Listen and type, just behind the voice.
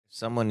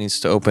Someone needs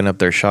to open up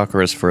their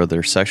chakras for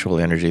their sexual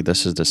energy.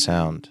 This is the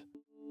sound.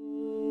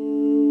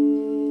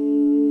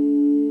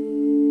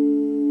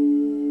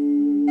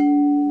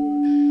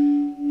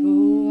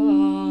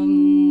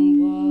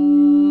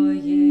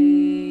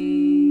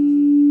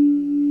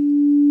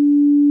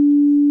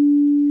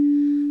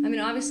 I mean,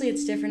 obviously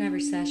it's different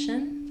every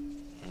session,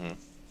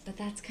 but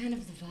that's kind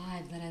of the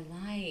vibe that I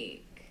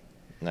like.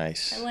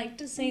 Nice. I like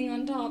to sing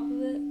on top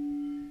of it.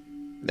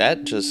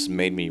 That just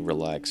made me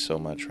relax so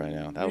much right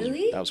now.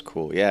 Really? That was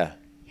cool. Yeah.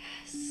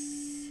 Yes.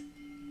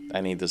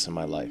 I need this in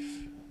my life.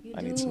 You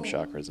I need some do.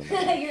 chakras in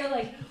my life. You're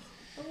like,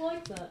 I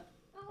like that.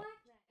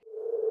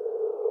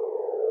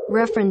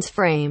 Reference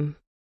frame.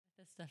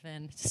 This stuff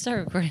in. Just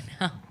start recording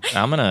now.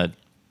 I'm gonna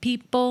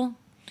People,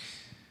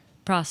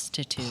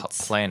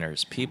 prostitutes.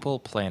 planners. People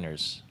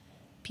planners.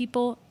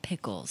 People,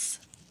 pickles.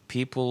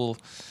 People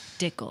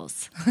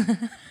Dickles.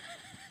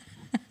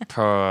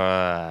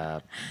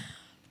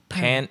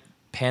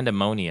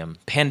 pandemonium.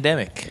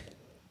 Pandemic.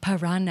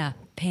 Piranha.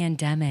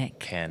 Pandemic.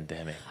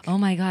 Pandemic. Oh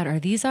my God. Are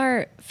these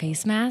our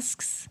face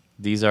masks?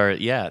 These are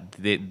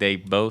they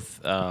both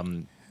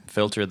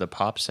filter the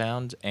pop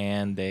sound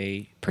and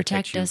they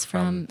Protect you us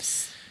from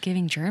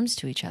giving germs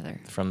to each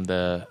other. from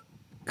the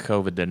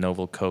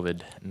novel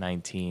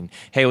COVID-19.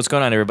 Hey, what's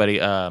going on, everybody?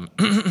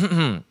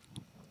 I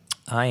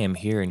am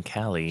here in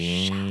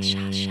Cali,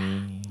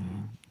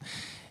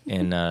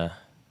 in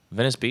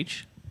Venice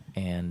Beach,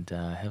 and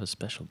I have a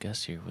special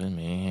guest here with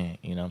me.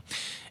 You know,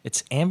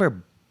 it's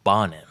Amber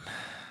Bonham,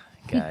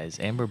 guys.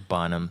 Amber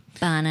Bonham.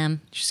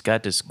 Bonham. She's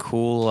got this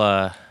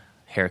cool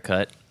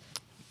haircut.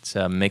 It's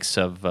a mix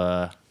of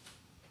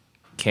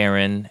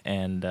Karen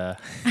and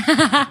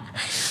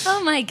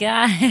Oh my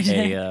God.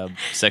 a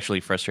sexually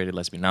frustrated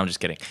lesbian. No, I'm just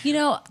kidding. You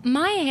know,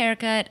 my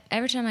haircut,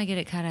 every time I get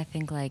it cut, I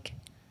think like,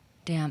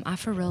 damn, I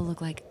for real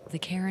look like the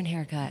Karen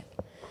haircut.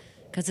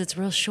 Because it's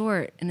real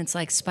short and it's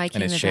like spiky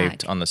And in it's the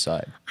shaped back. on the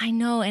side. I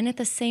know. And at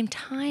the same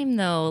time,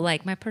 though,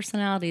 like my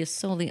personality is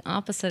so the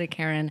opposite of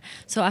Karen.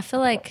 So I feel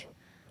like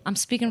I'm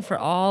speaking for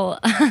all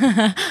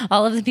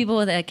all of the people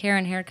with a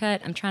Karen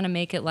haircut. I'm trying to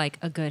make it like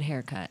a good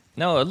haircut.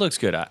 No, it looks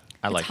good. I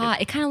It's like hot.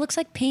 it. It kind of looks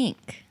like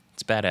pink.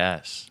 It's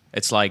badass.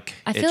 It's like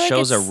I it feel like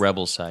shows a it's-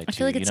 rebel side I to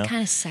feel like you. it's You know?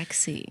 kind of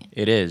sexy.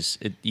 It is.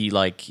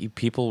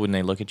 People when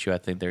they look at you, I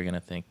think they're gonna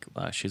think,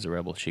 wow, she's a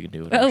rebel. She can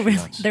do whatever Oh, she really?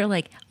 wants. They're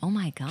like, oh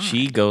my God.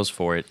 She goes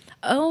for it.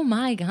 Oh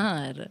my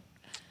God.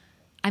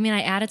 I mean,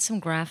 I added some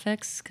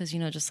graphics because,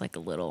 just like a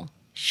little.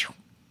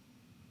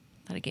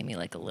 Thought it gave me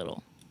like a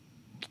little.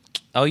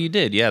 Oh, you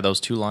did? Yeah, those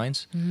two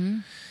lines.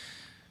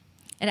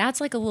 It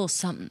adds like a little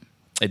something.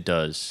 It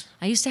does.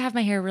 I used to have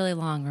my hair really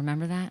long.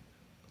 Remember that?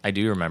 I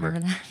do remember.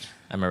 Remember that?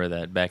 I remember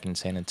that back in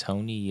San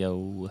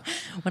Antonio.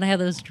 When I had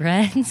those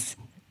dreads.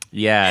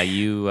 Yeah,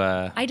 you.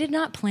 I did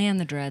not plan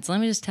the dreads. Let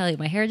me just tell you,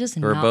 my hair just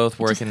We're both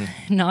working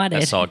nodded.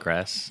 at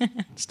Saltgrass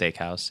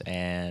Steakhouse,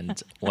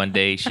 and one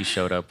day she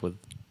showed up with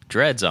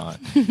dreads on,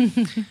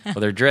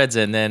 with her dreads,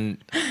 and then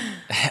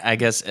I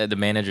guess the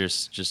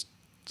managers just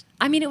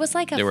I mean, it was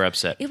like they were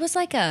upset. It was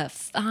like a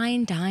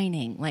fine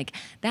dining. Like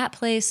that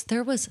place,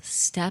 there was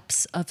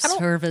steps of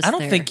service. I don't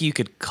there. think you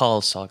could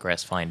call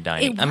Saltgrass fine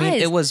dining. It I mean,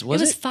 it was.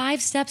 Was it was it?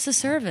 5 steps of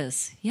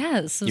service.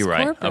 Yes, it was You're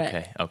right.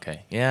 corporate.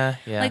 Okay. Yeah.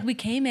 Like we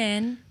came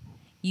in,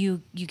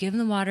 you give them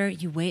the water,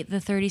 you wait the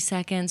 30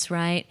 seconds,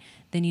 right?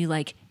 Then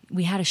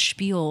we had a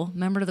spiel.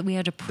 Remember that we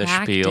had to The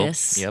spiel,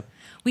 practice. yep.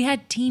 We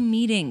had team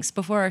meetings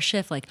before our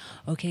shift. Like,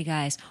 okay,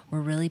 guys, we're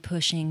really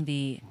pushing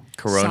the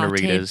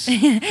Corona-ritas.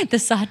 the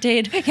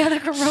sauteed, yeah, the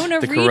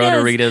Corona-ritas. The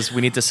Corona-ritas.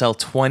 We need to sell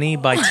 20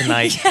 by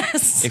tonight.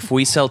 Yes. If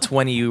we sell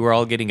 20, you are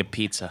all getting a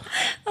pizza.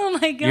 Oh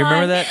my God. You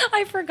remember that?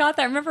 I forgot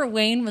that. I remember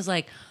Wayne was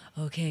like,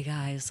 okay,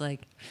 guys,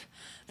 like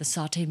the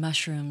sauteed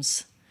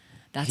mushrooms.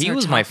 That's He our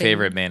was my topping."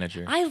 favorite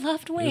manager. I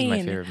loved Wayne. my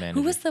favorite manager.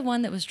 Who was the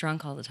one that was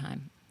drunk all the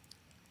time?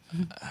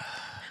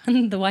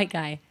 The white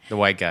guy. The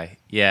white guy.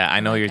 Yeah,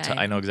 I know White guy.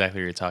 I know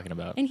exactly what you're talking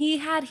about. And he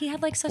had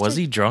like such Was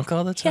a, he drunk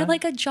all the he time? had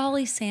like a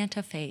jolly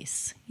Santa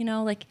face.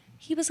 Like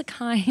he was a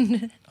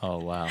kind. Oh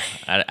wow. Okay.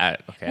 Well, I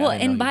didn't know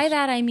and he by was-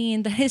 that I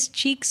mean that his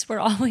cheeks were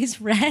always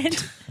red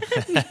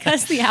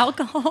because the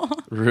alcohol.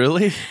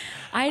 Really?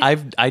 I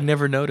I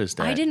never noticed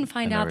that. I didn't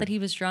find out that he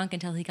was drunk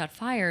until he got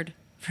fired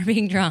for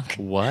being drunk.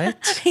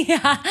 What?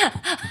 Yeah.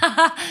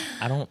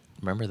 I don't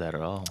remember that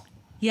at all.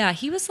 Yeah,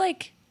 he was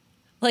like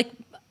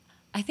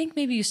I think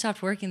maybe you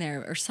stopped working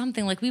there or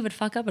something. Like we would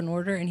fuck up an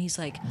order and he's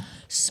like,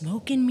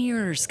 smoke and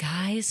mirrors,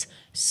 guys.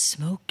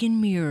 Smoke and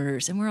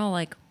mirrors. And we're all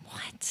like,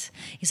 what?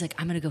 He's like,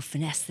 I'm going to go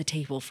finesse the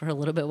table for a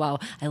little bit while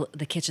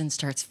the kitchen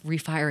starts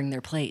refiring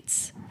their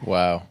plates.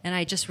 Wow. And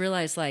I just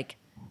realized like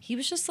he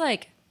was just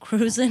like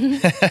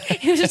cruising.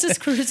 He was just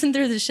cruising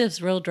through the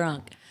shifts real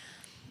drunk.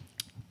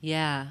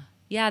 Yeah.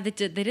 Yeah, they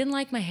didn't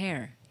like my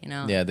hair,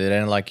 Yeah, they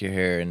didn't like your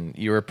hair, and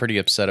you were pretty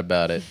upset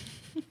about it.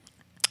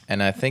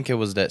 And I think it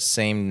was that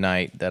same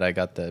night that I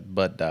got the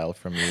butt dial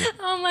from you.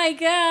 Oh my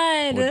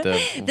God.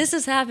 With This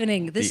is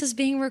happening. This is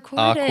being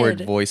recorded. Awkward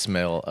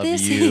voicemail of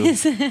This you.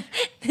 is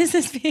this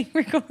is being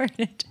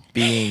recorded.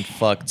 being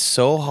fucked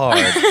so hard.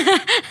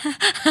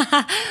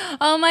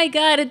 Oh my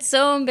God, it's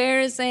so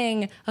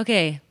embarrassing.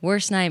 Okay,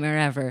 worst nightmare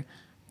ever.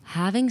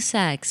 Having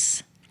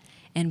sex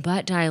and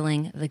butt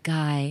dialing the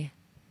guy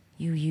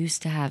you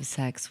used to have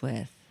sex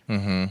with.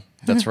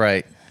 That's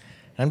right.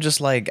 I'm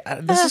just like,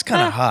 this is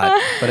kind of hot,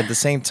 but at the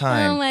same Oh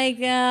time, my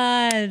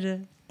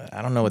God.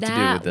 I don't know what to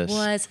do with this. That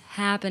was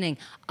happening.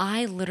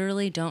 I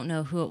literally don't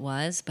know who it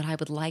was, but I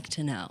would like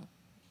to know.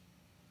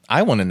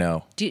 I want to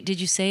know. Did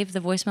you save the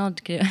voicemail?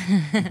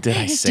 Did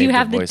I save Do you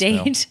have the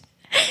voicemail? date?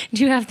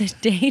 Do you have the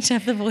date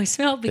of the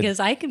voicemail? Because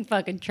I can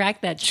fucking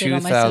track that shit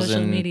on my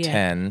social media.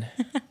 2010,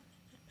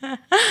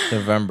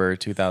 November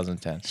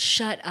 2010.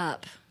 Shut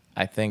up.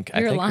 I think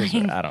You're it was-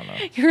 lying. I don't know.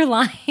 You're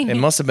lying. It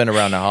must have been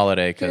around a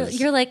holiday You're, because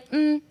you're like,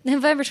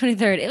 November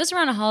 23rd. It was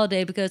around a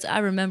holiday because I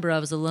remember I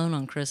was alone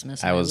on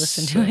Christmas and I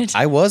listened to it.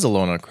 I was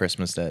alone on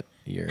Christmas that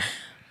year.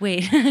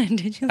 Wait,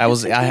 did you?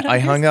 I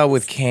hung out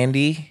with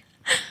Candy.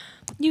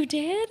 You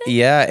did?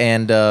 Yeah,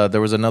 and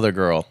there was another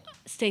girl.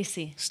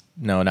 Stacy.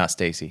 No, not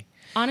Stacy.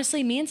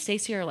 Honestly, me and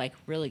Stacy are like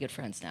really good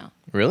friends now.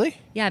 Really?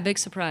 Yeah, big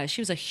surprise.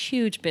 She was a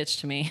huge bitch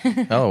to me.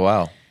 Oh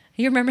wow.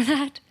 You remember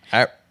that?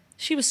 I,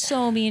 She was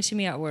so mean to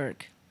me at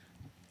work.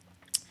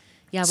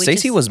 Yeah,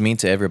 Stacy was mean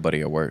to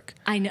everybody at work.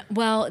 I know.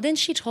 Well, then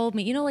she told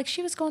me, like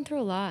she was going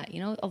through a lot.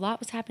 A lot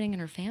was happening in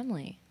her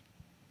family.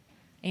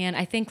 And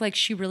I think like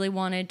she really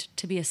wanted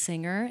to be a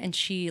singer, and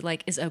she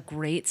like is a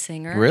great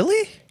singer.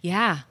 Really?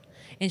 Yeah.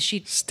 And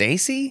she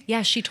Stacy?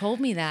 yeah, she told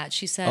me that.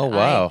 She said, Oh,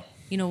 wow.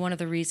 One of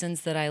the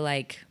reasons that I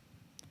like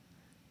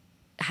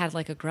had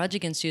like a grudge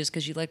against you is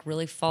because you like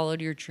really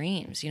followed your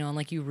dreams, and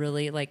like you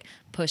really like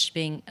pushed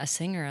being a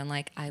singer, and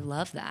like I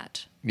love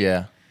that.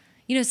 Yeah.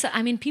 So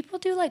I mean, people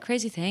do like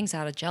crazy things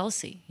out of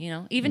jealousy,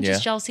 even just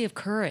Yeah. jealousy of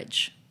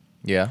courage.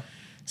 Yeah.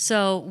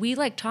 So we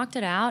like talked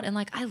it out, and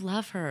like I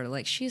love her.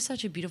 Like she's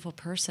such a beautiful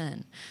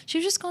person. She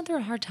was just going through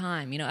a hard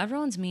time.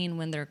 Everyone's mean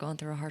when they're going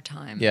through a hard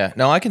time. Yeah.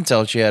 No, I can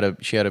tell she had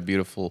a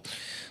beautiful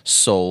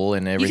soul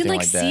and You everything can like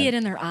like that. see it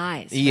in their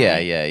eyes. Yeah,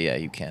 right? yeah,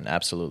 you can.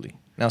 Absolutely.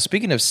 Now,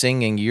 speaking of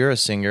singing, you're a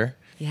singer,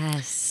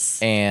 Yes.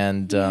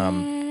 and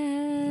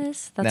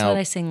Yes. That's now, what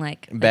I sing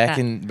like. back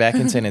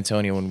in San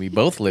Antonio when we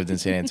both lived in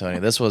San Antonio.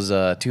 This was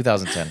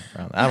 2010.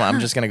 I'm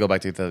just gonna go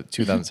back to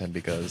 2010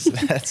 because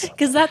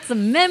Because that's a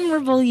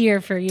memorable year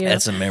for you.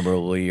 that's a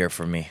memorable year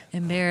for me.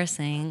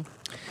 Embarrassing.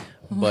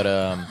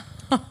 But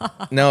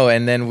no,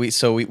 and then we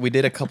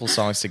did a couple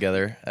songs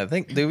together. I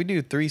think did we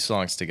do 3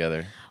 songs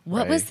together?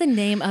 What was the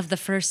name of the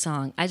first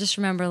song? I just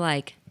remember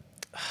like.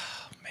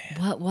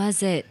 What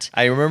was it?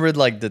 I remembered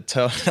like the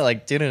tone,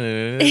 like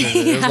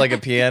it was like a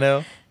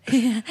piano.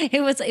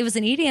 It was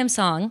an EDM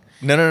song.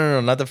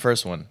 No, not the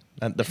first one.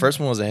 The first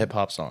one was a hip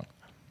hop song.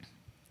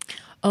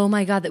 Oh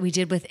my God, that we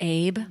did with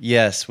Abe.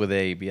 Yes, with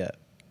Abe. Yeah.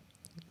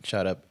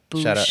 Shout out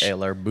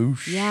LR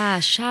Boosh. Yeah,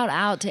 shout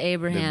out to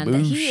Abraham. The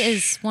He Boosh.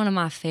 is one of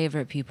my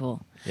favorite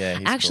people. Yeah,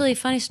 he's Actually,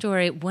 cool. funny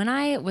story. When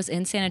I was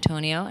in San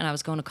Antonio and I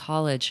was going to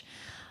college,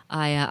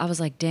 I was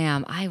like,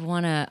 damn, I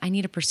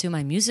need to pursue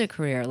my music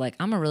career. Like,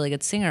 I'm a really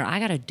good singer. I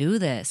got to do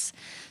this.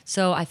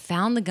 So I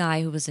found the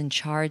guy who was in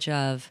charge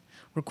of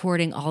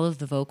recording all of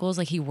the vocals.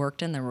 Like, he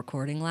worked in the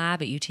recording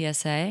lab at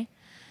UTSA,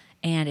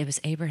 and it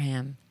was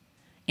Abraham.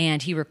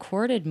 And he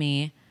recorded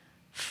me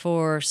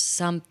for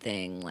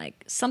something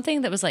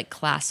that was like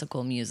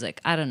classical music.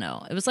 I don't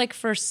know. It was like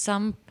for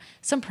some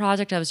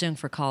project I was doing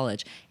for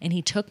college. And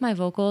he took my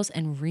vocals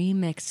and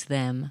remixed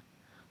them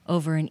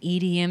over an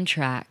EDM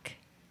track.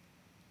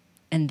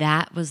 And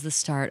that was the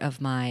start of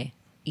my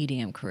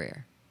EDM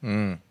career.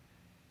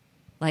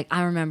 Like,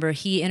 I remember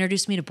he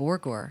introduced me to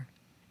Borgor.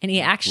 And he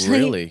actually...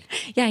 Really?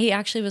 Yeah, he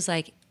actually was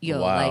like,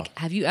 yo, Wow. like,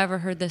 have you ever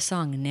heard this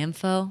song,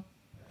 Nympho?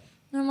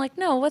 And I'm like,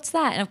 no, what's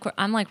that? And of course,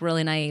 I'm like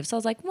really naive. So I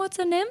was like, what's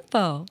a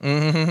nympho?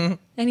 Mm-hmm.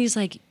 And he's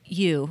like,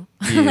 you.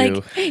 Like,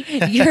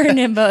 you're a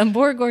nympho. And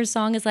Borgor's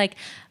song is like,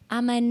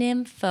 I'm a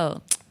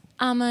nympho.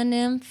 I'm a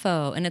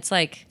nympho. And it's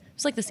like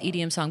this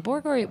EDM song.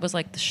 Borgor was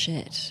like the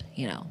shit,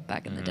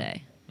 back in the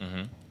day.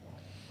 Mm-hmm.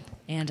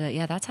 And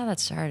yeah, that's how that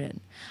started.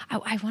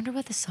 I wonder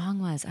what the song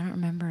was. I don't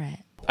remember it.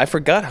 I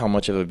forgot how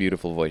much of a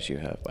beautiful voice you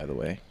have, by the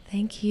way.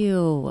 Thank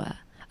you.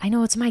 I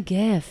know, it's my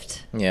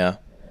gift. Yeah.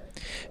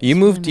 You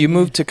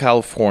moved to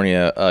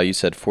California, you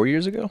said 4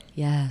 years ago?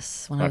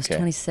 Yes, when I was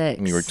 26.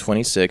 When you were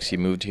 26, you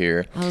moved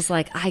here. I was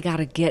like, I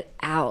gotta get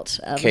out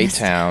of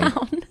K-Town. this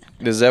town.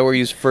 Is that where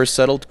you first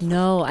settled?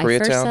 No, I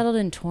first Koreatown? settled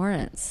in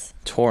Torrance.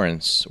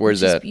 Torrance.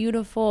 Where's Which is that?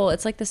 beautiful.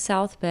 It's like the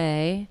South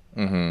Bay.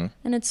 Mm-hmm.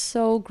 And it's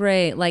so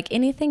great. Like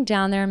anything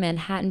down there,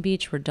 Manhattan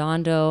Beach,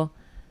 Redondo,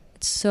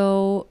 it's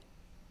so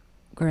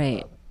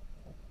great.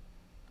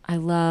 I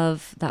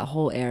love that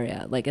whole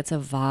area. Like, it's a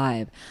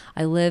vibe.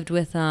 I lived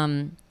with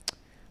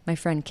my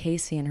friend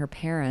Casey and her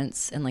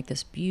parents in like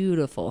this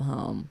beautiful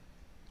home.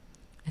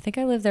 I think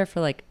I lived there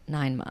for like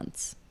 9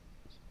 months.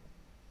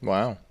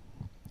 Wow.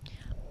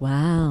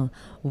 Wow.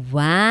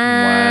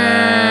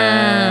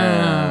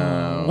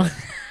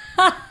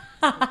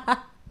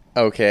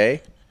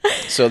 Okay.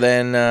 So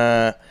then,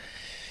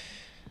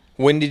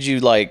 when did you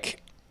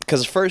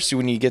because first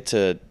when you get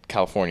to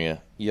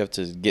California, you have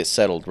to get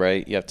settled,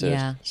 right? You have to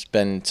Yeah.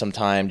 spend some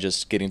time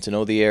just getting to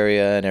know the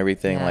area and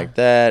everything Yeah. like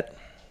that.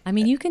 I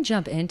mean, you can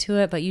jump into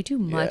it, but you do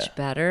much Yeah.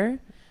 better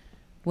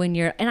when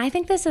you're, and I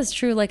think this is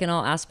true like in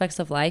all aspects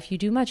of life. You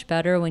do much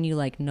better when you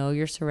like know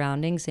your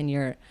surroundings and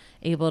you're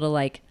able to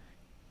like,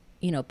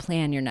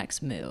 plan your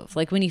next move.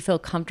 Like when you feel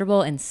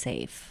comfortable and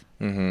safe.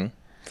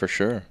 For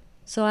sure.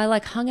 So I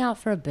like hung out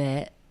for a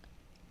bit,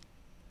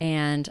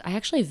 and I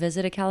actually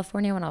visited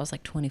California when I was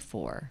like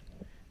 24.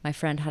 My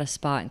friend had a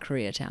spot in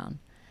Koreatown.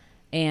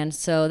 And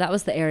so that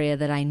was the area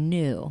that I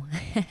knew.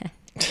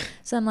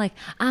 So I'm like,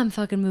 I'm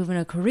fucking moving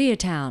to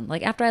Koreatown.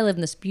 Like after I lived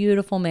in this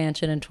beautiful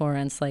mansion in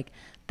Torrance, like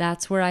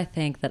that's where I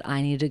think that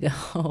I need to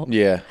go.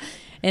 Yeah.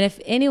 And if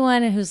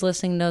anyone who's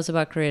listening knows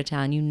about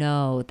Koreatown, you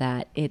know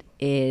that it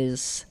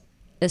is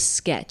a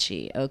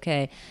sketchy,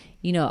 okay?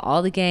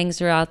 All the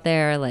gangs are out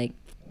there. Like,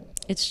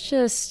 it's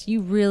just, you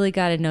really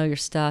got to know your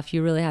stuff.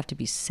 You really have to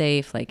be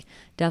safe. Like,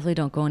 definitely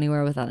don't go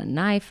anywhere without a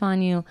knife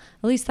on you.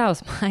 At least that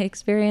was my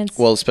experience.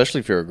 Well, especially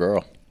if you're a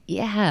girl.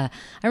 Yeah.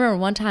 I remember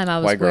one time I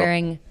was White girl.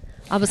 wearing...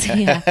 I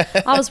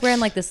was wearing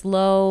like this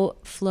low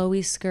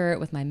flowy skirt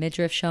with my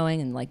midriff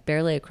showing and like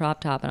barely a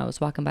crop top, and I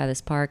was walking by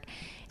this park.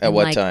 At and,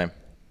 what like, time?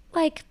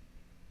 Like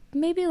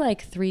maybe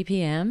like 3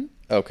 p.m.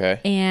 Okay.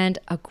 And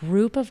a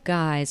group of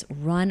guys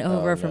run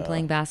over from no.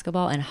 playing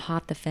basketball and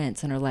hop the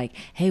fence and are like,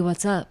 "Hey,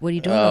 what's up? What are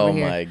you doing Oh over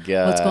here? my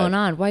God. What's going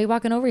on? Why are you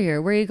walking over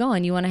here? Where are you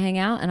going? You want to hang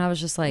out?" And I was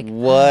just like,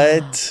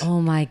 What?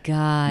 "Oh my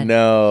God."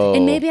 No.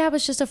 And maybe I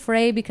was just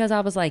afraid because I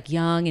was like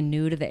young and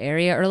new to the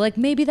area, or like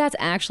maybe that's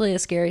actually a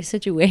scary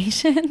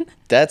situation.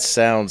 That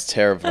sounds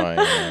terrifying,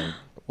 man.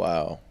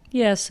 Wow.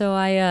 Yeah, so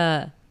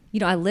I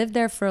lived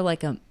there for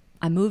like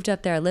I moved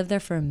up there. I lived there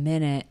for a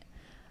minute.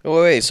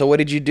 Wait, so what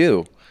did you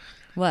do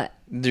What?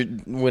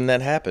 when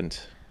that happened?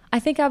 I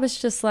think I was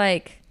just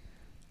like,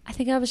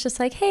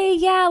 hey,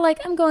 yeah, like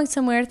I'm going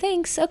somewhere.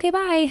 Thanks. Okay,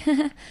 bye.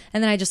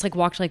 And then I just like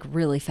walked like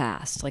really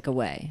fast, like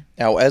away.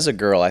 Now, as a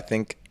girl, I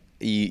think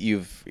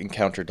you've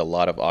encountered a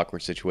lot of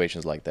awkward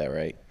situations like that,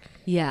 right?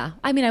 Yeah.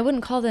 I mean, I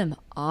wouldn't call them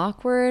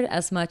awkward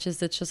as much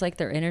as it's just like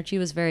their energy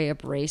was very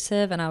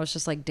abrasive. And I was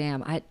just like,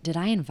 damn, did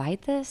I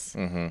invite this?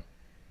 Mm-hmm.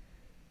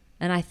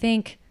 And I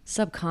think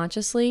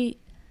subconsciously,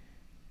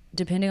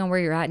 depending on where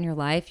you're at in your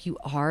life, you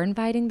are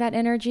inviting that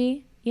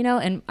energy,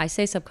 and I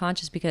say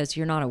subconscious because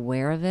you're not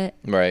aware of it.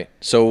 Right.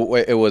 So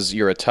it was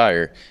your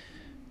attire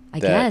I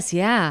that guess,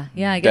 yeah.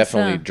 Yeah, I guess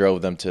definitely so.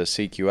 drove them to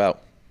seek you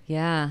out.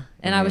 Yeah.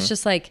 And I was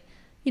just like,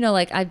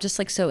 like I'm just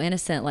like so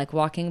innocent, like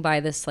walking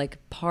by this like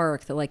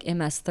park that like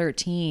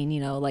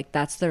MS-13, like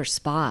that's their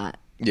spot.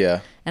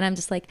 Yeah. And I'm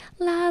just like,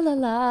 la, la,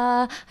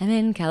 la, I'm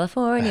in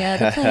California.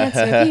 The plants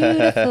are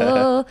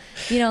beautiful.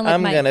 Like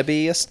I'm going to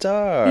be a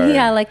star.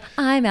 Yeah, like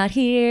I'm out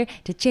here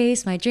to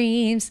chase my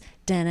dreams.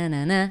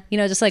 Da-na-na-na.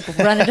 Just like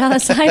running down the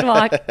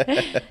sidewalk.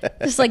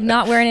 Just like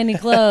not wearing any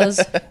clothes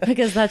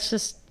because that's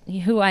just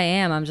who I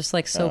am. I'm just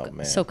like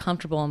so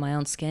comfortable in my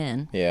own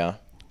skin. Yeah.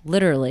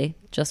 Literally,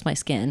 just my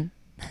skin.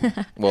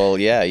 Well,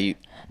 yeah, you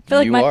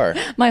I feel like are.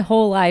 my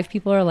whole life,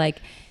 people are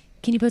like,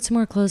 "Can you put some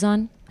more clothes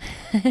on?"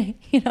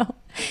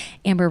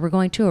 Amber, we're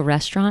going to a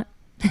restaurant.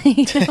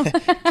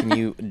 Can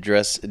you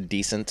dress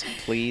decent,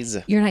 please?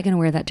 You're not going to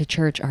wear that to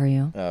church, are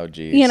you? Oh,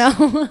 geez.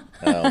 Oh,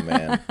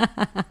 man.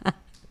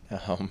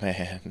 Oh,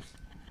 man.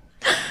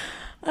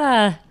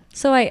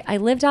 So I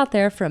lived out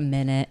there for a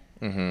minute.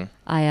 Mm-hmm.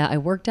 I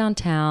worked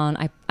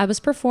downtown. I was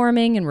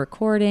performing and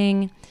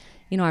recording.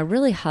 I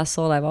really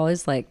hustled. I've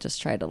always like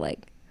just tried to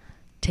like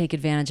take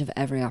advantage of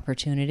every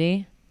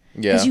opportunity.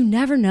 Yeah. Because you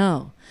never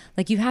know.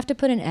 Like you have to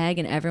put an egg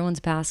in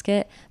everyone's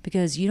basket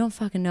because you don't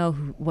fucking know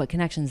what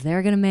connections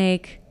they're going to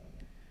make.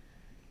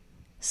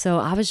 So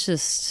I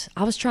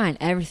was trying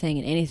everything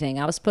and anything.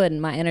 I was putting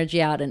my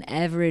energy out in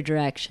every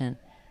direction.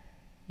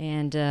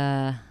 And,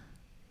 I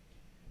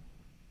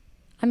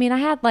mean, I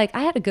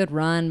had a good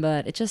run,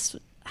 but it just,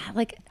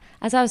 like,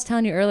 as I was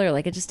telling you earlier,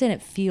 like, it just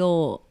didn't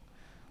feel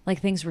like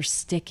things were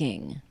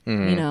sticking,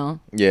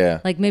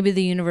 Yeah. Like maybe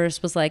the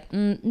universe was like,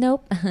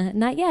 nope,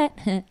 not yet.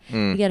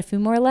 You got a few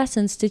more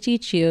lessons to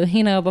teach you,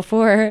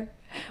 before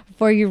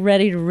you're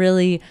ready to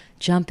really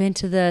jump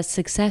into the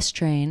success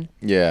train.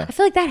 Yeah. I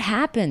feel like that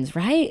happens,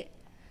 right?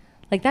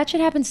 Like that shit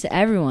happens to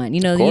everyone. The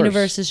course.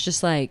 universe is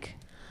just like,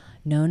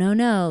 no,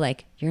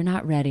 like you're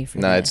not ready for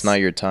this. No, it's not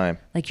your time.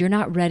 Like you're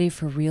not ready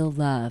for real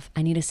love.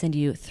 I need to send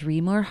you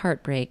 3 more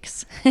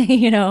heartbreaks,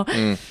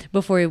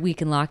 before we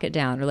can lock it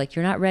down. Or like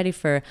you're not ready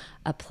for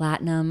a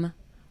platinum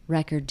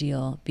record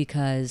deal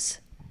because,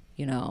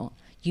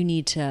 you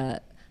need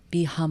to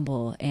be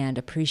humble and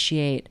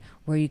appreciate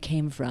where you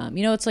came from.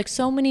 It's like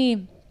so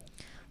many,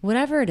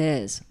 whatever it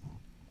is.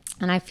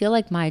 And I feel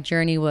like my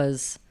journey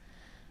was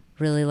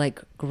really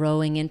like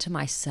growing into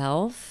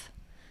myself.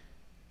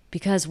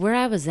 Because where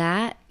I was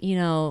at,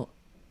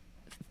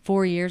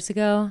 4 years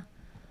ago,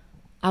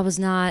 I was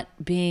not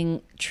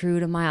being true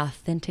to my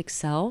authentic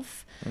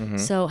self. Mm-hmm.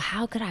 So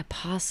how could I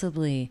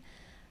possibly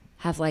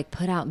have like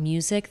put out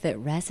music that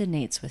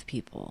resonates with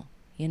people,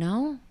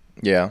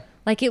 Yeah.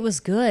 Like it was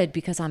good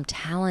because I'm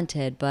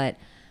talented, but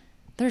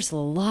there's a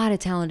lot of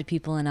talented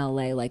people in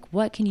LA. Like,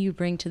 what can you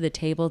bring to the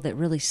table that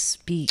really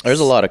speaks? There's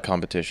a lot of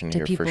competition to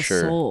here, for people's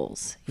sure.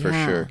 souls. For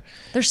sure.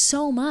 There's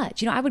so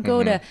much. You know, I would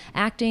go to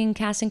acting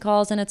casting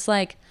calls, and it's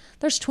like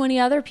there's 20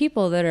 other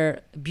people that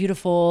are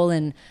beautiful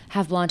and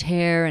have blonde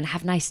hair and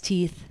have nice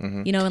teeth.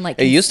 You know, and like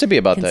It used to be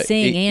about can that.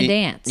 sing and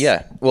dance.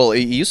 Yeah. Well,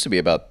 it used to be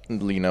about,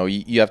 you know,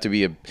 you have to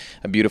be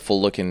a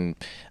beautiful looking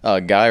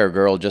guy or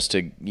girl just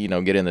to, you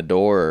know, get in the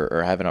door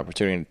or have an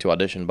opportunity to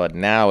audition. But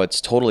now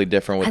it's totally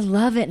different. I With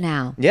love it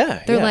now.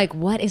 Yeah, They're yeah. like,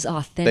 what is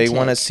authentic? They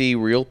want to see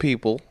real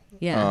people.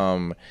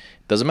 Yeah.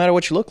 Doesn't matter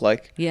what you look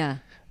like. Yeah.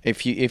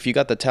 If you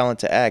got the talent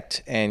to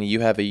act and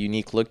you have a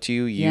unique look to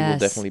you, you will Yes.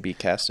 definitely be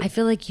casted. I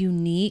feel like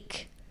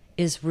unique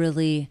is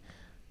really,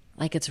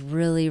 like, it's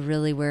really,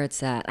 really where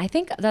it's at. I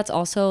think that's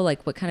also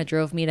like what kind of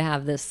drove me to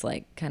have this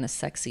like kind of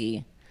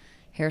sexy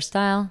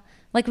hairstyle.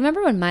 Like,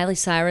 remember when Miley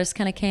Cyrus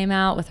kind of came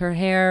out with her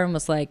hair and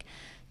was like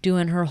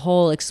doing her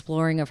whole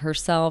exploring of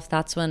herself?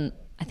 That's when,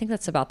 I think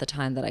that's about the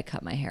time that I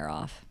cut my hair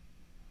off.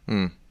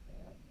 And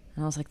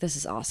I was like, this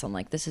is awesome.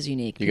 Like, this is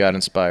unique. You got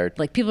inspired.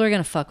 Like, people are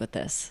going to fuck with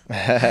this.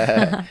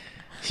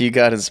 You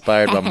got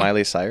inspired by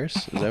Miley Cyrus?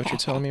 Is that what you're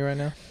telling me right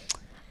now?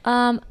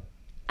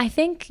 I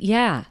think,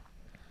 yeah.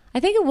 I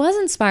think it was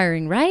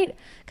inspiring, right?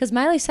 Because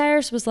Miley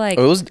Cyrus was like,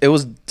 It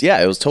was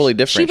totally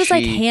different. she was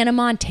like Hannah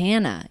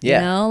Montana, you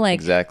Yeah, know, like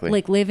exactly.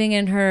 like living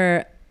in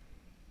her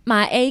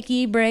my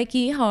achy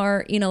breaky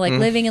heart, you know, like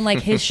living in like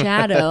his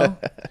shadow.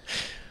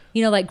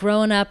 You know, like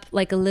growing up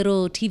like a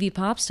little TV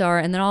pop star,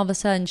 and then all of a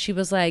sudden she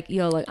was like,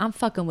 yo, like I'm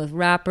fucking with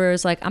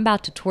rappers, like I'm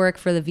about to twerk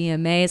for the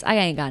VMAs. I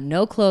ain't got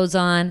no clothes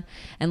on,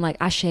 and like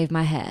I shaved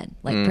my head,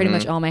 like pretty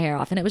much all my hair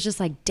off. And it was just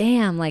like,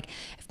 damn, like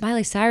if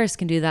Miley Cyrus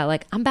can do that,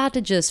 like I'm about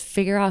to just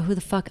figure out who the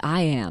fuck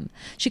I am.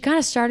 She kind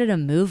of started a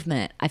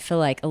movement, I feel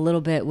like, a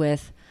little bit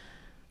with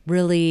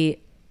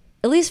really,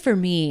 at least for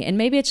me, and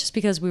maybe it's just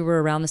because we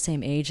were around the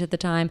same age at the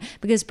time,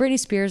 because Britney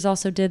Spears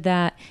also did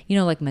that, you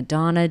know, like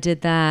Madonna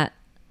did that.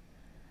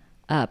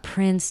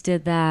 Prince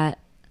did that.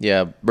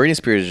 Yeah, Britney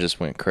Spears just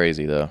went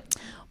crazy though.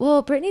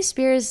 Well, Britney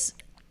Spears,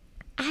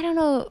 I don't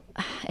know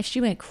if she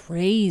went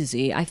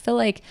crazy. I feel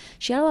like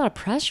she had a lot of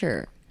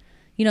pressure.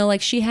 You know, like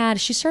she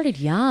started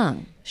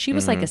young. She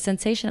was like a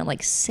sensation at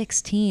like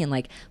 16.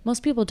 Like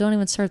most people don't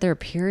even start their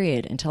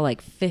period until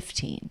like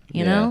 15,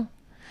 you know?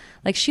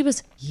 Like she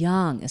was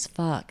young as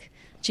fuck.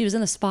 She was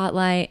in the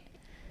spotlight,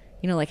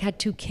 you know, like had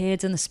 2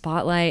 kids in the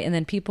spotlight. And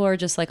then people are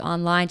just like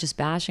online just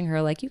bashing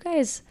her. Like, you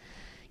guys,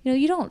 you know,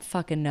 you don't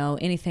fucking know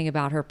anything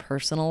about her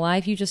personal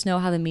life. You just know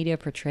how the media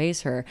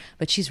portrays her.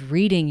 But she's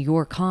reading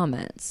your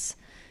comments.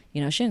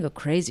 You know, she didn't go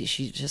crazy.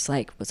 She just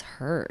like was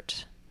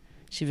hurt.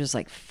 She was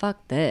like,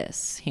 fuck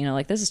this. You know,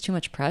 like this is too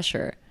much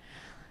pressure.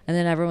 And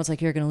then everyone's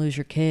like, you're going to lose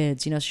your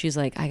kids. You know, she's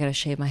like, I got to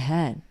shave my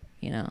head.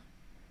 You know,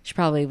 she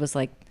probably was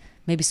like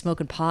maybe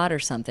smoking pot or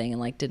something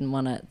and like didn't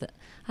want to.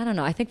 I don't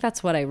know. I think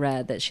that's what I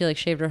read, that she like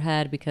shaved her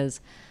head because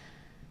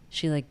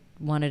she like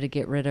wanted to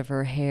get rid of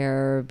her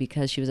hair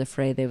because she was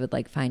afraid they would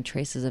like find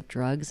traces of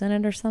drugs in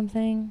it or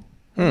something.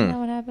 Isn't that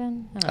what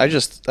happened? I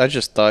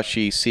just thought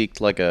she seeked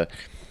like a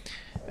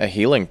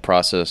healing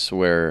process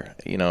where,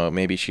 you know,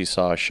 maybe she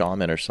saw a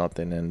shaman or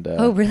something. And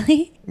Oh,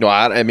 really? no,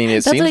 I mean,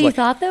 it That's seems what you like,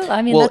 thought, though?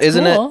 I mean, well, that's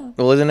isn't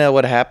cool. isn't that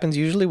what happens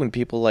usually when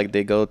people like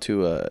they go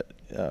to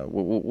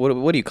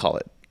what do you call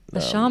it?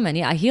 A shaman,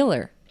 yeah, a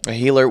healer. A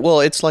healer.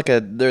 Well, it's like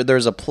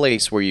there's a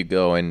place where you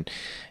go and,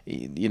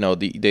 you know,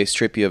 they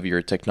strip you of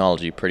your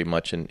technology pretty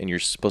much, and you're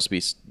supposed to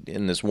be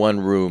in this one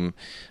room,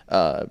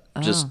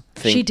 just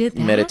She did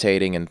that?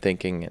 meditating and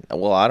thinking.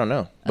 Well, I don't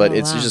know, but Oh,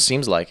 it wow. just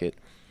seems like it.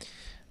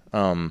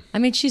 I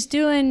mean, she's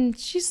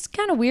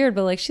kind of weird,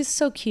 but like she's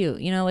so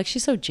cute, you know, like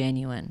she's so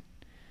genuine.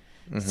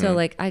 So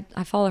like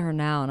I follow her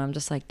now and I'm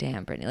just like,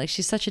 damn, Brittany, like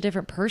she's such a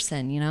different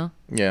person, you know?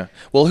 Yeah.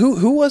 Well,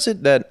 who was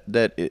it that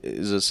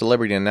is a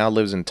celebrity and now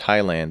lives in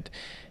Thailand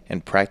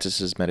and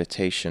practices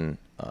meditation?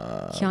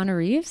 Keanu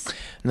Reeves?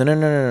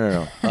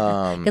 No.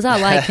 Because I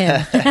like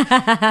him.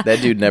 That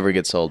dude never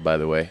gets old, by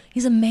the way.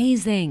 He's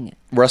amazing.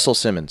 Russell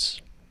Simmons.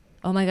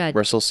 Oh my God.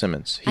 Russell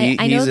Simmons. I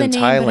know He's the in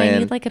name, Thailand. but I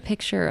need like a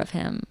picture of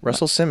him.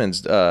 Russell Simmons.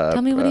 Tell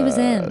me what he was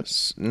in.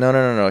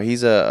 No.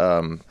 He's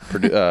a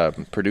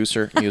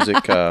producer,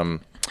 music,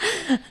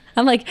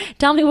 I'm like,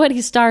 tell me what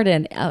he starred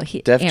in. Oh,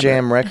 Def Amber.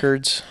 Jam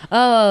Records.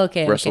 Oh,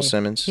 okay. Russell okay.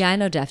 Simmons. Yeah, I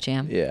know Def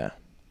Jam. Yeah.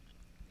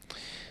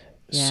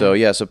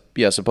 Yeah. So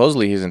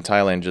supposedly he's in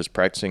Thailand just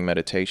practicing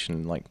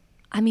meditation. Like,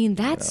 I mean,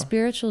 that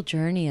spiritual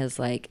journey is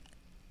like,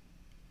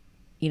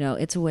 you know,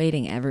 it's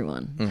awaiting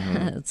everyone.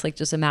 It's like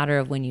just a matter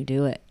of when you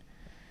do it.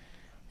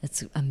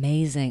 It's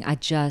amazing.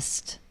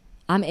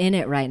 I'm in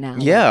it right now.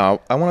 yeah,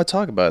 I want to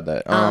talk about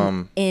that.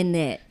 In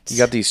it. You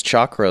got these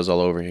chakras all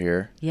over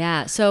here.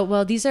 Yeah. So,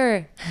 well, these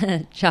are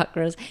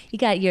chakras. You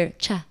got your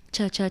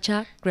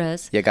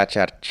chakras. You got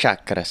your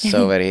chakras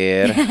over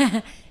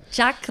here.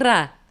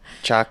 Chakra.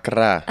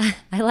 Chakra.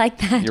 I like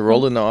that. You're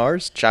rolling the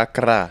R's?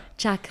 Chakra.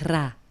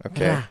 Chakra.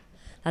 Okay. Ra.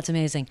 That's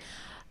amazing.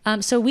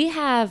 So we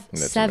have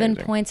That's 7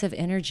 amazing. points of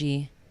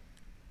energy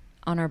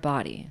on our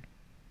body,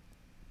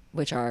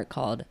 which are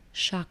called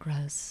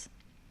chakras.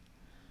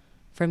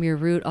 from your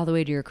root all the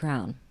way to your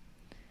crown.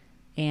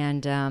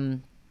 And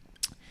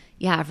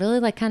yeah, I've really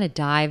like kind of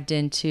dived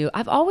into,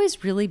 I've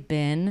always really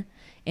been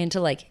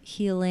into like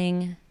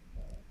healing.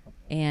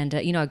 And,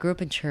 you know, I grew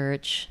up in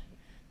church.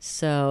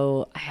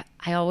 So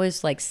I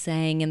always like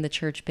sang in the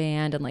church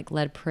band and like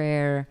led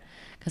prayer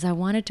because I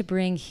wanted to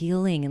bring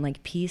healing and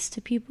like peace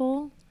to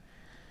people.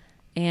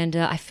 And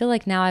I feel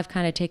like now I've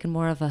kind of taken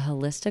more of a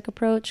holistic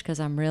approach because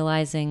I'm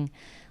realizing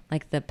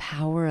like the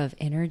power of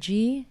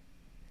energy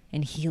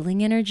and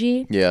healing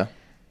energy. Yeah.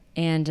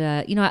 And,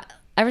 you know,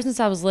 ever since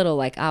I was little,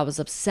 like I was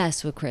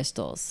obsessed with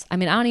crystals. I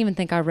mean, I don't even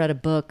think I read a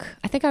book.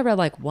 I think I read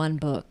like one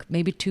book,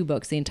 maybe 2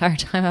 books the entire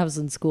time I was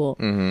in school.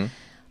 Mm-hmm.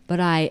 But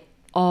I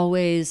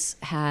always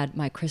had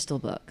my crystal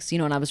books, you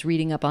know, and I was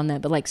reading up on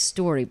that, but like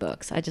story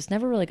books. I just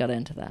never really got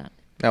into that.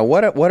 Now,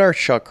 what are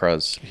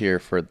chakras here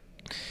for?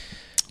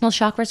 Well,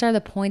 chakras are the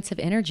points of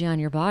energy on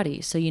your body.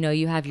 So, you know,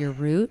 you have your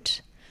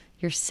root,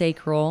 your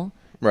sacral,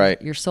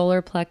 Right. your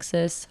solar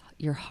plexus,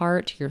 your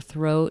heart, your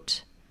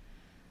throat,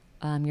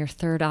 your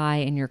third eye,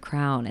 and your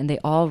crown. And they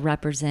all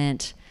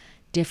represent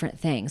different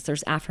things.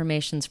 There's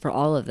affirmations for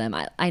all of them.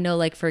 I know,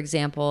 like, for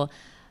example,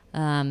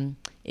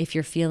 if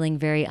you're feeling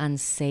very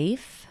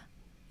unsafe,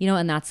 you know,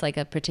 and that's like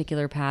a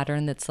particular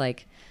pattern that's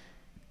like,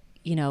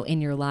 you know, in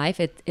your life,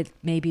 it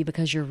may be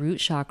because your root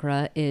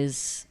chakra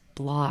is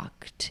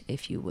blocked,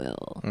 if you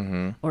will,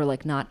 or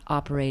like not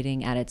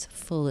operating at its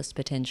fullest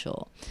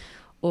potential.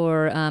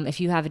 Or if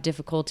you have a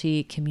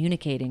difficulty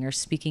communicating or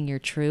speaking your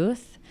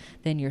truth,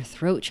 then your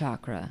throat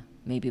chakra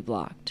may be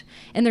blocked.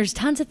 And there's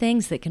tons of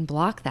things that can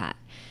block that.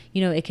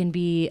 You know, it can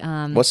be...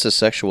 What's the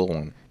sexual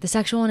one? The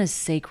sexual one is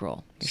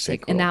sacral.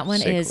 Sacral. And that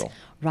one is Sacral.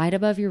 right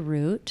above your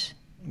root.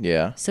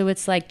 Yeah. So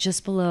it's like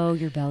just below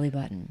your belly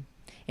button.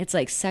 It's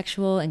like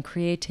sexual and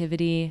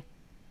creativity.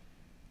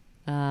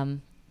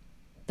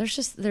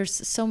 There's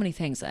so many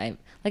things. Like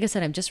I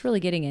said, I'm just really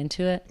getting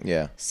into it.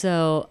 Yeah.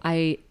 So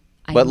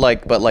But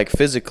like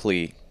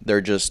physically,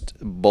 they're just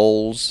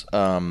bowls.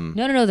 No,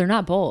 they're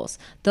not bowls.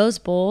 Those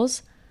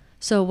bowls.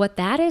 So what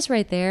that is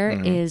right there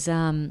is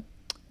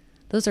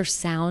those are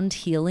sound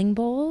healing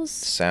bowls.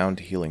 Sound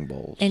healing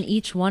bowls. And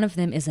each one of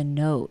them is a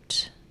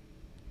note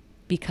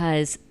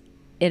because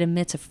it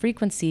emits a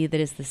frequency that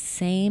is the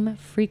same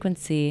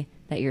frequency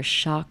that your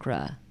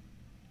chakra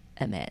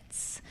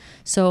emits.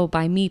 So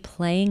by me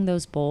playing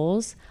those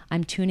bowls,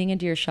 I'm tuning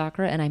into your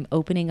chakra and I'm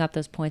opening up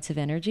those points of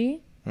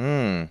energy.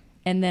 And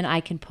then I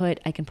can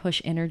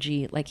push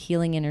energy, like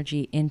healing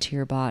energy, into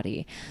your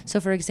body. So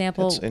for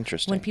example, That's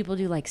interesting. when people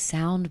do like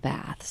sound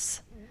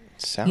baths,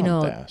 Sound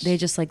baths. they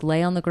just like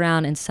lay on the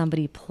ground and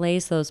somebody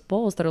plays those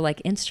bowls that are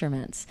like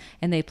instruments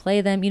and they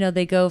play them,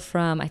 they go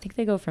from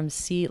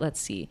C,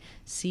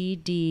 C,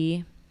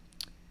 D,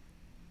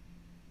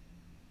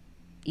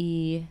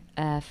 E,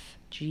 F,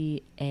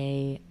 G,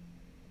 A,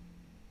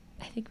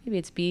 I think maybe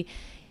it's B.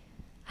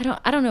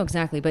 I don't know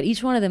exactly, but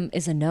each one of them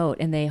is a note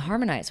and they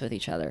harmonize with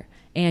each other.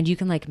 And you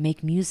can like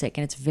make music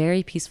and it's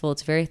very peaceful.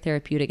 It's very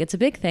therapeutic. It's a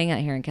big thing out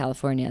here in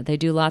California. They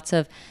do lots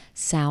of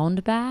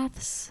sound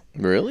baths.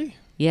 Really?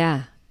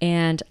 Yeah.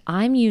 And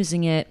I'm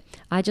using it.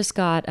 I just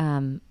got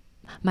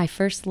my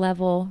first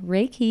level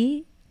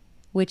Reiki,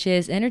 which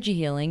is energy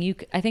healing.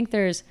 I think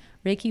there's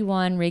Reiki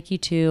 1, Reiki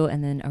 2,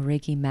 and then a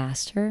Reiki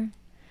Master.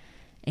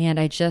 And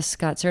I just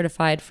got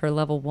certified for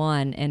level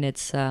 1. And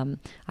it's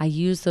I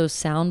use those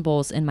sound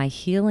bowls in my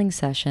healing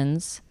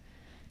sessions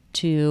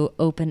to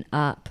open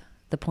up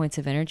the points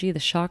of energy, the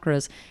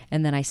chakras,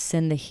 and then I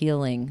send the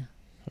healing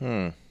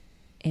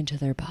into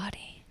their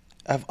body.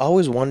 I've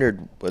always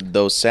wondered what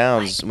those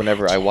sounds Like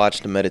whenever I magic.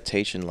 watched a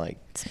meditation, like,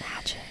 It's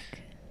magic.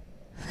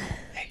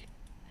 hey,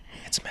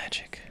 it's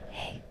magic.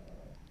 Hey.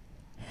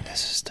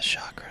 This is the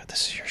chakra.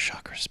 This is your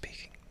chakra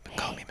speaking. But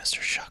call me Mr.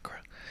 Chakra.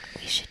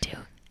 We should do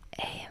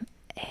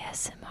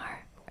ASMR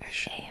or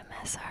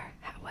AMSR.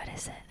 What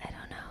is it? I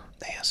don't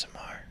know.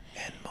 ASMR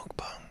and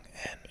mukbang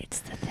and It's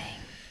the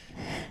thing.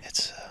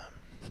 it's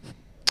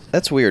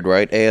that's weird,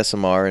 right?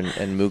 ASMR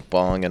and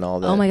mukbang and all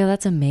that. Oh my God,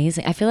 that's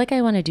amazing. I feel like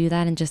I want to do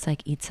that and just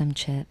like eat some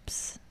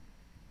chips.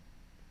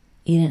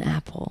 Eat an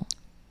apple.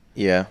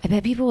 Yeah. I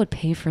bet people would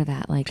pay for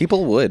that. Like,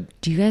 People would.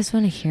 do you guys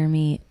want to hear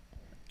me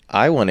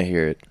I want to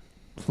hear it.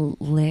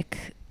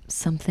 lick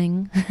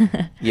something?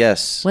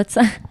 Yes. What's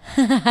that?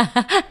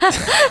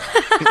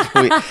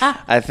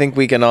 I think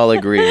we can all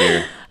agree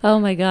here. Oh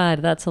my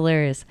God, that's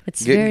hilarious.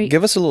 It's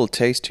Give us a little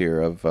taste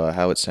here of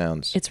how it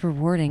sounds. it's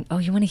rewarding. Oh,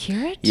 you want to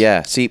hear it?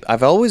 Yeah. See,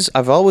 I've always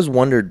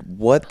wondered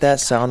what that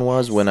sound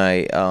was when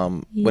I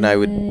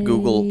would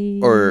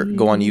Google or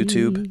go on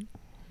YouTube.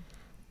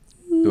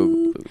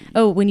 Google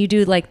Oh, when you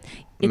do like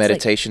it's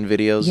meditation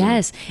videos.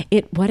 Yes.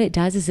 What it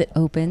does is it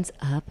opens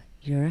up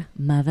your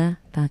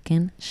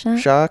motherfucking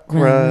chakras.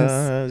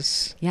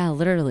 Chakras. Yeah,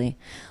 literally.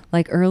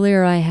 Like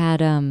earlier I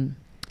had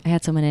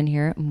someone in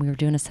here and we were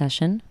doing a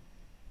session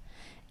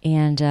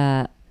and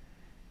I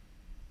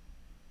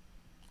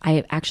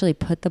actually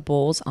put the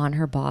bowls on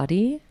her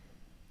body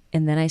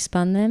and then I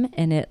spun them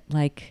and it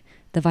like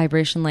the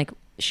vibration like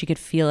she could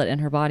feel it in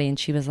her body, and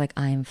she was like,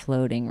 I'm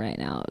floating right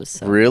now. It was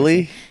so Really?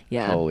 amazing.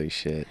 Yeah. Holy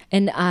shit.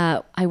 And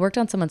I worked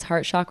on someone's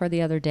heart chakra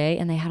the other day,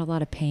 and they had a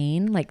lot of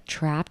pain, like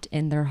trapped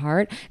in their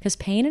heart, because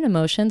pain and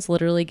emotions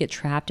literally get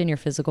trapped in your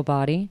physical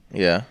body,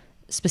 Yeah.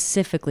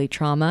 specifically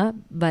trauma,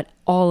 but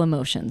all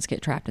emotions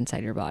get trapped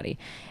inside your body.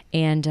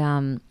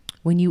 And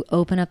when you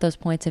open up those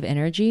points of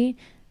energy,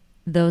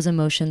 those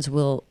emotions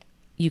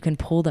you can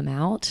pull them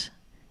out,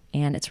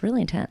 and it's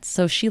really intense.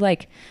 So she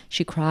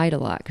cried a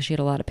lot because she had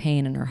a lot of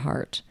pain in her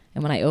heart.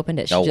 And when I opened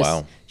it,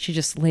 she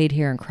just laid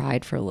here and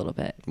cried for a little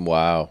bit.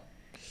 Wow.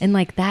 And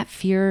like that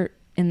fear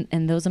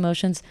and those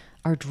emotions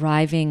are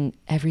driving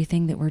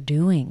everything that we're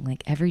doing,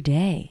 like every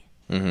day.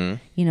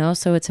 Mm-hmm.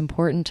 So it's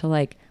important to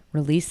like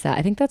release that.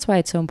 I think that's why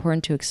it's so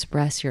important to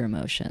express your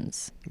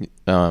emotions.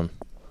 Can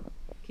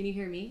you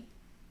hear me?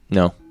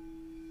 No.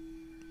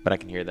 But I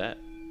can hear that.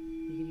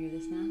 You can hear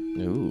this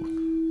now? Ooh.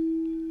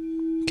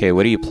 Okay,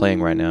 what are you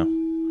playing right now?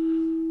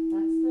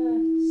 That's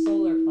the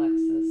solar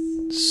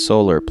plexus.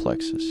 Solar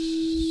plexus.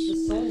 The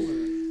solar.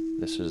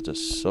 This is the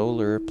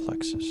solar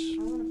plexus.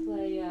 I want to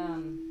play,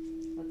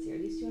 let's see, are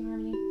these two in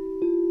harmony?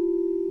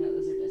 No,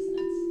 those are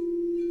dissonance.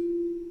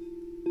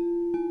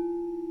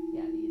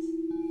 Yeah, these.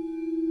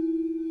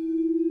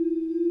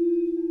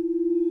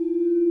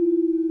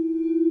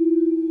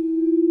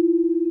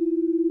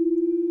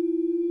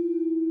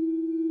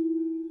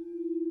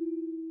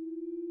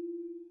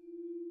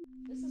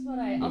 This is what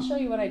I'll show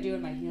you what I do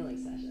in my healing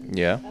session.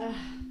 Yeah.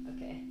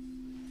 Okay.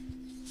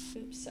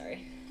 Oops,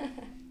 sorry.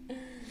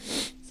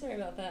 Sorry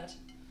about that.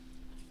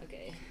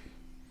 Okay.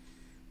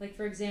 Like,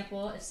 for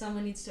example, if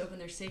someone needs to open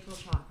their sacral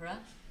chakra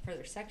for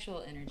their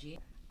sexual energy,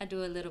 I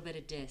do a little bit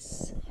of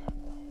this.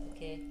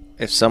 Okay.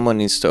 If someone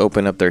needs to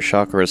open up their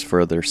chakras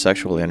for their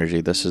sexual energy,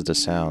 this is the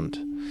sound.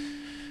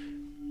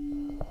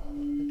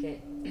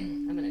 Okay.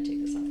 I'm going to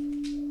take this off.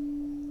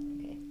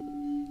 Okay.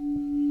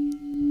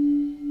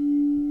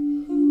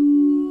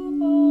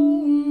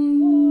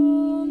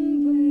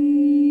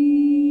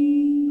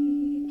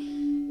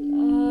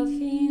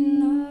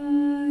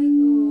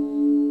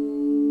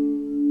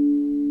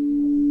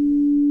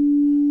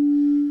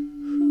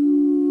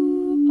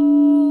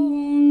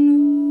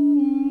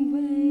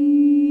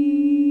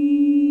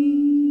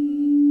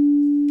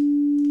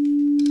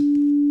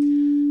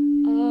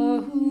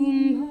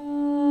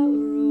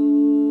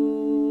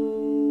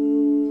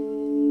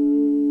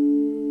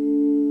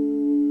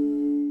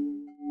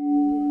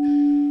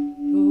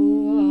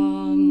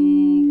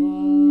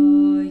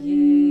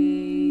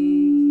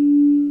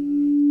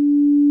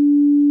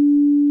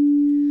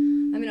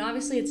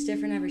 Obviously it's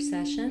different every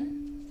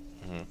session,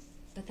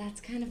 but that's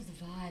kind of the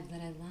vibe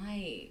that I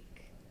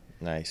like.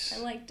 Nice. I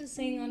like to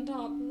sing on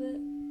top of it.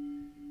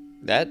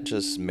 That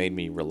just made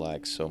me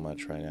relax so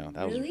much right now.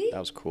 That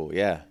was cool.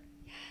 Yeah.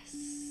 Yes.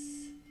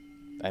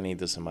 I need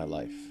this in my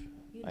life.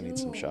 I need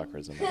some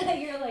chakras in my life.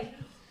 You're like,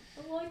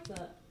 I like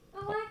that.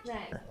 I like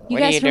that.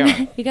 What are you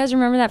doing? You guys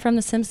remember that from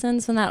The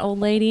Simpsons when that old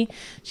lady,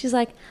 she's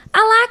like,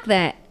 I like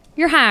that.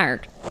 You're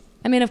hired.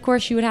 I mean, of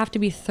course, you would have to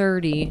be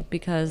 30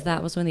 because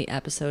that was when the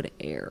episode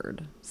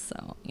aired.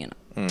 So, Ew,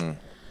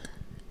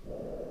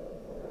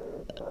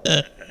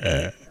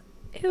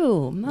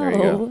 Mo. There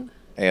you go.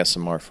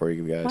 ASMR for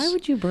you guys. Why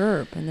would you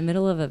burp in the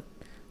middle of a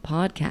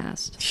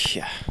podcast?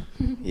 Yeah.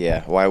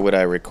 Yeah. Why would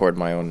I record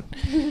my own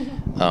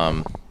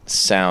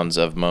sounds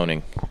of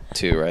moaning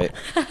too, right?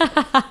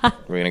 We're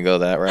going to go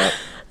that route?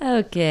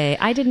 Okay,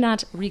 I did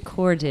not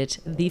record it.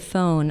 The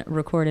phone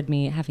recorded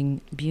me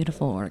having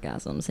beautiful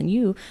orgasms, and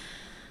you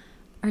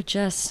are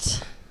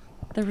just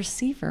the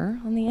receiver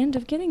on the end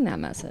of getting that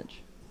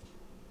message.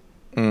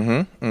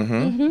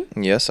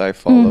 Yes, I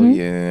follow.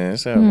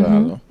 Yes, I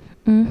follow.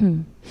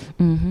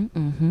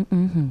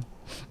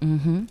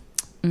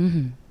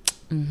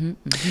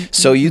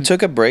 So you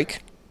took a break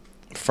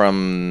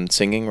from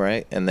singing,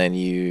 right? And then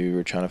you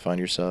were trying to find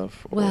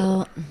yourself? Or?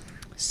 Well,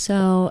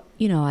 so,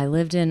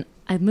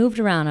 I moved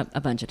around a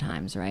bunch of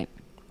times, right?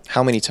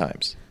 How many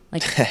times?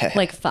 Like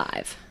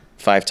 5.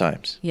 5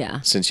 times?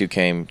 Yeah. Since you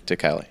came to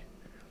Cali?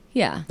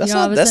 Yeah. That's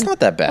not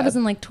that bad. I was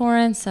in like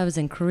Torrance. I was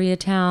in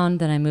Koreatown.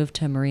 Then I moved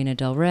to Marina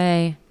Del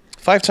Rey.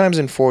 5 times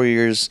in 4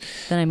 years.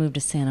 Then I moved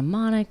to Santa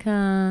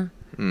Monica.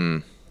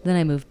 Then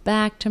I moved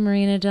back to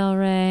Marina Del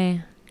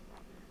Rey.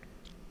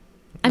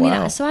 I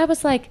mean, so I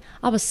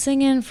was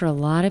singing for a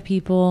lot of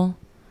people.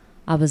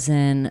 I was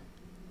in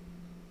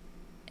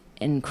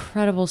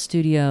incredible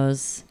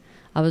studios.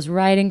 I was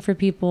writing for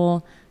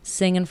people,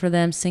 singing for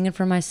them, singing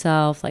for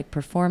myself, like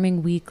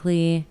performing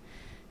weekly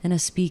in a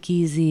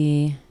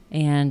speakeasy.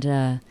 And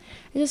it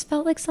just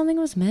felt like something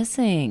was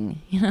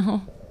missing,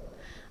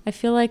 I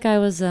feel like I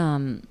was,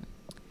 I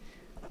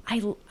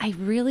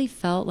really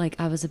felt like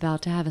I was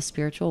about to have a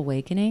spiritual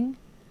awakening.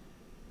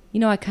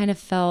 I kind of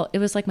felt, it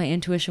was like my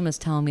intuition was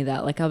telling me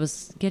that. Like I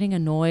was getting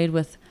annoyed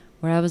with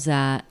where I was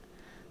at.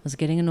 I was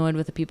getting annoyed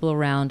with the people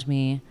around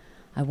me.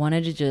 I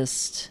wanted to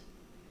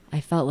I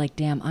felt like,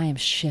 damn, I am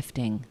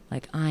shifting.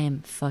 Like I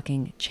am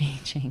fucking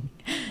changing.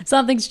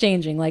 Something's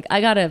changing. Like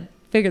I got to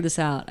figure this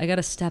out. I got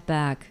to step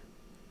back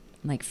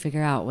and like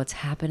figure out what's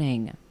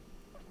happening.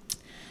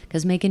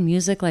 because making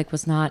music like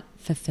was not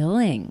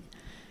fulfilling.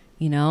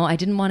 You know, I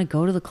didn't want to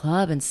go to the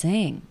club and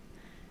sing.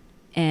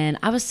 And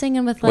I was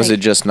singing with like... Was it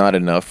just not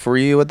enough for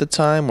you at the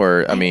time?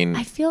 Or, I mean...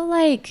 I feel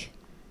like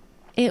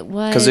it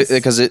was...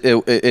 Because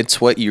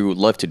it's what you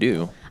love to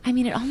do. I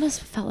mean, it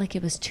almost felt like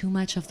it was too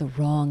much of the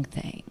wrong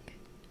thing.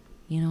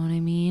 You know what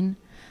I mean?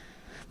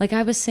 Like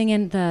I was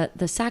singing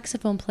the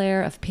saxophone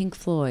player of Pink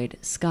Floyd,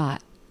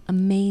 Scott.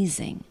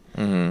 Amazing.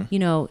 Mm-hmm. You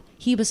know,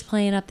 he was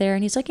playing up there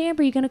and he's like,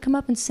 Amber, you going to come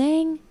up and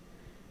sing?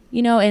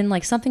 You know, and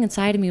like something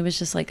inside of me was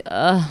just like,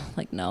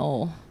 like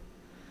no.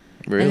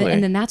 Really?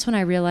 And then that's when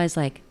I realized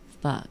like,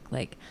 fuck,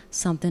 like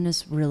something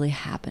is really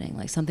happening.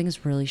 Like something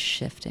is really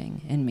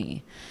shifting in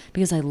me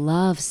because I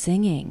love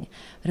singing,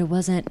 but it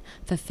wasn't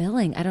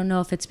fulfilling. I don't know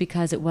if it's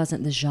because it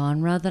wasn't the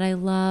genre that I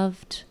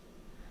loved,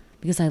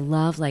 because I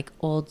love like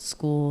old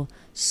school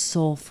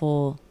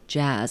soulful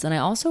jazz. And I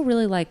also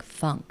really like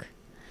funk.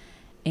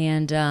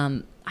 And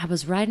I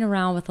was riding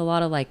around with a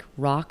lot of like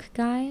rock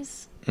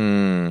guys,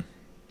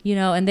 you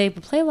know, and they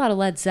play a lot of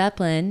Led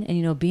Zeppelin and,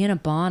 you know, being a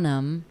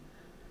Bonham,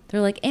 they're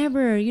like,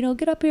 Amber, you know,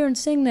 get up here and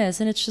sing this.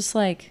 And it's just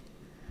like,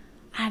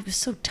 I was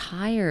so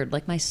tired.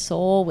 Like my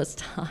soul was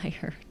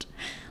tired.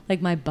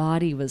 Like my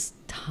body was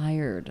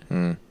tired.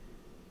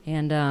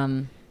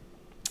 And,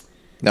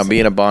 now,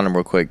 being a Bonham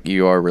real quick,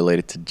 you are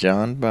related to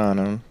John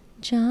Bonham.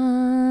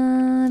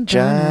 John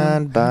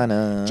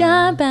Bonham.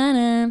 John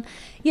Bonham.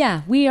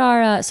 Yeah, we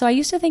are. So I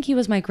used to think he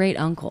was my great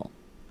uncle,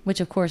 which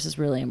of course is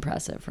really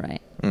impressive,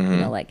 right? Mm-hmm. You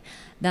know, like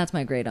that's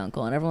my great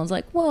uncle, and everyone's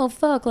like, "Whoa,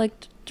 fuck!" Like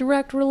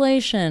direct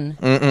relation,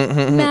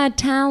 mad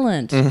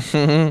talent,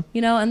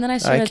 you know. And then I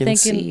started can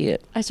thinking, see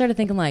it. I started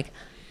thinking like,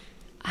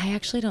 I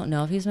actually don't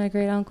know if he's my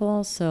great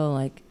uncle, so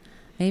like.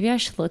 Maybe I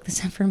should look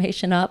this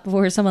information up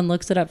before someone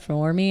looks it up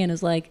for me and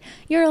is like,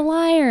 you're a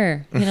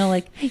liar. You know,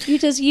 like, you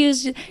just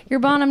used your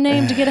Bonham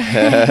name to get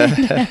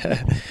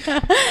ahead.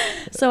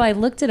 So I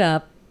looked it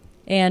up,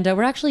 and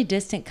we're actually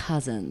distant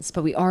cousins,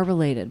 but we are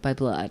related by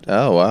blood.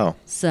 Oh, wow.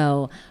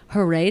 So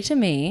hooray to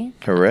me.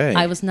 Hooray.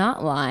 I was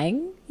not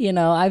lying. You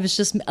know, I was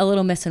just a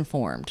little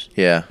misinformed.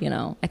 Yeah. You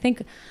know, I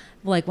think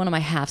like one of my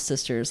half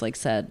sisters like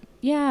said,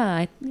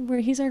 yeah,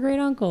 he's our great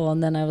uncle.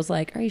 And then I was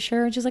like, are you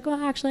sure? And she's like,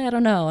 well, actually, I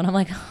don't know. And I'm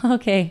like,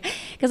 okay.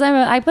 Because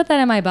I put that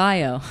in my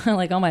bio,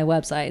 like on my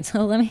website.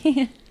 So let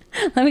me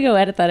go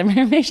edit that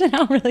information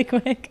out really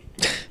quick.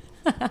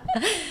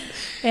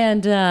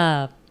 And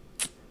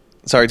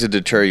sorry to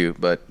deter you,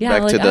 but yeah,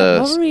 back like, to the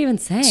what were we even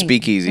saying?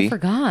 speakeasy. I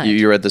forgot.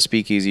 You're at the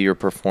speakeasy, you're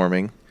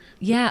performing.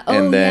 Yeah.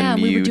 And then yeah.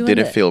 We were you doing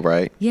didn't feel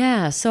right.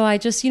 Yeah. So I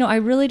just, you know, I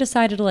really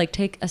decided to like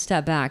take a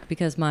step back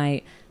because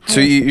So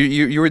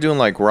you were doing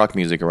like rock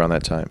music around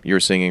that time. You were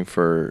singing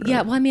for...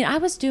 Yeah, well, I mean, I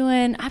was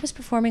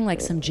performing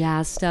like some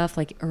jazz stuff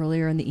like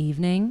earlier in the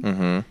evening.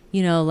 Mm-hmm.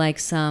 You know, like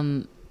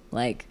some,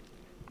 like,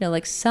 you know,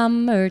 like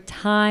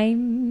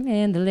summertime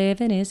and the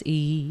living is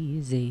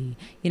easy.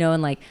 You know,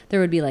 and like there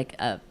would be like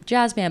a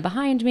jazz band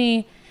behind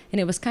me and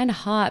it was kind of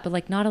hot, but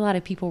like not a lot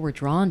of people were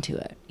drawn to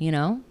it, you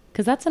know?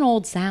 Because that's an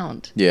old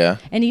sound. Yeah.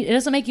 And it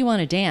doesn't make you want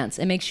to dance.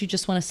 It makes you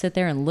just want to sit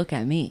there and look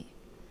at me,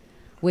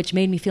 which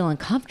made me feel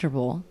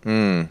uncomfortable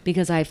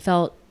because I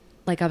felt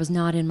like I was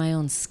not in my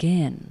own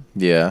skin.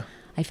 Yeah.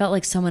 I felt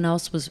like someone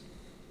else was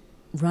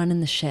running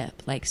the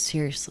ship, like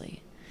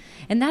seriously.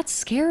 And that's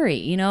scary,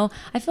 you know?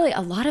 I feel like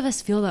a lot of us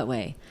feel that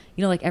way.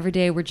 You know, like every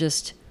day we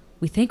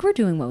think we're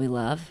doing what we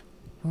love,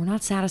 but we're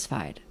not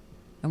satisfied.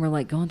 And we're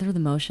like going through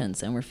the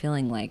motions and we're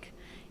feeling like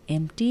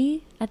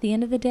empty at the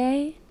end of the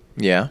day.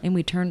 Yeah. And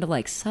we turn to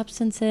like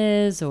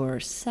substances or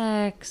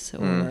sex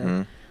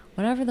or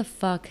whatever the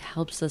fuck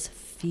helps us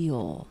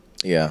feel.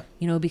 Yeah.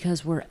 You know,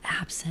 because we're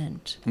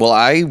absent. Well,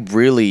 I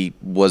really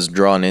was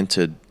drawn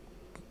into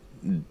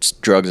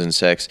drugs and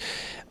sex.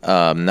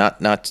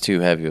 Not too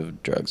heavy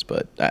of drugs,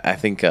 but I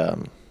think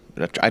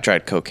I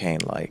tried cocaine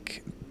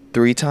like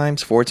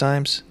 4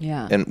 times.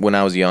 Yeah. And when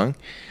I was young,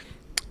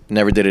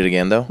 never did it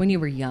again though. When you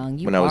were young,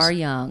 you When I was- are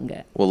young.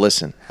 Well,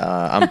 listen,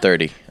 I'm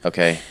 30.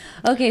 Okay.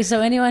 Okay, so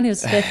anyone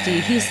who's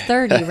 50, he's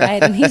 30,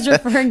 right? And he's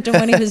referring to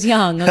when he was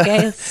young,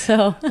 okay?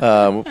 So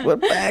Well,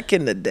 back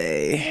in the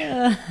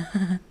day.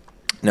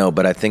 No,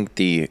 but I think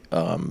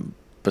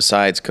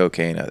besides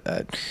cocaine,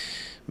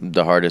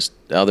 the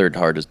other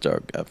hardest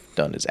drug I've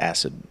done is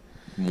acid.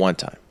 One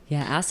time.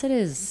 yeah, acid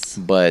is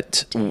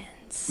But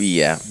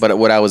yeah, but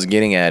what I was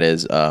getting at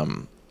is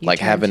like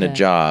turn having a to-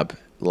 job,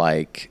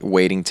 like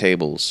waiting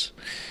tables,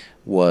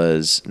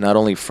 was not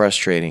only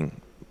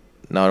frustrating,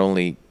 not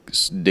only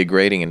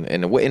degrading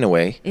in a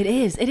way. it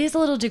is a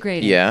little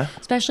degrading. Yeah.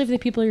 Especially if the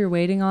people you're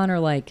waiting on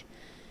are like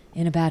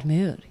in a bad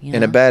mood, you know?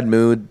 In a bad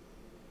mood,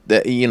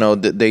 that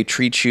they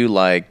treat you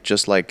like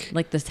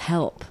this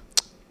help.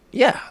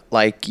 yeah,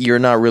 like you're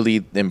not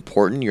really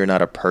important. You're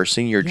not a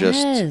person. You're just.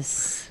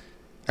 Yes.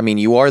 I mean,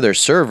 you are their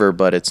server,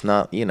 but it's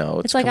not.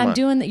 It's like come I'm on.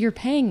 doing that. You're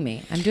paying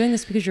me. I'm doing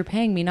this because you're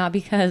paying me, not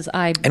because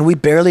I. And we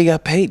barely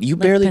got paid. You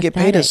Like, barely get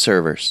paid as pathetic.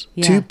 servers.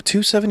 Yeah.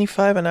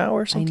 $2.75 an hour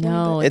or I something.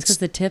 know like that. it's because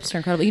the tips are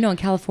incredible. You know, in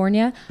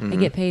California, I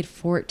get paid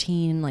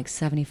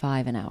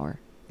 $14.75 an hour,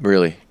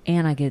 Really.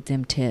 and I get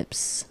them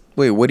tips.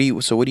 Wait, what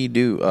do you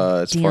do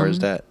as far as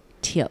Damn that?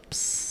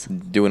 Tips.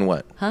 Doing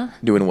what? Huh?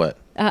 Doing what?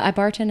 I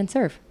bartend and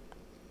serve.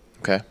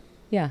 Okay.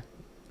 Yeah.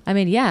 I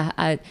mean, yeah.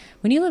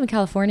 When you live in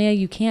California,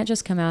 you can't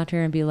just come out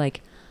here and be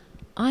like,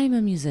 I'm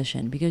a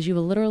musician, because you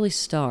will literally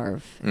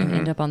starve and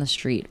end up on the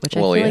street, which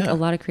Well, I feel like yeah. a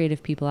lot of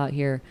creative people out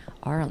here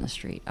are on the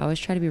street. I always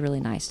try to be really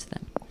nice to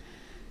them.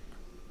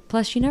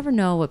 Plus, you never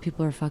know what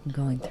people are fucking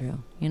going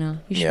through. You know,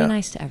 you should Yeah. be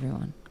nice to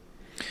everyone.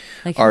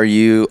 Like, Are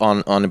you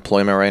on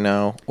unemployment right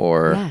now,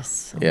 or?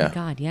 yes. Oh Yeah. my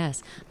God,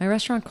 yes. My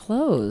restaurant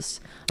closed.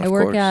 I Of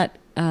work course. at,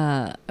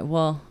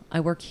 I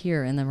work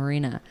here in the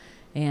marina.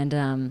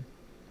 And,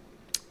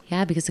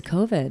 yeah, because of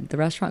COVID, the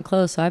restaurant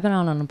closed. So I've been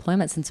on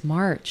unemployment since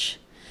March.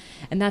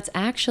 And that's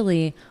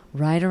actually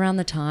right around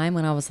the time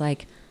when I was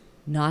like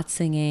not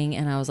singing.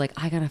 And I was like,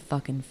 I got to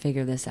fucking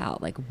figure this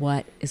out. Like,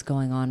 what is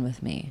going on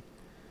with me?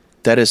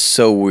 That is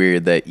so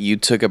weird that you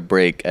took a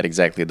break at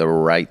exactly the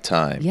right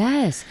time.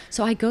 Yes.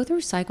 So I go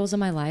through cycles in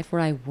my life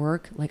where I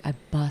work, like I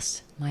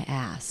bust my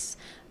ass,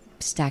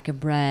 stack of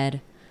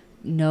bread,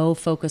 no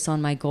focus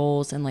on my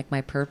goals and like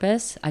my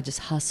purpose. I just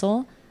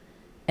hustle.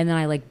 And then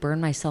I like burn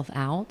myself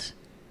out.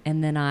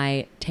 And then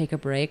I take a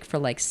break for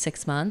like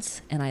 6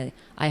 months and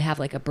I have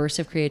like a burst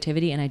of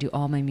creativity and I do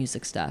all my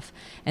music stuff.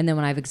 And then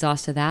when I've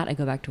exhausted that, I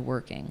go back to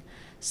working.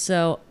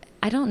 So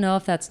I don't know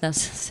if that's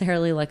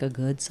necessarily like a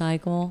good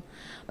cycle,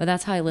 but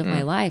that's how I live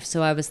my life.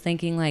 So I was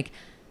thinking like,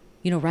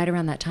 right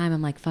around that time,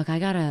 I'm like, fuck,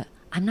 I'm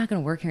not going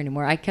to work here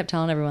anymore. I kept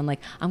telling everyone like,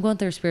 I'm going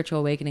through a spiritual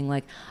awakening.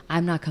 Like,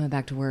 I'm not coming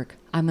back to work.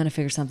 I'm going to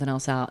figure something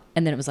else out.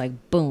 And then it was like,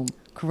 boom,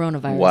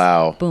 coronavirus.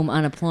 Wow. Boom,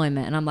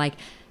 unemployment. And I'm like,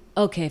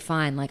 okay,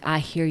 fine. Like, I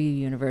hear you,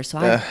 universe. So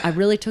I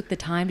really took the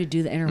time to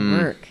do the inner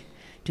work,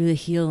 do the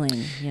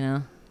healing,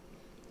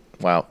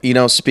 Wow.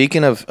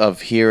 Speaking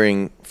of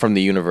hearing from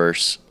the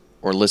universe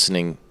or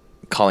listening,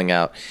 calling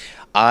out,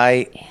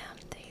 I am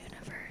the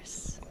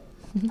universe.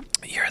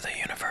 You're the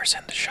universe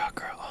and the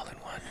chakra all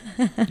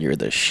in one. You're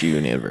the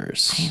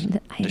shoe-universe. I am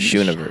The the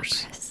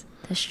shoe-universe. chakras.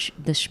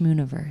 The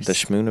schmooniverse. The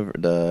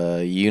schmooniverse.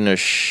 The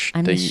unish.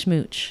 I'm the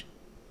schmooch.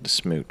 The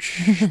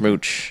smooch.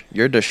 Smooch.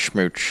 You're the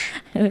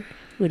schmooch.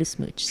 What a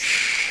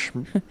smooch.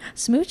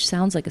 Smooch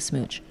sounds like a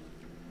smooch.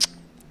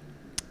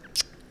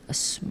 A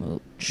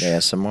smooch. Yeah,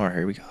 some more.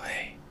 Here we go.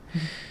 Hey.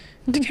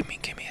 Give me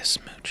a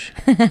smooch.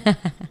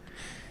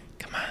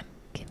 Come on.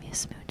 Give me a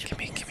smooch. Give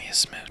me a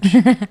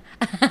smooch.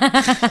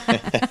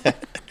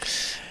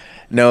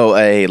 No,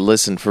 hey,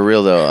 listen, for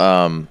real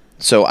though.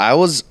 So I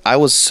was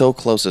so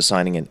close to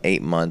signing an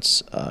 8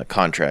 months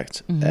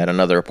contract at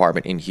another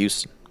apartment in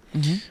Houston.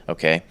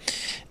 Okay.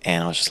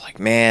 And I was just like,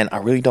 man, I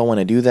really don't want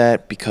to do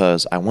that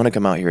because I want to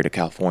come out here to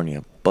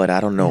California, but I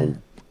don't know.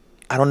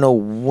 I don't know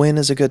when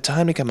is a good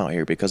time to come out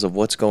here because of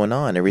what's going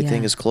on.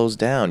 Everything Yeah. is closed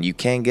down. You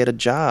can't get a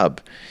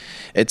job.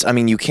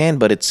 You can,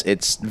 but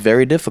it's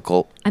very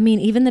difficult. I mean,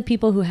 even the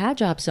people who had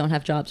jobs don't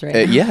have jobs right now.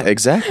 Yeah,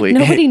 exactly.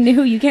 Nobody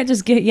knew. You can't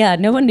just get,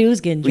 no one knew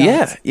who's getting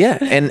jobs. Yeah.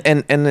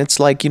 And it's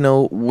like,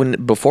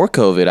 when before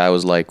COVID, I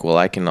was like, well,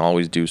 I can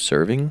always do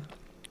serving.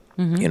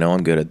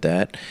 I'm good at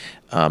that.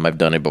 I've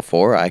done it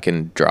before. I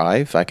can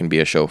drive. I can be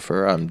a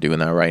chauffeur. I'm doing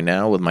that right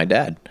now with my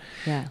dad.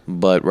 Yeah.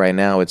 But right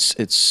now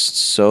it's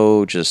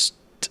so just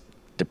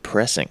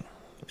depressing.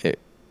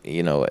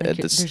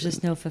 There's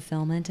just no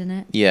fulfillment in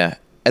it. Yeah.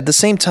 At the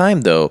same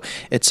time, though,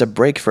 it's a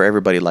break for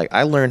everybody. Like,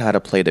 I learned how to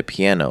play the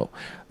piano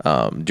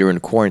during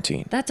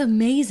quarantine. That's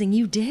amazing.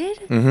 You did?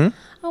 Mm-hmm.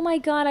 Oh my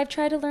God. I've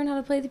tried to learn how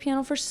to play the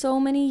piano for so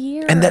many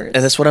years. And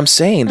that's what I'm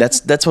saying.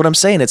 That's what I'm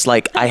saying. It's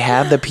like I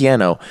have the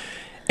piano.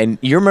 And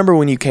you remember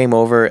when you came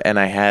over and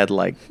I had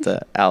like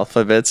the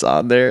alphabets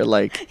on there,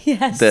 like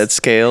Yes. the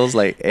scales,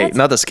 like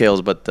not the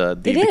scales, but the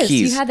It is.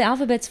 keys. You had the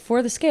alphabets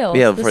for the scale.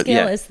 Yeah, the for-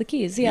 scale yeah. is the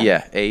keys. Yeah.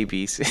 Yeah, A,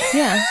 B, C.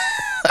 Yeah.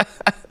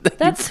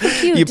 That's so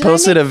cute. You Did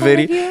posted I a make fun of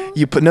video.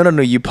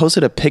 you? You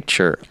posted a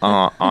picture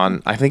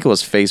on I think it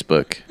was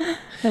Facebook.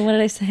 Then what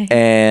did I say?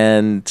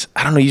 And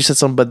I don't know, you said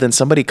something, but then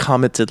somebody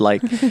commented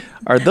like,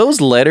 "Are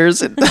those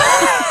letters on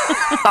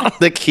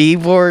the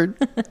keyboard?"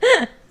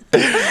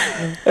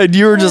 And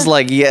you were just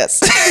like, "Yes,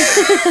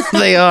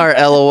 they are."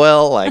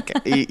 LOL. Like,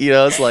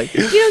 it's like,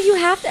 You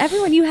have to,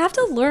 everyone, you have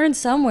to learn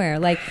somewhere.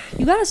 Like,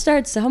 you got to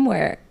start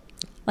somewhere.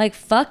 Like,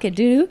 fuck it,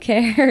 dude. Who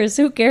cares?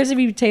 Who cares if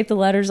you tape the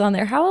letters on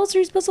there? How else are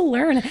you supposed to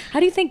learn? How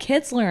do you think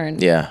kids learn?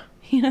 yeah.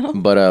 You know?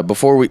 But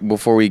before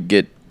we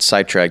get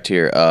sidetracked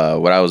here,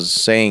 what I was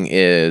saying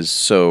is,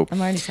 so I'm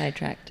already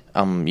sidetracked.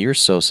 you're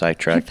so I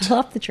sidetracked. fell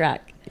off the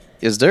track.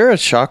 Is there a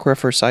chakra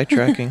for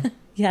sidetracking?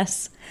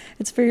 Yes.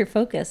 It's for your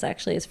focus,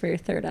 actually. It's for your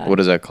third eye. What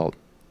is that called?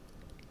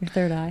 Your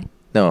third eye.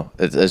 No,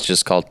 it's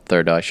just called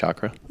third eye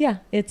chakra. Yeah.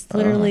 It's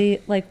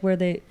literally like where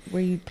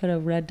you put a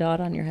red dot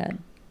on your head.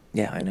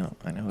 Yeah, I know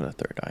what a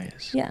third eye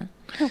is. Yeah.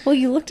 Well,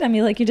 you looked at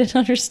me like you didn't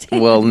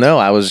understand. Well, no,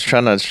 I was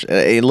trying to.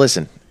 Hey,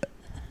 listen,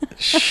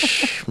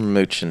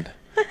 schmooching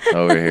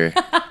over here.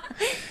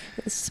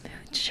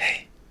 Smooch.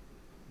 Hey,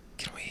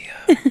 can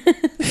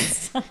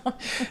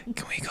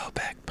we go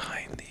back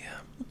behind the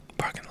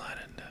parking lot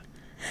and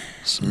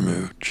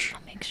smooch?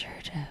 I'll make sure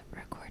to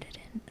record it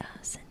and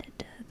send it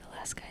to the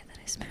last guy that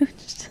I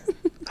smooched.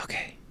 Okay.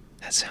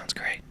 That sounds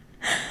great.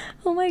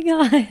 Oh my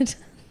God.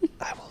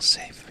 I will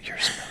save your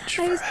smooch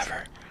I just-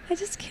 forever. I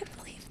just can't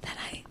believe that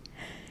I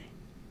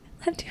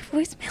left your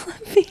voicemail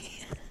on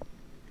me.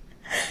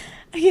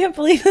 I can't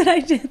believe that I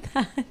did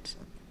that.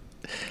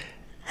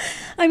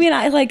 I mean,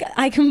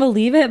 I can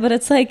believe it, but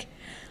it's like,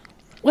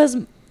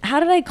 how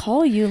did I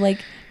call you?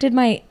 Like,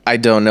 I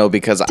don't know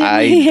because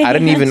I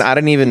didn't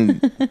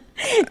even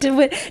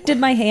did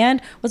my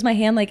hand, was my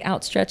hand like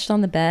outstretched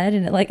on the bed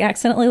and it like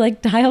accidentally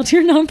like dialed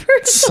your number?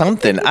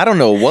 something. I don't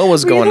know what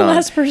was Were you going the on.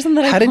 last person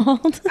that I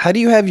called? How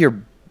do you have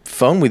your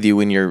phone with you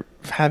when you're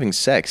having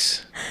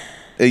sex?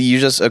 I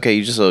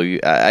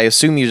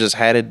assume you just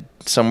had it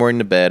somewhere in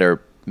the bed or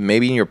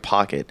maybe in your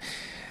pocket.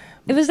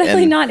 It was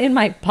definitely And- not in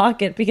my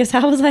pocket because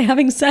how was I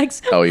having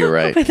sex? Oh, you're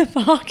right. With a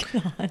pocket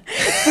on.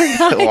 For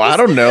guys, Well, I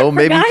don't know. For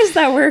Maybe guys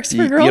that works. For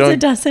you girls don't- it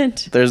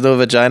doesn't. There's no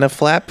vagina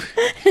flap.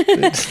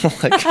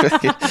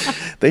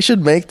 They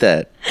should make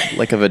that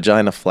like a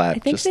vagina flap. I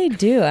think they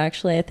do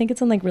actually. I think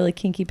it's in like really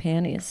kinky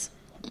panties.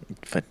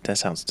 That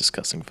sounds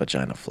disgusting.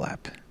 Vagina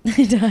flap.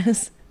 It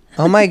does.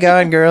 Oh my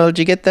God, girl! Did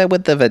you get that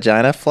with the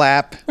vagina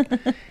flap?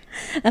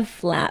 A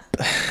flap.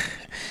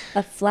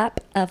 A flap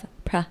of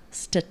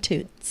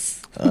prostitutes.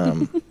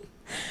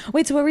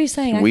 Wait, so what were you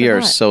saying? I We are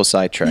forgot. so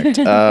sidetracked.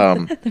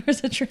 There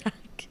was a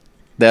track.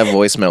 That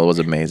voicemail was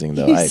amazing,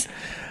 though. Was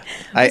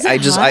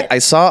it hot? I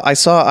saw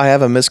I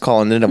have a missed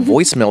call and then a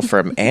voicemail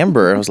from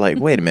Amber. I was like,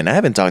 wait a minute, I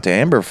haven't talked to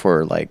Amber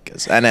for like,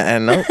 and I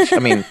know, I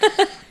mean,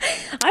 I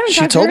haven't She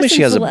talked to told her me she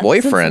since has a the since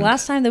boyfriend. the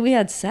last time that we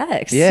had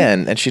sex. yeah,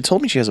 and she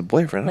told me she has a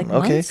boyfriend. Like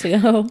okay, months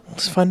ago.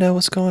 let's find out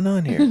what's going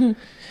on here.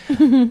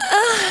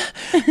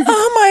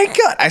 Oh my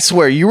God! I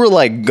swear you were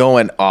like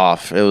going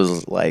off. It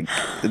was like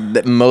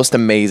the most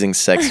amazing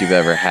sex you've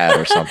ever had,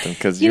 or something.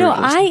 Because You know,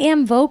 I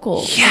am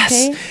vocal. yes,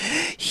 Okay?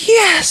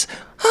 yes.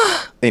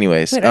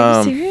 Anyways, Wait, are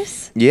you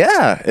serious?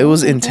 yeah, it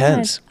was Oh my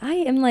intense. God. I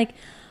am like,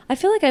 I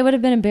feel like I would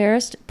have been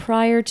embarrassed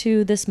prior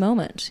to this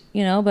moment,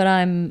 you know, but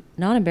I'm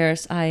not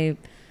embarrassed.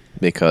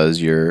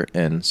 Because you're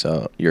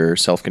you're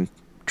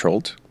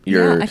self-controlled.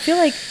 You're I feel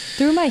like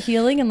through my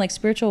healing and like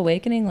spiritual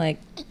awakening, like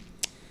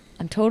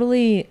I'm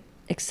totally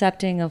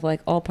accepting of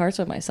like all parts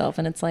of myself.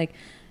 And it's like,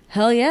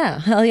 hell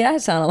yeah,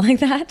 it sounded like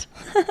that.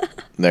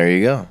 there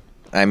you go.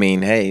 I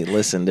mean, hey,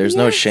 listen, there's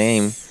no Yes.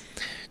 shame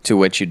to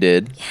what you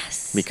did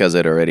Yes. because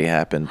it already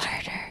happened.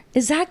 Harder.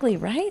 Exactly,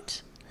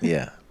 right?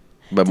 Yeah.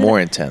 But more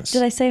intense.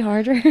 Did I say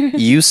harder?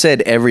 You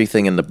said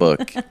everything in the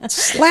book.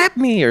 Slap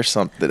me or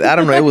something. I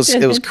don't know. It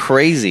was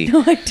crazy.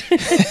 No, I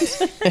didn't.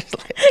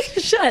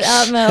 Shut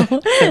up, Mel.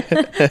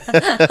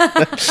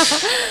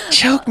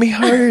 Choke me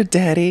harder,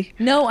 Daddy.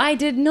 No, I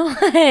did not.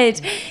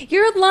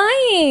 You're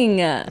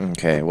lying.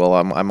 Okay, well,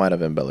 I might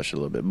have embellished a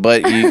little bit,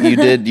 but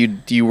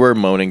you were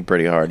moaning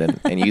pretty hard,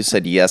 and you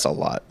said yes a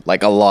lot,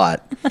 like a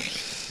lot.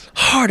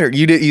 Harder.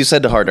 You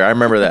said harder. I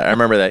remember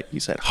that. You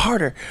said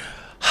harder.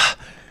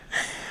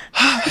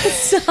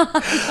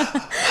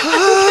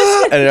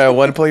 And at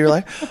one point you're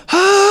like,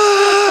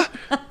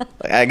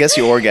 I guess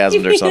you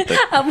orgasmed or something.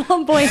 At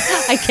one point,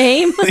 I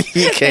came.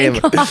 You came.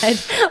 Thank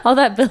God, all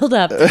that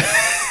buildup.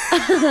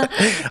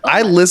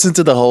 I listened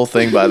to the whole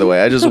thing, by the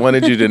way. I just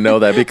wanted you to know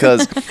that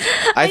because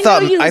I know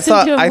thought you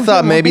listened to it more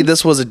thought than maybe once.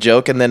 this was a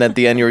joke, and then at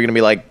the end you were gonna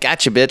be like,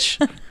 "Gotcha, bitch,"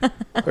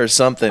 or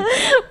something.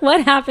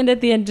 What happened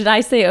at the end? Did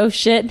I say, "Oh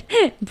shit"?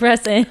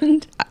 Press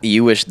end.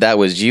 You wish that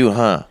was you,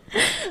 huh?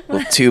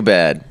 Well, too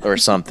bad, or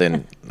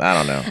something. I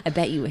don't know. I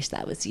bet you wish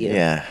that was you.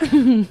 Yeah.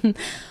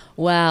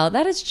 Wow,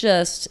 that is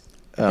just.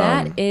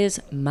 That is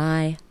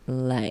my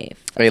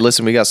life. Hey,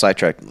 listen, we got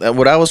sidetracked.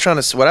 What I was trying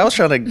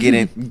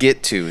to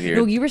get to here.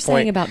 No, you were saying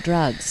point- about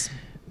drugs.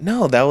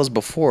 No, that was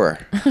before.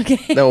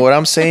 Okay. No, what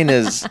I'm saying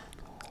is,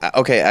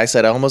 okay, I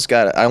said I almost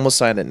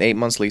signed an 8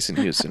 months lease in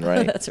Houston,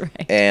 right? That's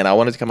right. And I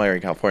wanted to come out here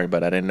in California,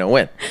 but I didn't know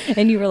when.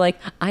 And you were like,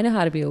 I know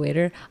how to be a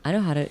waiter. I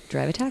know how to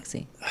drive a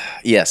taxi.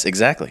 Yes,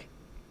 exactly.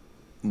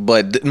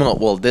 But no,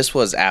 well, this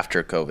was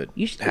after COVID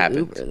You should do happened.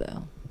 Uber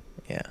though.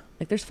 Yeah,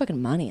 Like, there's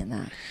fucking money in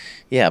that.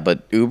 yeah,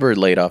 but Uber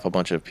laid off a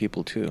bunch of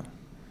people too.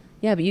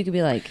 Yeah, but you could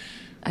be like,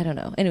 I don't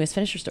know. Anyways,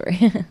 finish your story.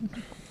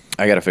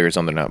 I gotta figure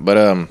something out. But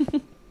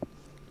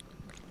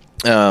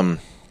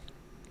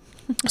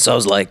so I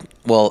was like,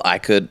 well, I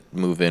could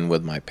move in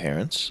with my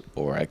parents,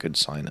 or I could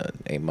sign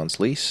an 8 months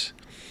lease.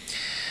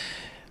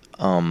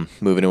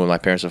 Moving in with my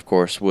parents, of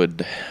course,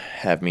 would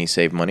have me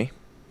save money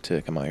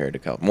to come out here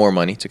to more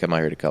money to come out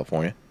here to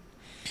California.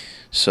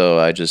 So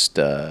I just,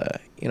 I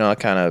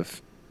kind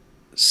of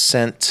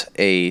sent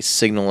a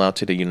signal out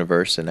to the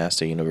universe and asked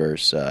the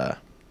universe,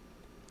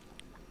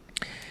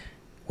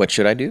 what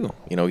should I do?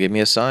 Give me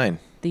a sign.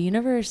 The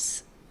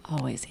universe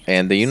always answers.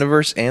 And the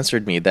universe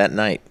answered me that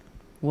night.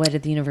 What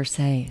did the universe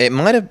say? It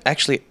might have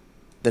actually,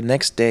 the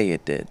next day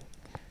it did.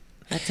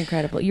 That's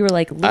incredible. You were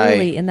like,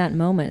 literally in that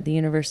moment, the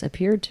universe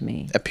appeared to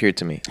me. Appeared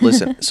to me.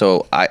 Listen,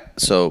 so I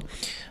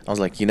was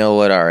like, you know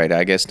what? All right,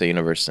 I guess the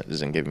universe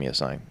isn't giving me a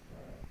sign.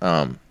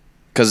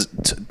 Because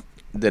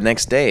the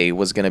next day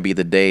was going to be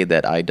the day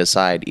that I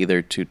decide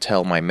either to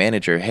tell my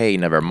manager, hey,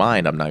 never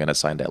mind, I'm not going to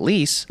sign that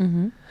lease.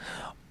 Mm-hmm.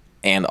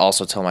 and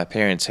also tell my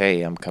parents,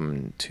 hey, I'm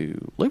coming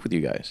to live with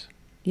you guys.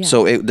 Yeah.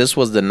 So this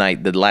was the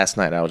last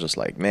night. I was just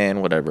like,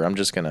 man, whatever. I'm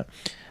just gonna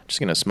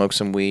smoke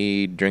some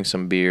weed, drink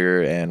some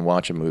beer, and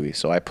watch a movie.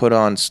 So I put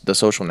on The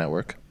Social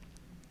Network.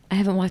 I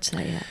haven't watched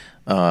that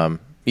yet.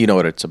 You know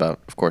what it's about,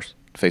 of course,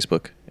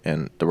 Facebook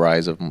and the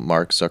rise of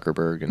Mark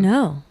Zuckerberg. And,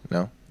 No.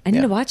 no, I need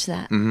Yeah. to watch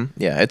that.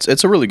 Yeah,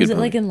 it's a really good Is it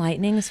movie. like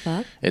enlightening as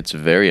fuck? It's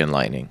very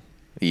enlightening,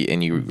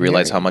 and you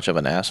realize Very. how much of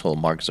an asshole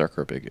Mark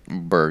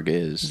Zuckerberg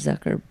is.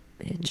 Zuckerberg.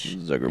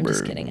 Zuckerberg I'm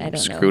just kidding. I don't know.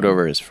 screwed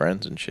over his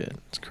friends and shit.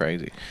 It's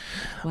crazy.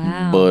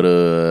 Wow.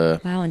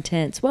 But Wow,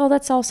 intense. Well,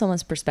 that's all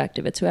someone's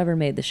perspective. It's whoever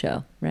made the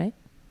show, right?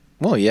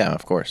 well, yeah,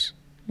 of course.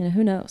 You know,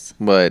 who knows?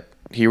 But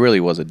he really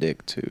was a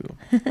dick too.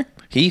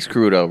 He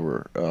screwed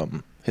over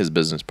his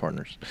business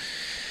partners.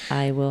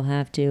 I will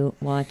have to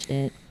watch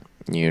it.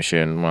 You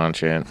shouldn't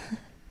watch it.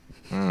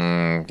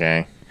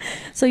 Okay.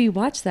 So you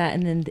watched that,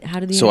 and then how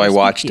did the So I universe speak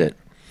watched to you? it,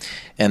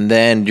 and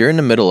then during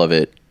the middle of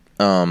it,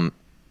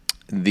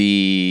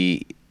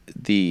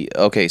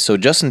 so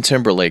Justin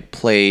Timberlake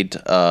played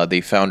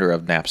the founder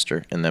of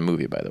Napster in that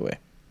movie, by the way.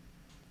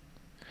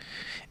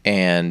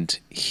 And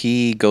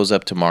he goes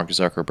up to Mark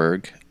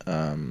Zuckerberg,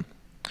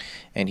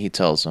 and he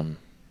tells him,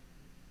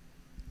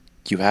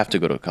 "You have to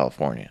go to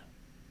California.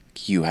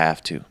 You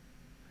have to.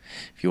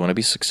 If you want to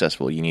be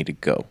successful, you need to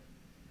go."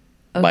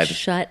 Oh,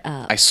 shut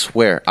up. I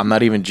swear, I'm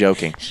not even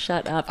joking.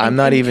 Shut up. I'm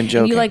not even And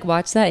joking. you like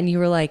watched that, and you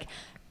were like,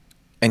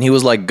 And he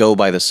was like, "Go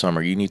by the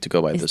summer. You need to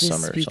go by "Is this this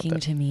summer or speaking something."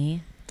 to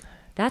me?"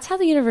 That's how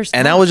the universe.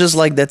 And I talks. was just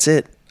like, "That's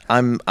it.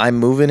 I'm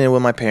moving in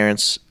with my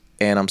parents,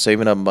 and I'm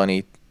saving up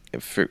money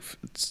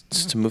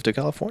to move to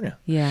California."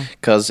 Yeah.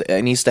 Because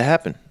it needs to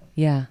happen.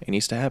 Yeah. It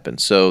needs to happen.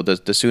 So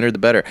the sooner the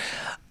better.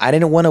 I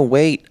didn't want to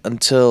wait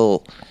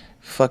until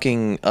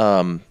fucking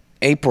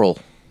April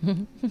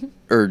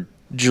or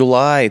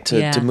July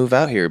Yeah. to move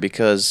out here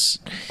because,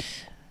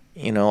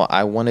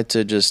 I wanted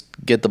to just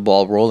get the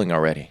ball rolling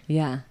already.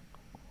 Yeah.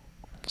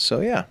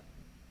 So yeah.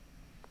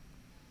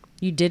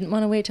 You didn't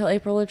want to wait till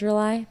April or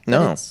July? But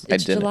No, it's I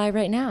didn't. July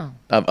right now.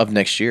 Of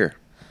next year.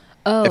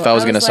 Oh, If I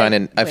was going to sign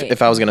like,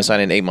 if I was going to sign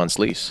an 8 months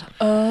lease.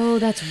 Oh,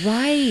 that's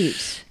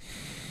right.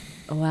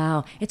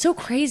 Wow. It's so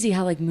crazy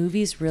how like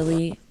movies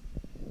really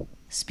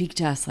speak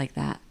to us like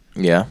that.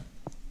 Yeah.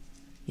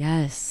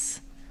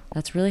 Yes.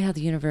 That's really how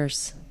the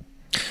universe.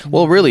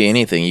 Well, really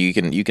anything you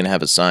can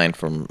have a sign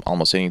from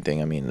almost anything.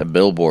 I mean, a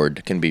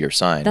billboard can be your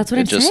sign. That's what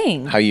It's I'm just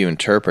saying. how you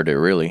interpret it,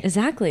 really.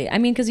 Exactly. I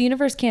mean, because the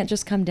universe can't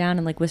just come down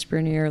and like whisper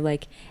in your ear,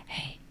 like,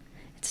 "Hey,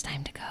 it's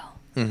time to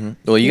go."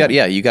 Well, you got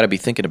to be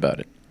thinking about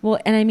it. Well,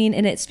 and I mean,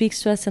 and it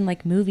speaks to us in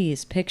like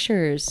movies,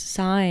 pictures,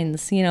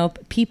 signs,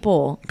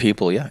 people.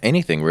 People, yeah,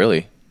 anything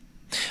really.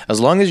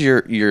 As long as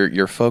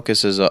your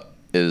focus is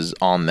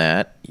on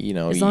that,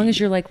 As long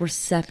as you're like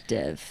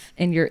receptive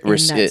and you're in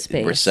that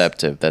space.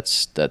 receptive.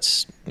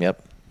 That's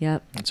yep.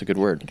 Yep. That's a good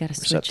word. You gotta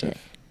switch receptive. it.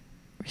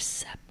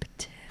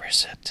 Receptive.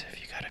 Receptive.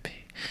 You gotta be.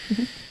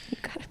 You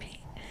gotta be.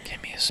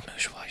 Give me a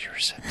smooch while you're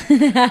receptive.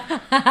 You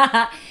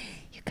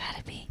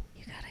gotta be.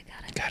 You gotta.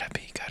 Gotta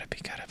be.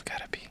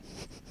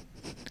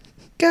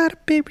 Gotta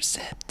be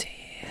receptive.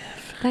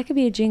 That could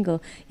be a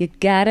jingle. You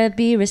gotta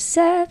be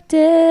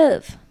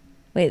receptive.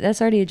 Wait,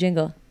 that's already a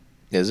jingle.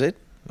 Is it?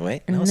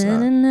 Wait, no, it's Na,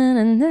 na, not.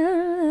 na, na,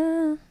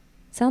 na.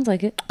 Sounds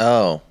like it.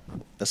 Oh,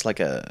 that's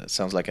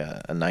sounds like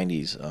a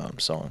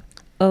 90s song.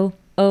 Oh,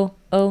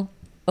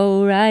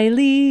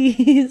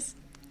 O'Reilly's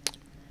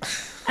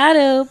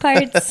Auto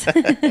Parts.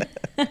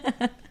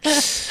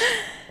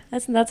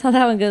 That's how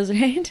that one goes,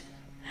 right?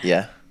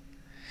 Yeah.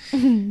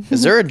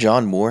 Is there a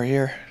John Moore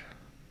here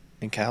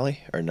in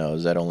Cali? Or no,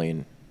 is that only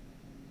in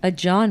A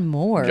John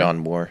Moore. John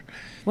Moore?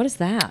 What is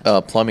that?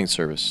 Plumbing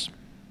service.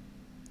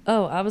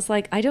 Oh, I was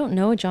like, I don't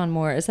know John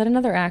Moore. Is that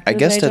another actor I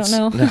guess that I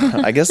don't know?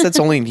 no, I guess that's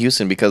only in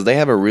Houston because they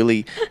have a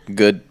really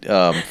good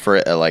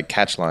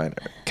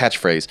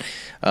catchphrase.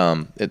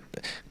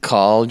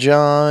 Call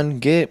John,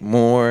 get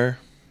more.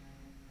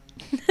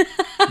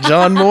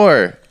 John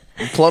Moore,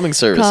 plumbing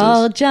services.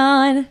 Call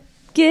John,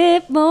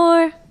 get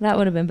more. That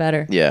would have been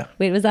better. Yeah.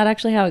 Wait, was that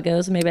actually how it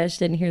goes? Maybe I just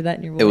didn't hear that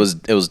in your voice.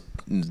 It was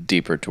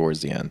deeper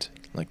towards the end.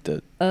 Like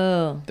the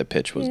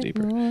pitch was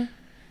deeper. More.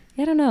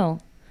 Yeah, I don't know.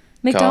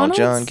 Call McDonald's.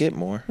 John, get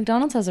more.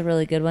 McDonald's has a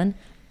really good one.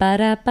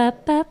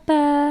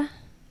 Ba-da-ba-ba-ba.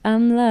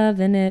 I'm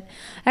loving it.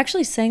 I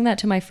actually sang that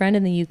to my friend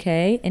in the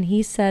UK, and he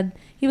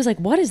was like,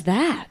 "What is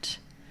that?"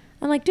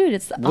 I'm like, "Dude,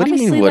 it's What do you mean,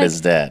 obviously what like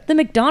is that? the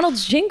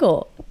McDonald's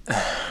jingle."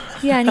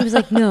 Yeah, and he was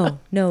like, "No,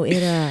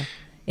 it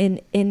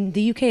in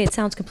the UK it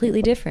sounds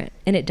completely different,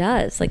 and it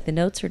does. Like the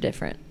notes are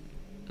different.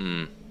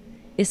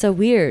 It's so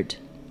weird."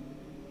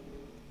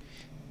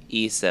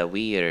 It's so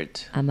weird.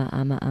 I'm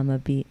a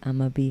B.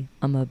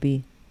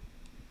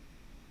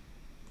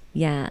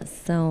 Yeah,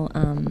 so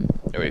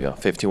There we go.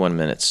 51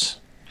 minutes.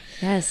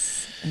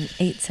 yes, in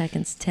 8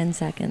 seconds, 10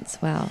 seconds.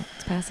 Wow,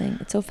 it's passing.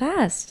 It's so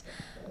fast.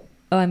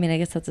 Oh, I mean, I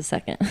guess that's a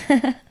second.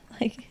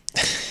 Like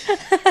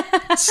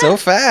So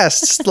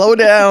fast. Slow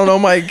down. Oh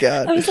my I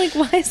God. was like,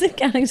 why is it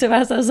counting so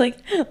fast? I was like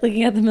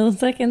looking at the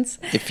milliseconds.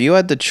 If you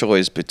had the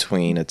choice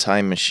between a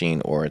time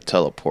machine or a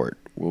teleport,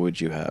 what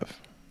would you have?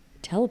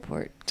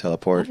 Teleport,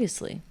 Teleport?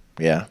 obviously.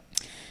 Yeah.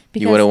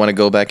 Because You wouldn't want to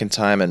go back in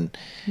time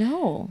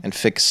no, and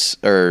fix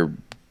or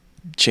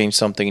change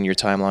something in your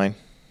timeline?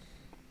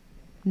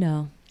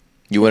 no,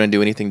 You wouldn't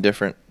do anything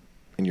different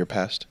in your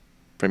past?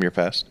 From your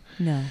past?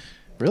 no.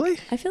 Really?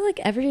 I feel like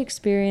every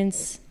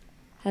experience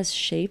has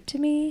shaped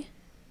me.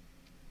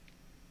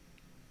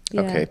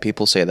 Yeah. Okay,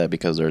 people say that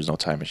because there's no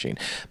time machine.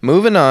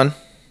 Moving on.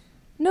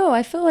 No,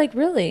 I feel like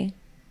really.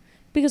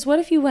 Because what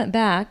if you went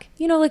back?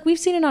 You know, like we've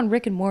seen it on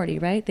Rick and Morty,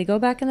 right? They go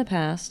back in the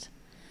past,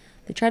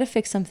 they try to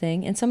fix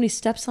something, and somebody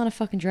steps on a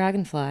fucking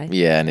dragonfly.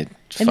 Yeah, and it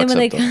And then fucks when up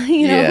they, the...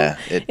 you know, Yeah.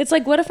 it's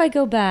like, what if I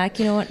go back,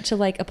 you know, to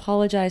like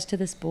apologize to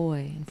this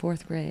boy in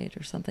 4th grade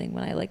or something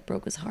when I like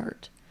broke his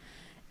heart.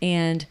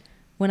 And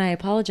when I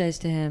apologize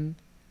to him,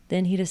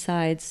 then he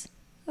decides,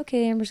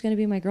 okay, Amber's going to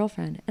be my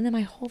girlfriend. And then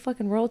my whole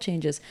fucking world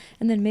changes.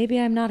 And then maybe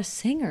I'm not a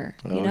singer,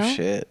 you Oh, know?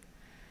 shit.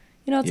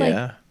 You know, it's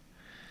Yeah. like,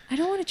 I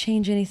don't want to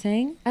change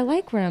anything. I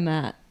like where I'm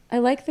at. I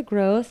like the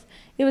growth.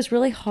 It was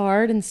really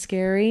hard and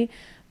scary.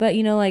 But,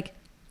 you know, like,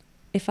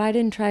 if I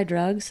didn't try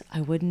drugs, I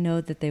wouldn't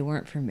know that they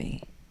weren't for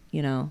me,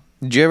 you know?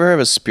 Did you ever have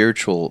a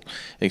spiritual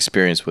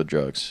experience with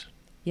drugs?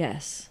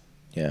 Yes.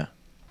 Yeah.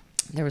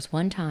 There was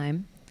one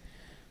time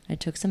I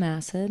took some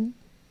acid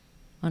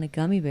on a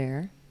gummy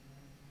bear,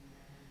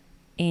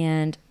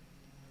 and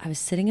I was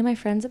sitting in my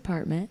friend's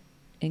apartment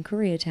in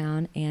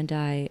Koreatown, and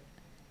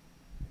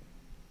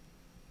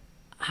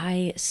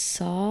I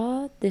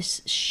saw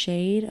this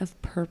shade of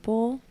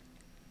purple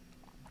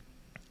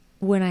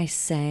when I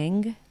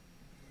sang,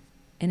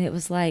 and it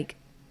was like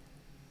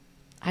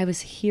I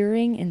was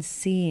hearing and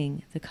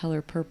seeing the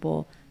color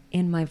purple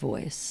in my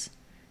voice,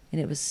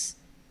 and it was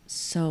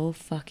so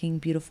fucking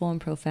beautiful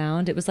and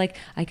profound. It was like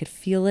I could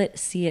feel it,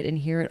 see it, and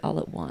hear it all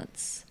at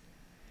once.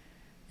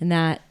 And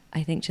that,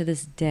 I think, to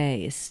this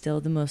day is still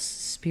the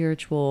most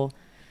spiritual.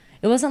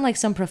 It wasn't like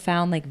some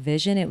profound like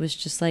vision. It was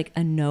just like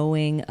a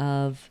knowing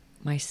of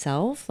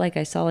myself. Like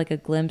I saw like a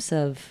glimpse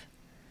of,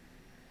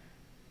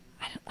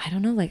 I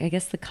don't know, like I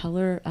guess the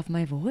color of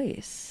my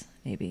voice,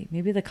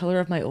 maybe the color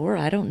of my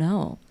aura. I don't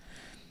know.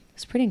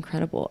 It's pretty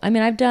incredible. I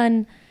mean, I've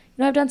done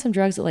some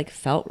drugs that like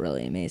felt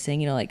really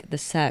amazing. You know, like the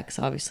sex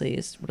obviously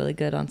is really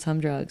good on some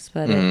drugs,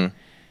 but it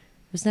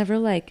was never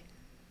like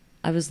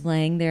I was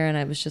laying there and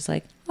I was just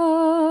like,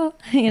 oh,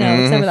 you know,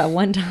 except for that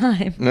one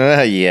time.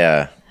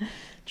 Yeah.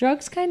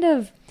 Drugs kind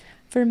of,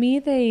 for me,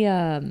 they,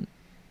 I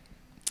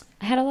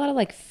had a lot of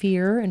like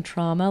fear and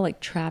trauma like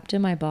trapped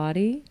in my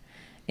body,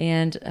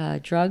 and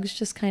drugs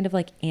just kind of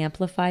like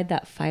amplified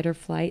that fight or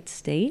flight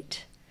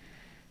state.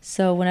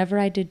 So whenever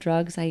I did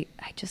drugs, I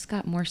just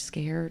got more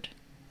scared.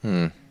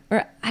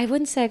 Or I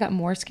wouldn't say I got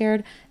more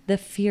scared. The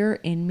fear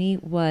in me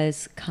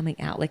was coming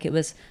out. Like I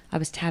was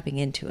tapping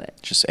into it.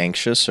 Just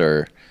anxious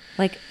or...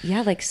 Like,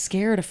 yeah, like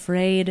scared,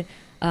 afraid,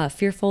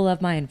 fearful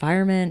of my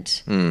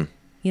environment.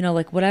 You know,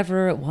 like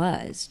whatever it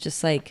was.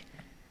 Just like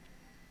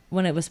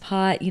when it was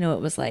pot, you know,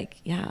 it was like,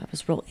 yeah, I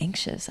was real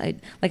anxious. I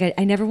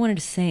never wanted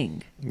to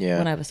sing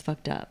when I was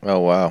fucked up. Oh,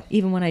 wow.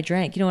 Even when I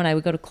drank. You know, when I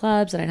would go to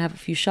clubs and I'd have a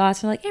few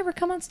shots and they're like, Amber,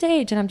 come on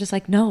stage. And I'm just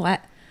like, no,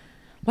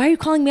 why are you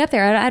calling me up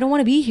there? I don't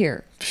want to be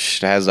here. It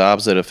has the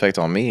opposite effect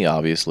on me,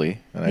 obviously.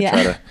 And I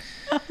try to...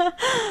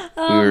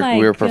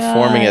 we were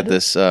performing at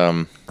this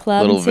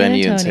Club little in San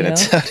venue in San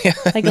Antonio.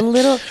 Like a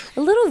little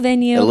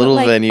venue. A little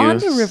but like venue. on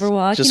the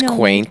Riverwalk. Just you know,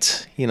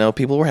 quaint. You know,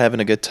 people were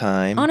having a good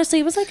time. Honestly,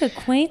 it was like a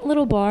quaint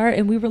little bar,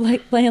 and we were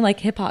like playing like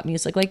hip hop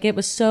music. Like it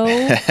was so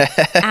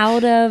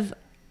out of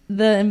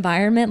the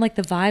environment. Like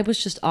the vibe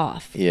was just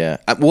off. Yeah.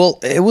 Well,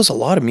 it was a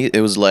lot of music.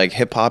 It was like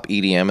hip hop,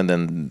 EDM, and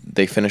then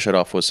they finish it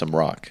off with some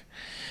rock.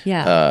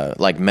 Yeah.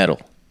 Like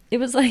metal. It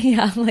was like,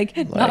 yeah, like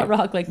not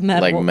rock, like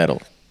metal. Like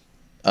metal.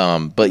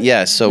 But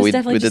yeah, so we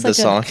definitely did just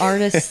the like song. An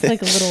artist,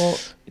 like a little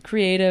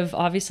creative,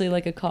 obviously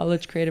like a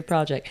college creative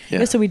project. Yeah.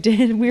 Yeah, so we were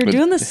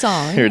doing the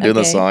song. We were doing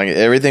the okay. song.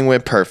 Everything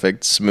went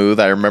perfect, smooth.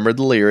 I remembered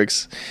the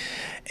lyrics.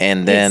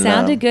 And then it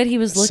sounded good. He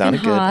was looking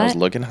sounded good. I was hot.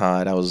 looking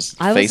hot. I was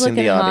I was facing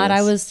looking the audience. hot.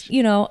 I was,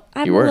 you know,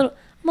 I'm You were. a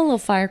little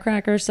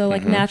firecracker. So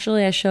like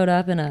naturally I showed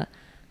up in a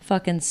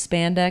fucking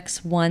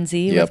spandex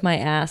onesie Yep. with my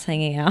ass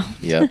hanging out.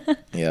 Yep.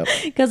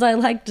 Because I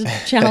like to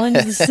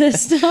challenge the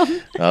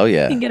system Oh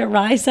yeah. and get a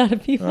rise out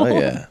of people. Oh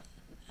yeah.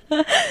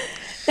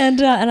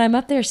 And I'm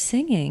up there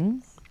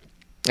singing.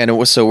 And it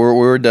was so we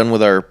were done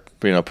with our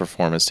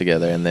performance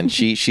together, and then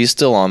she's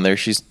still on there.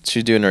 She's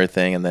doing her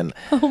thing, and then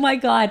Oh my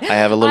God. I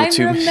have a little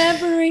I'm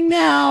remembering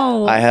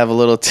now. I have a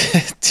little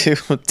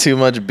too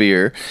much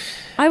beer.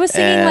 I was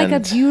singing like a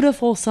and-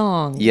 beautiful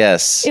song.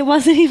 Yes. It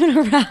wasn't even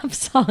a rap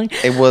song.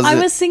 It wasn't-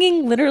 I was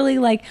singing literally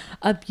like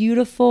a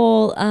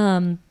beautiful,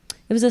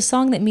 it was a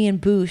song that me and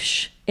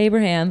Boosh,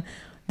 Abraham,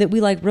 that we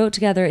like wrote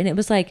together, and it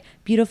was like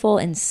beautiful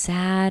and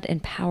sad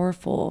and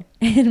powerful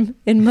and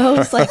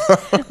most like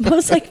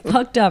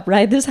fucked up,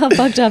 right? This is how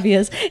fucked up he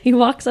is. He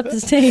walks up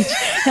the stage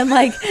and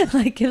like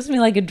gives me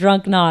like a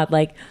drunk nod,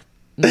 like,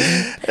 Like,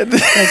 you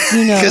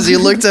know, Because you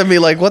looked at me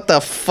like, what the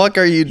fuck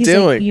are you he's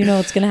doing? like, you know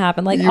what's gonna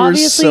happen. Like, You were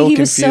obviously so he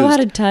was so out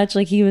confused. of touch.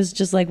 Like, he was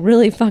just like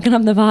really fucking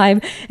up the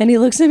vibe. And he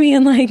looks at me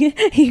and like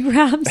he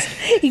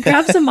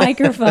grabs a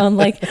microphone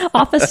like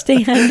off a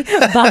stand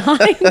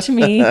behind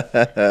me.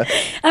 I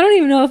don't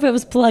even know if it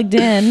was plugged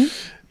in.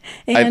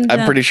 And,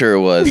 I'm pretty sure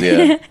it was,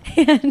 yeah.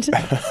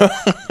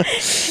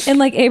 and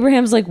like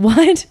Abraham's like,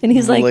 what? And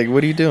he's like,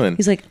 what are you doing?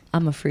 he's like,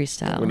 I'm a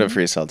freestyle. I'm going to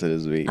freestyle to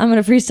this beat. I'm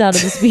gonna freestyle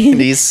to this beat.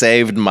 And he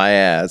saved my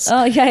ass.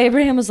 Oh yeah,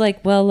 Abraham was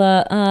like, well,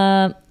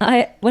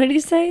 what did he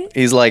say?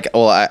 He's like,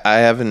 well, I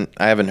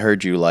haven't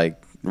heard you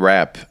like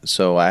rap,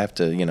 so I have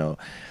to,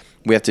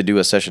 we have to do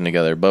a session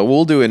together, but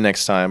we'll do it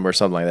next time or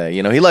something like that.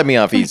 He let me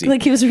off easy.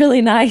 Like he was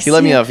really nice. He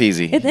let me off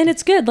easy. And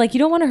it's good. Like you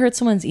don't want to hurt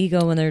someone's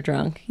ego when they're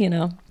drunk,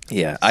 Yeah,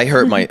 I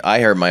hurt my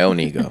own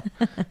ego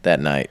that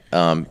night.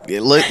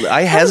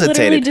 I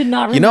hesitated. did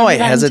not I remember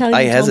that until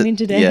you told me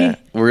today. Yeah,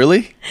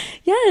 really?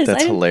 Yes.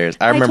 That's hilarious.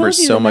 I remember told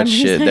you so the much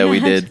memories shit I that we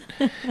had.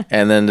 did,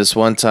 and then this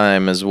one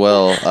time as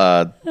well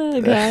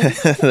Oh, God.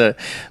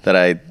 that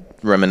I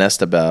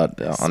reminisced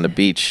about on the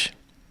beach.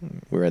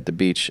 We were at the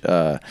beach.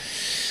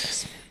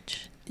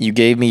 You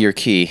gave me your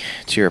key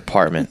to your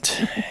apartment,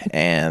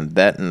 and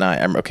that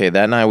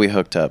night we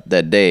hooked up.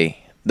 That day,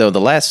 though, the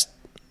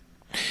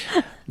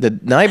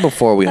night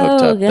before we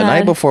hooked Oh, up, the night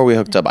God. before we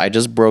hooked up, I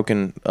just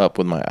broken up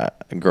with my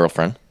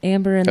girlfriend,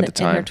 Amber in At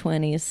the in her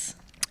time. 20s.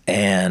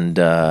 and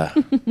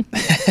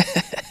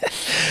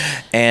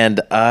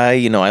and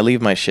I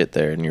leave my shit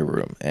there in your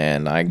room,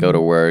 and I go to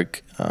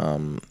work,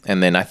 and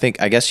then I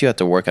guess you have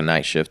to work a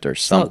night shift or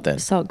something.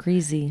 Salt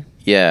greasy.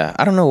 Yeah,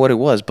 I don't know what it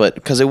was, but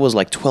because it was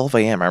like 12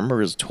 a.m. I remember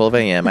it was 12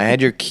 a.m. I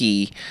had your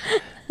key,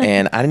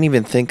 and I didn't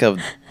even think of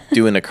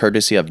doing a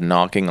courtesy of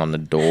knocking on the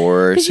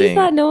door, Because you saying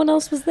thought no one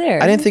else was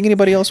there. I didn't think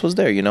anybody else was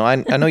there.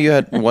 I know you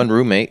had one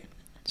roommate,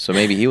 so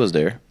maybe he was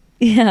there.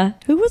 Yeah.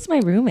 Who was my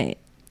roommate?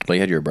 Well,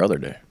 you had your brother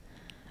there.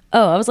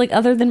 Oh, I was like,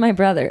 other than my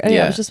brother. Oh,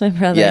 yeah, it was just my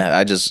brother. Yeah,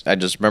 I just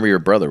remember your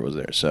brother was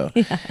there. So,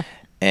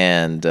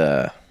 and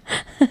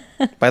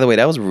by the way,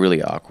 that was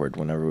really awkward.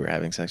 Whenever we were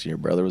having sex, and your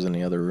brother was in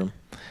the other room.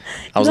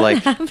 I was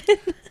like, Did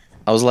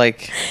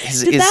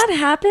that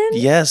happen?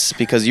 Yes,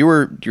 because you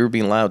were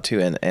being loud too,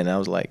 and I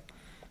was like,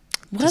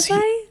 Was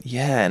I?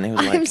 Yeah, and it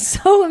was like, I'm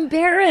so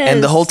embarrassed.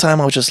 and the whole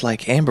time I was just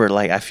like, Amber,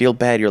 like I feel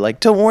bad. You're like,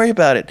 don't worry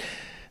about it.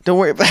 Don't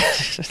worry about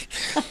it.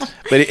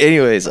 But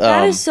anyways,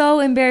 That is so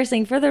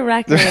embarrassing. For the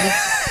record,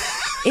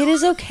 it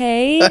is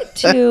okay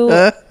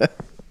to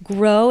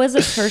grow as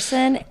a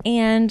person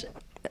and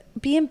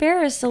be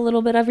embarrassed a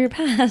little bit of your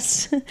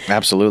past.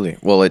 absolutely.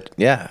 Well,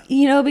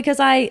 Because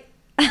I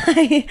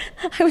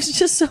was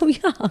just so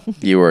young.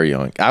 you were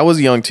young. I was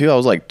young too. I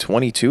was like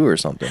 22 or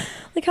something.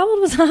 Like, how old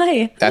was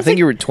I? I think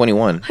you were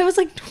 21. I was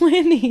like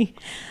 20.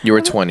 You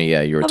were 20.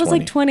 Yeah, you were I 20. was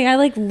like 20. I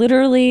like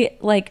literally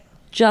like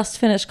just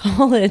finished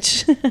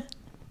college.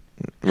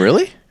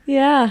 Really?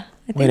 Yeah.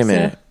 I think Wait a so.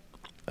 minute.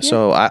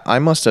 So I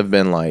must have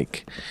been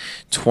like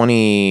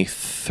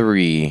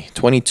 23,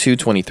 22,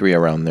 23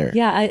 around there.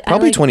 Yeah,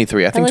 Probably like-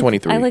 23. I think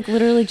 23. I like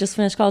literally just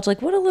finished college.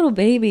 Like, what a little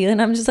baby.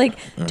 And I'm just like,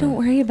 Mm. don't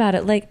worry about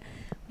it. Like,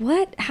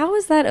 what? How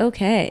is that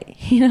okay?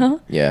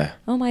 Yeah.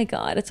 Oh my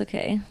God, it's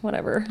okay.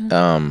 Whatever.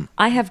 Um.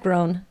 I have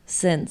grown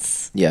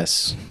since.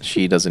 Yes.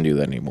 She doesn't do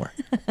that anymore.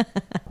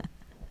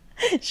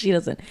 She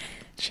doesn't.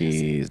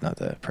 She's not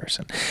that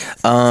person.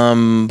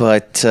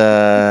 But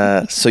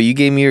so you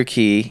gave me your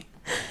key,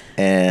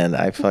 and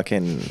I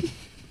fucking,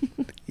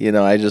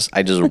 I just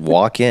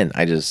walk in.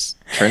 I just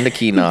turn the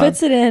key He knob.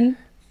 puts it in,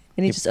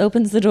 and he just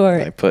opens the door.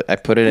 I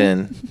put it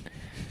in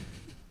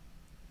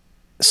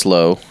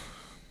slow,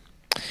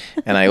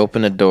 and I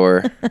open the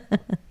door,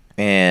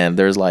 and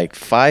there's like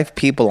 5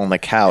 people on the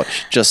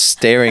couch just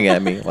staring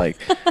at me like,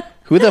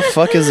 who the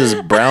fuck is this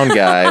brown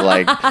guy?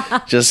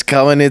 Like, just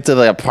coming into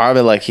the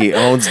apartment like he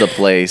owns the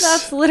place.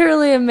 That's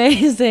literally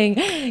amazing.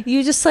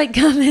 You just like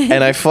come in.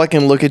 And I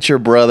fucking look at your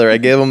brother. I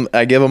give him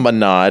a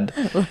nod.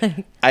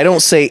 I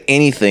don't say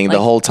anything the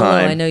whole "Hello,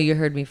 I time. know you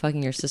heard me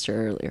fucking your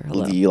sister earlier.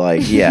 Hello. You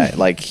like, yeah,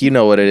 like, you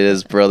know what it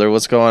is, brother.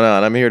 What's going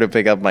on? I'm here to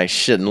pick up my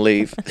shit and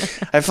leave.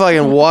 I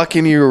fucking walk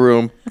into your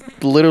room,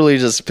 literally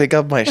just pick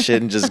up my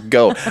shit and just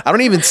go. I don't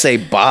even say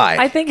bye.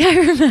 I think I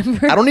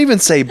remember. I don't even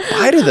say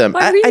bye to them.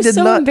 Why were you I did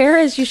so not.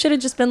 embarrassed? You should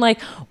have just been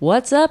like,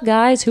 "What's up,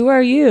 guys? Who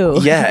are you?"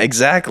 Yeah,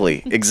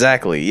 exactly.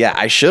 Yeah,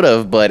 I should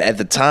have, but at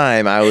the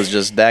time, I was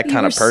just that You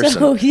kind of were person.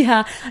 So,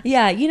 yeah.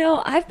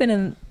 I've been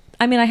in.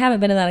 I mean, I haven't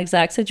been in that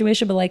exact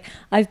situation, but like,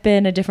 I've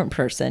been a different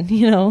person,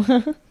 Yeah.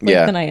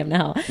 than I am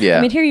now. Yeah.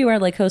 I mean, here you are,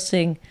 like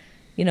hosting,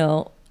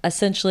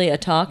 essentially a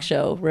talk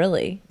show,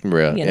 really.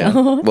 Real, You yeah.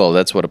 know? Well,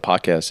 that's what a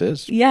podcast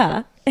is.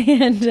 Yeah,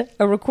 and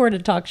a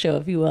recorded talk show,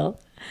 if you will,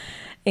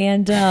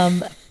 and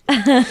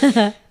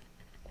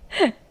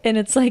and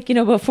it's like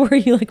before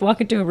you like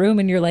walk into a room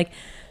and you're like,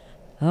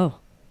 oh.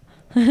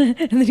 And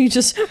then you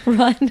just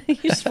run. You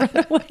just run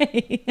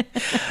away.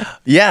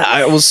 Yeah,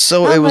 it was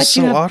so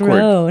awkward.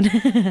 Grown.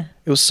 It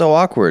was so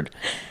awkward.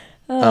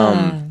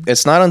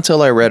 It's not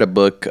until I read a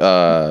book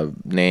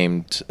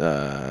named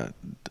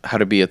How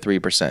to Be a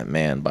 3%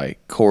 Man by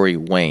Corey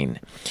Wayne.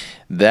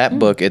 That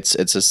book, it's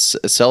a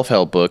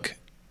self-help book.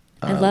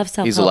 I love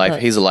self-help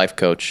He's a books. life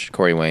coach,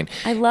 Corey Wayne.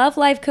 I love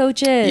life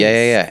coaches.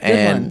 Yeah.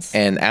 Good ones.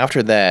 And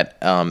after that,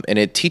 and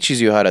it teaches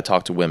you how to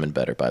talk to women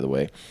better, by the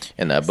way,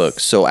 in that book.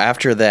 So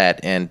after that,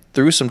 and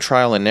through some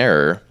trial and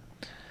error,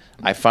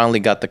 I finally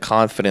got the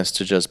confidence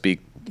to just be,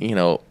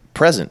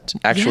 present,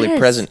 actually Yes.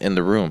 present in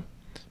the room.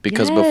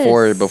 Because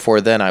Yes.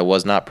 before then, I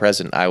was not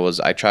present. I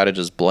try to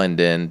just blend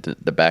in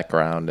the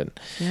background and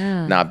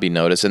Yeah. not be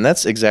noticed. And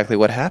that's exactly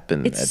what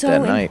happened It's at so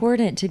that night.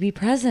 important to be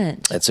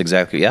present. That's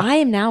exactly, yeah. I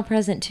am now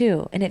present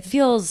too. And it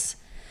feels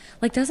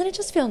like, doesn't it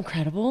just feel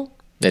incredible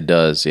It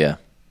does, yeah.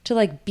 to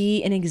like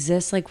be and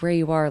exist like where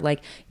you are?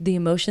 Like the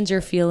emotions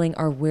you're feeling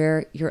are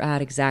where you're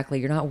at exactly.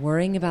 You're not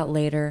worrying about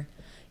later.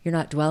 You're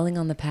not dwelling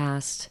on the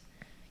past.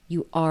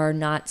 You are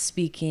not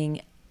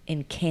speaking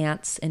in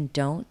can'ts and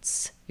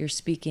don'ts. You're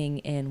speaking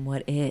in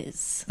what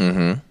is.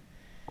 Mm-hmm.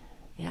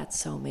 Yeah, it's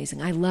so amazing.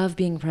 I love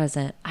being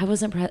present. I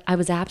was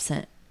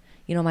absent,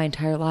 my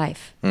entire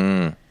life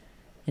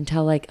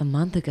until like a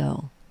month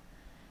ago.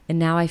 And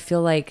now I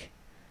feel like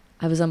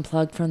I was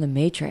unplugged from the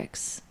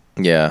matrix,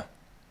 Yeah.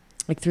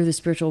 like through the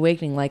spiritual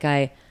awakening. Like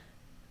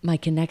my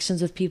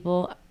connections with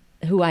people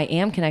who I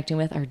am connecting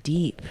with are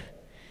deep,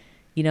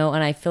 and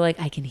I feel like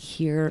I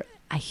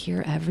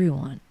hear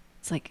everyone.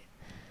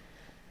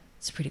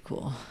 It's pretty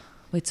cool.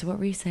 Wait, so what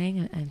were you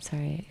saying? I'm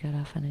sorry, I got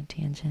off on a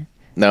tangent.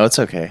 No, it's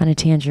okay. On a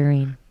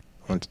tangerine.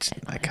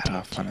 I got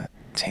off on a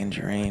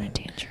tangerine.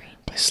 Tangerine.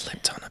 I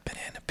slipped on a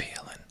banana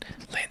peel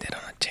and landed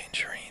on a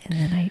tangerine. And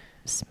then I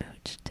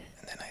smooched it.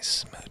 And then I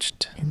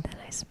smooched. And then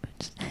I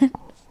smooched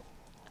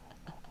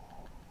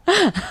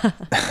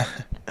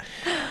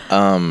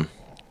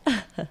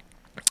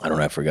I don't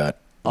know, I forgot.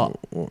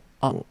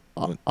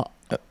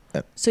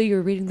 So you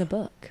were reading the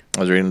book. I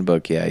was reading the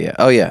book, yeah.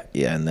 Oh, yeah.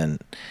 And then,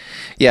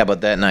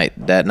 but that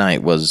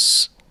night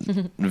was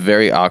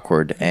very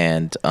awkward.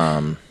 And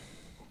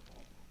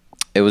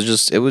it was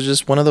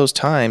just one of those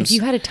times. If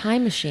you had a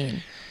time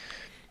machine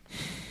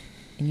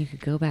and you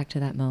could go back to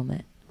that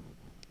moment.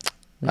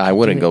 I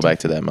wouldn't go back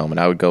to that moment.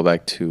 I would go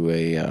back to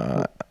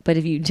a... But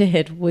if you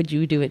did, would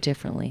you do it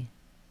differently?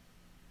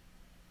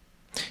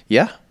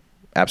 Yeah,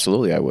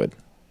 absolutely I would.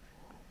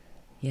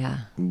 Yeah.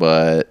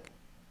 But,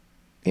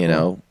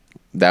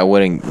 that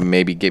wouldn't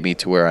maybe get me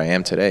to where I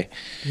am today.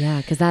 Yeah,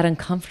 because that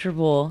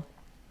uncomfortable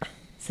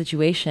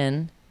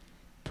situation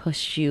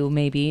pushed you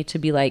maybe to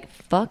be like,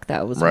 fuck,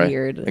 that was Right.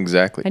 weird.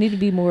 Exactly. I need to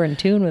be more in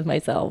tune with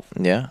myself.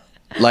 Yeah.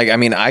 Like, I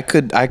mean, I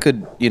could,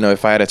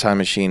 if I had a time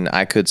machine,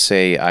 I could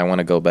say I want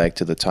to go back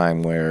to the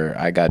time where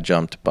I got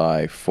jumped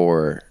by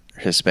 4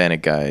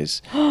 Hispanic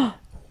guys,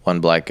 1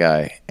 black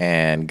guy,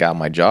 and got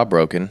my jaw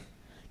broken.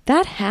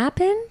 That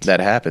happened?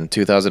 That happened.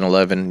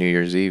 2011, New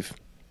Year's Eve.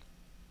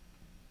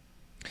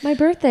 My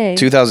birthday.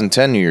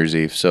 2010, New Year's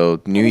Eve.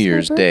 So New was my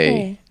Year's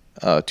Day,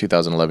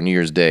 2011, New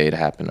Year's Day, it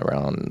happened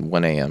around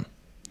 1 a.m.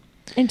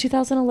 In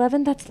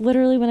 2011, that's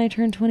literally when I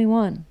turned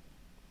 21.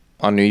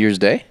 On New Year's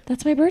Day?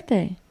 That's my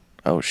birthday.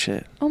 Oh,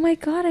 shit. Oh my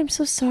God, I'm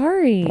so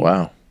sorry.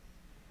 Wow.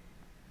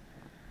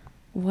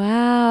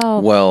 Wow.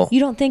 Well- you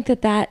don't think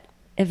that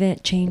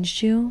event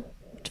changed you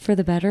for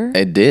the better?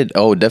 It did.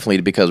 Oh, definitely.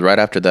 Because right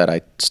after that,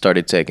 I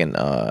started taking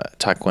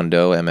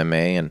Taekwondo,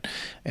 MMA,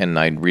 and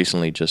I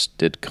recently just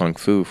did Kung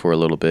Fu for a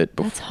little bit.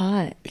 That's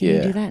hot. Can you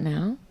Yeah. do that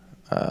now?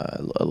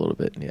 A little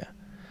bit, yeah.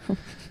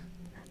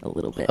 A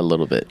little bit. A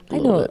little bit. I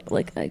know,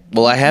 like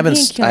Well, I haven't- me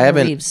and Keanu I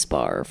haven't- Reeves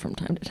spar from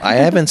time to time. I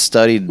haven't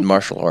studied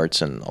martial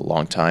arts in a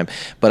long time,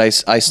 but I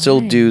still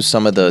Why? do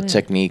some of the Do it.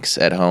 techniques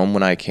at home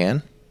when I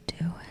can. Do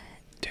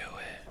it. Do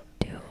it.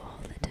 Do all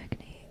the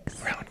techniques.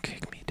 Round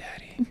kick me,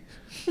 daddy.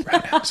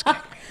 Roundhouse kick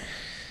me.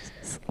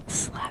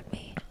 Slap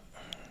me.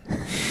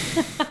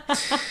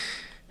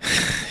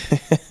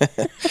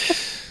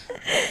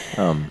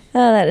 Oh,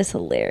 that is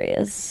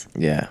hilarious.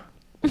 Yeah.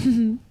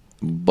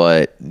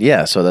 But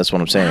yeah, so that's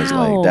what I'm saying. Is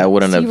Wow. like that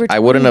wouldn't So you have. were I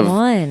wouldn't have.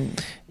 21.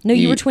 No,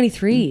 you were Ye-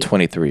 23.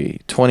 23.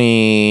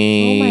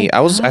 20.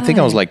 Oh my I think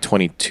I was God. like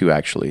 22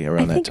 actually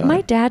around I that think time.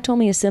 my dad told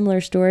me a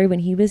similar story when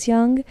he was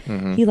young.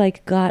 Mm-hmm. He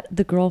like got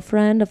the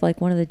girlfriend of like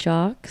one of the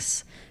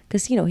jocks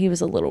because he was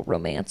a little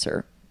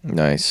romancer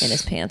Nice. in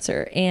his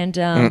pantser, and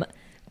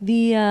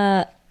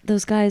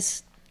those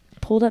guys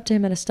pulled up to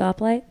him at a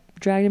stoplight,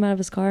 dragged him out of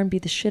his car, and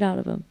beat the shit out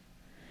of him.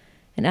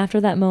 And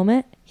after that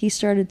moment, he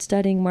started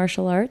studying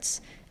martial arts,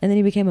 and then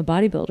he became a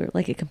bodybuilder.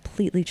 Like it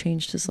completely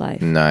changed his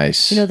life.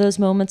 Nice. Those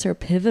moments are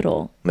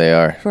pivotal. They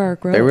are. for our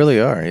growth. They really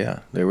are. Yeah,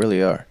 they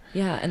really are.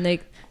 Yeah, and they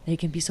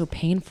can be so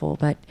painful,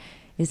 but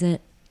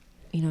doesn't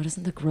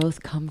the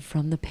growth come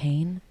from the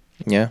pain?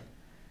 Yeah,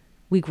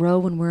 We grow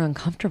when we're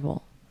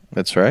uncomfortable.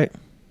 that's right.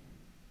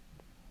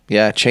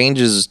 Yeah, change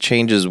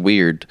is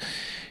weird.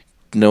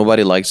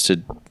 Nobody likes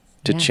to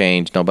Yeah.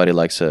 change. Nobody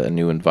likes a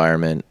new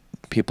environment.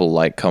 People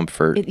like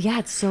comfort,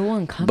 It's so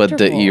uncomfortable.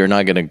 but you're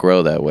not going to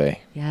grow that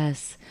way.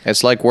 Yes.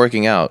 It's like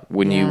working out.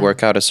 When you Yeah.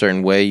 work out a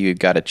certain way, you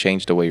got to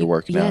change the way you're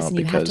working Yes, out. and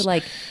you have to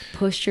like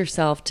push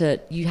yourself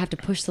you have to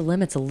push the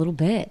limits a little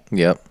bit.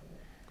 Yep.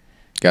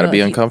 Got to Well, be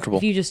if you- uncomfortable.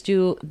 If you just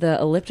do the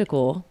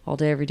elliptical all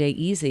day, every day,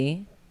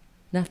 easy,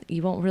 nothing,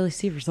 you won't really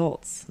see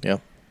results.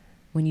 Yep.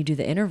 When you do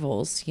the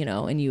intervals,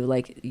 and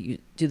you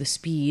do the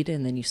speed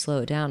and then you slow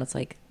it down, it's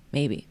like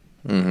maybe.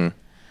 Mm-hmm.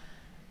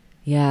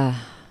 Yeah,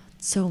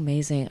 it's so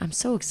amazing. I'm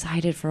so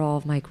excited for all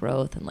of my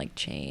growth and like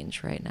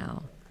change right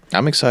now.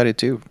 I'm excited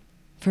too.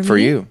 For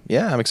me? you.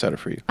 Yeah, I'm excited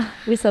for you.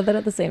 We said that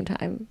at the same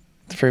time.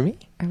 For me?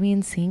 Are we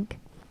in sync?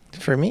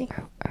 For me?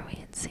 Are we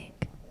in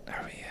sync?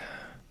 Are we?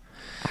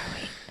 Are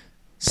we?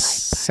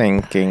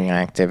 Syncing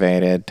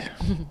activated.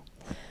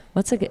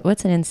 What's an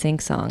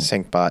NSYNC song?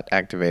 SyncBot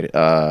activated.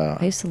 I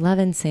used to love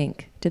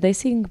NSYNC. Did they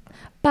sing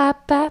bye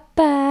bye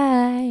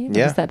bye? Or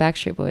Yeah. was that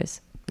Backstreet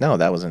Boys? No,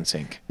 that was in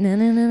sync. Na,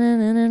 na, na, na,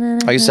 na, na, na,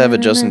 I used to have a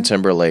na, Justin na.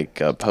 Timberlake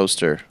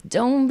poster.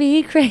 Don't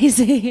be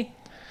crazy.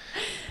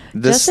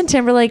 This, Justin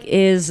Timberlake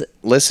is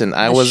listen,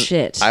 I the was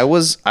shit. I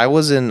was in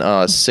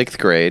 6th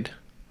grade,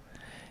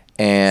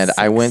 and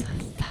I went.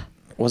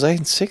 Was I in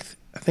 6th?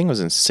 I think I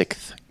was in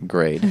 6th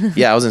grade.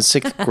 Yeah, I was in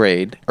 6th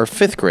grade or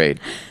 5th grade.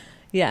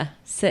 yeah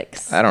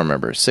 6. I don't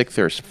remember 6th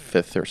or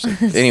 5th or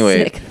 6th.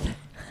 Anyway, Sixth.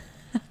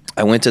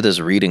 I went to this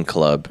reading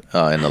club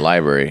in the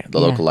library, the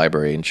Yeah. local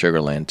library in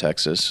Sugar Land,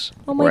 Texas,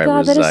 Oh my where I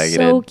god, that is resided.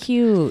 so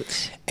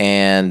cute.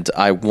 And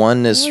I won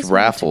I this always wanted to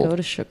raffle. go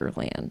to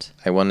Sugarland.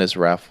 I won this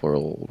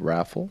raffle.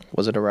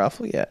 Was it a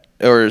raffle? Yeah,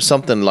 or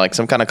something like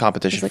some kind of It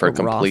competition was for like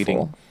a completing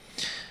brothel.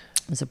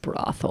 It was a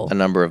brothel. a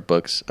number of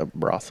books. A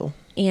brothel.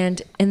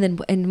 And then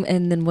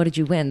what did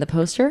you win? The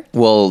poster?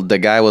 Well, the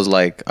guy was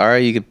like, "All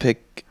right, you can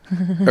pick,"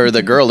 or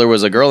the girl. There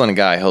was a girl and a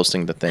guy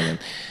hosting the thing, and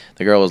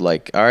the girl was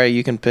like, "All right,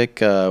 you can pick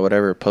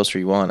whatever poster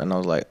you want." And I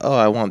was like, "Oh,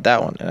 I want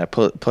that one." And I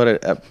put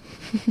it up.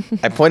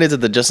 I pointed to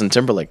the Justin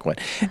Timberlake one,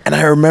 and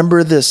I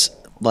remember this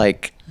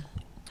like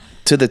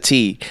to the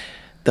T.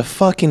 The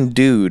fucking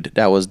dude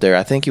that was there,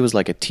 I think he was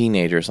like a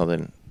teenager or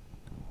something.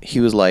 He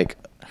was like,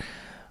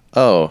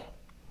 "Oh,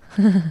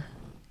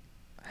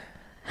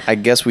 I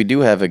guess we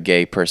do have a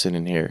gay person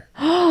in here."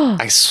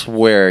 I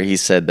swear he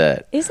said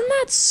that. Isn't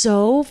that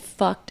so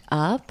fucked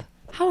up?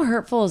 How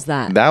hurtful is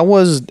that? That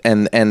was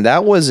and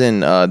that was in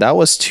that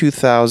was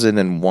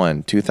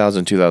 2001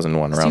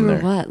 2001 So around you were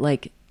there. what,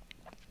 like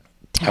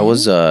 10? I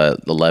was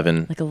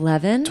 11, like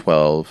 11?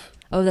 12,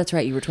 Oh, that's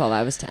right. You were 12.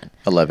 I was 10.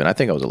 11. I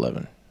think I was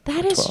 11.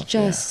 That is 12,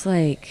 just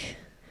like,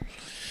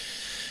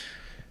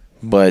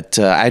 But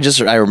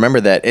I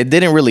remember that it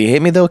didn't really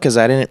hit me though because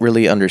I didn't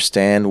really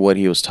understand what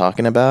he was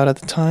talking about at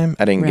the time.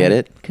 I didn't get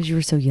it. because you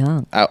were so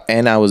young.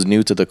 And I was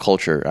new to the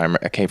culture.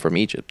 I came from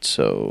Egypt,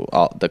 so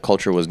the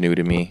culture was new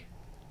to me.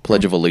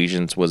 Pledge of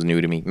Allegiance was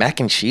new to me. Mac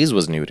and cheese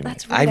was new to me.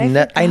 That's right, I I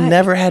forgot.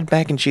 never had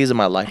mac and cheese in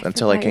my life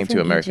until I forgot came you're to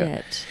from America.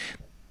 Egypt.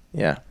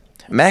 Yeah,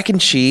 mac and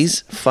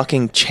cheese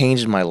fucking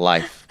changed my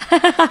life.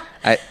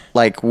 I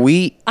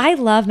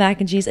love mac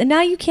and cheese, and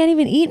now you can't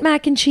even eat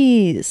mac and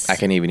cheese. I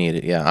can even eat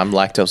it. Yeah, I'm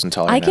lactose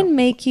intolerant. I now. can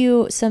make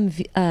you some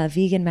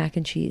vegan mac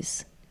and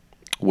cheese.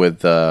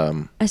 with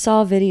I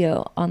saw a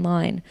video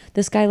online.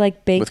 This guy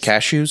like baked. with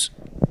cashews.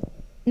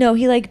 No,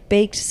 he like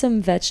baked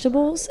some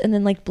vegetables and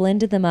then like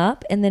blended them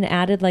up and then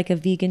added like a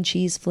vegan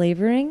cheese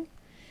flavoring.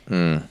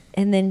 And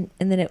then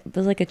it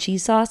was like a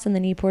cheese sauce and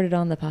then he poured it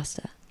on the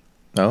pasta.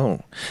 Oh,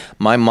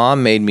 my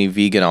mom made me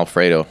vegan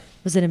Alfredo.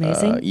 Was it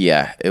amazing?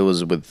 Yeah, it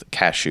was with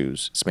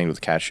cashews. It's made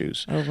with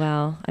cashews. Oh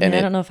wow. I And mean, I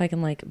it- don't know if I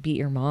can like beat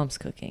your mom's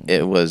cooking.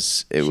 It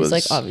was. She's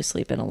like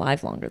obviously been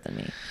alive longer than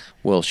me.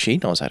 Well, she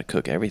knows how to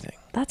cook everything.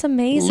 That's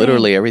amazing.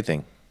 Literally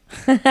everything.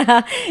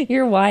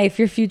 Your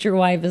future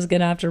wife is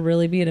gonna have to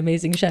really be an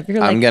amazing chef. You're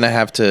like, I'm gonna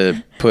have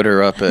to put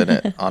her up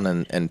on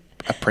an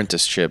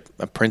apprenticeship.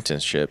 you're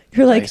How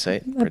do like you say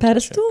it? a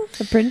Apprenticeship. pedestal,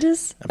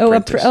 apprentice.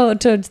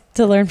 Apprentice.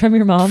 To learn from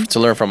your mom. To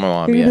learn from my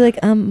mom. You're Yeah. gonna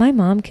be like, my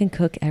mom can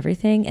cook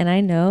everything, and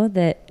I know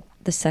that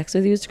the sex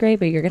with you is great,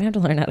 but you're gonna have to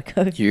learn how to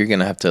cook You're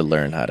gonna have to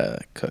learn how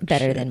to cook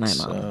better shit, than my mom,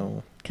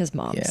 So, because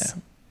moms.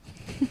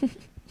 yeah.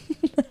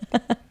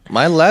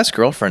 My last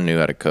girlfriend knew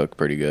how to cook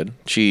pretty good.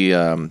 She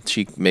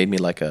made me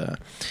like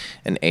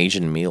an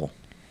Asian meal.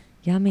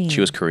 Yummy. She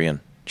was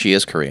Korean. She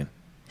is Korean.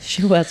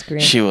 She was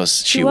Korean. She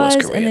was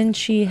Korean. and then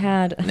she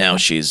had. Now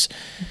she's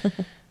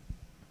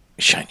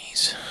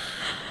Chinese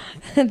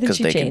then because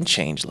she they can changed.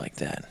 change like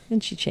that.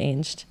 Then she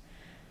changed.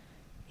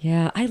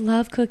 Yeah, I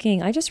love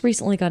cooking. I just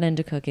recently got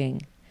into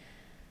cooking,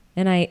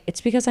 and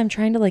it's because I'm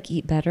trying to like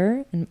eat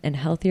better and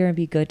healthier and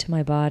be good to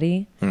my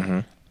body.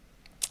 Mm-hmm.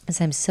 As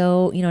I'm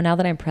so, now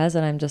that I'm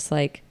present, I'm just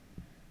like,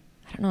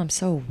 I don't know, I'm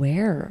so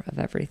aware of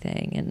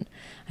everything. And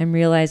I'm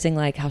realizing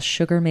like how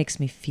sugar makes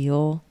me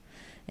feel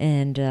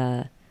and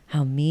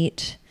how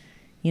meat,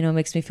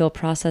 makes me feel,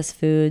 processed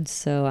foods.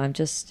 So I'm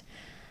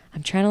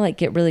trying to like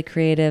get really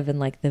creative in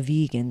like the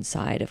vegan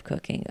side of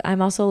cooking.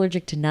 I'm also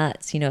allergic to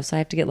nuts, so I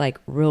have to get like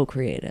real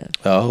creative.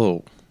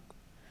 Oh,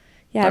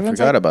 Yeah, I everyone's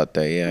forgot like, about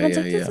that. Yeah, everyone's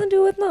yeah, like, yeah. doesn't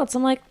do with nuts.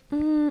 I'm like,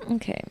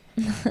 okay.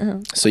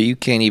 So you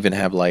can't even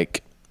have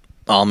like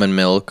almond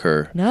milk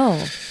or No,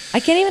 I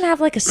can't even have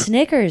like a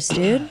Snickers,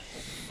 dude.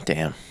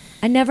 damn.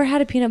 I never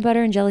had a peanut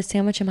butter and jelly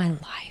sandwich in my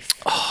life.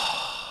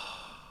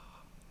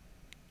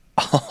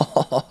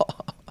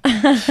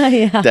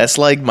 Yeah. That's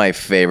like my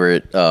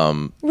favorite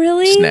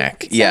Really?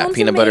 snack. It Yeah, sounds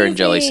peanut butter and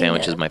jelly amazing.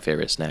 sandwich is my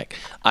favorite snack.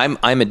 I'm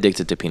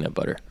addicted to peanut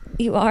butter.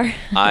 You are.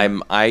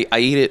 I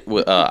eat it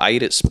with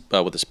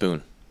with a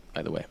spoon.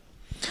 By the way,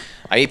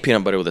 I eat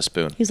peanut butter with a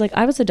spoon. He's like,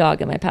 I was a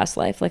dog in my past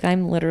life. Like,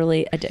 I'm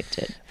literally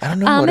addicted. I don't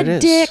know I'm what a it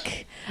is.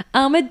 dick.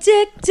 I'm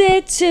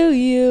addicted to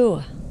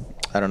you.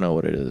 I don't know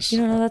what it is. You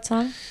don't know that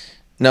song?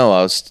 No,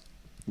 I was.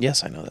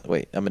 Yes, I know that.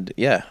 Wait,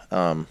 yeah.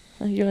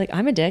 You're like,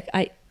 I'm a dick.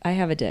 I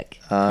have a dick.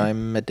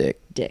 I'm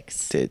addicted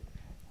Dicks. to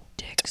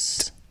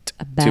Dicks.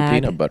 A bag.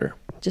 peanut butter.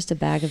 Just a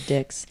bag of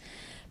dicks.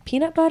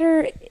 Peanut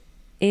butter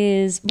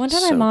is... One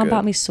time my So mom good.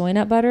 bought me soy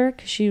nut butter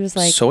because she was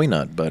like... Soy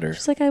nut butter.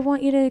 She's like, I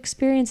want you to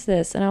experience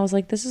this. And I was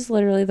like, this is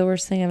literally the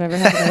worst thing I've ever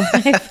had in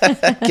my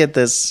life. Get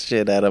this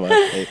shit out of my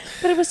face.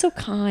 But it was so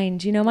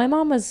kind. You know, my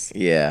mom was...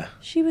 Yeah.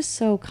 She was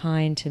so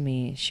kind to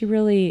me. She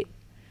really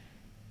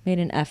made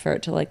an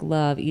effort to like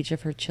love each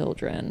of her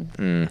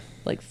children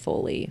like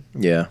fully.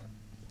 Yeah.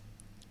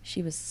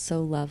 She was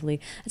so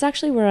lovely. It's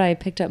actually where I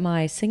picked up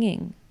my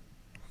singing.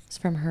 It's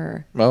from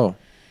her. Oh.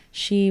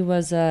 She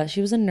was a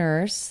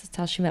nurse. That's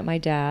how she met my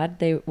dad.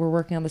 They were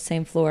working on the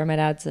same floor. My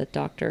dad's a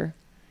doctor.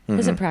 He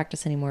doesn't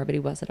practice anymore, but he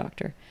was a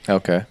doctor.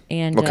 Okay.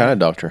 And what kind of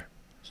doctor?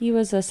 He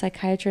was a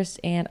psychiatrist,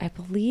 and I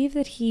believe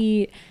that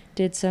he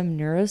did some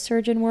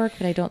neurosurgeon work,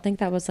 but I don't think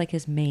that was like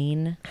his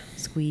main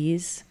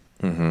squeeze.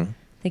 Mm-hmm.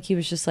 I think he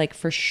was just like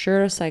for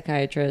sure a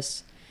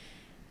psychiatrist,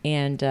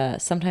 and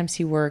sometimes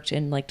he worked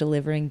in like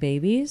delivering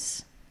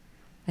babies.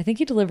 I think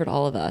he delivered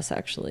all of us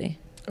actually.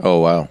 Oh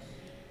wow.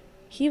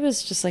 He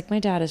was just like, my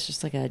dad is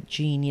just like a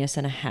genius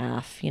and a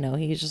half. You know,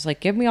 he's just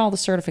like, give me all the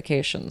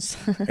certifications.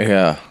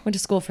 Yeah. Went to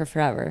school for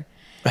forever.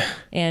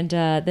 And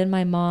then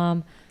my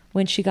mom,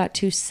 when she got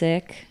too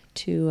sick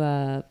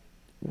to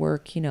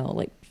work, you know,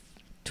 like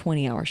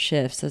 20-hour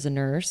shifts as a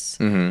nurse,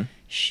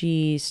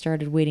 she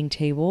started waiting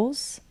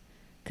tables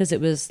because it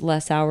was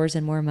less hours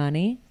and more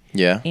money.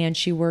 Yeah. And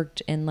she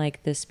worked in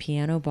like this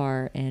piano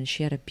bar, and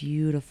she had a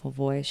beautiful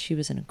voice. She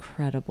was an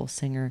incredible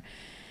singer.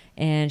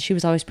 And she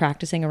was always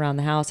practicing around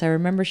the house. I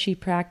remember she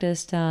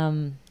practiced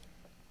this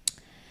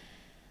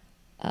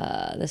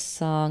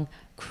song,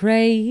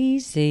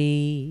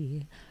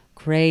 Crazy,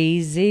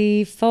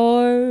 Crazy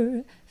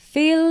for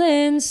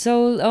Feeling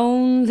So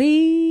Lonely.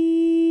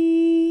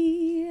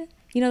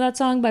 You know that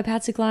song by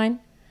Patsy Cline?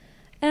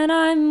 And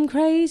I'm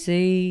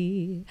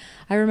crazy.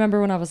 I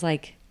remember when I was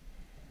like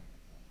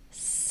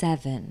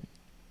 7.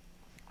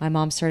 My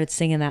mom started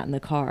singing that in the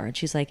car. And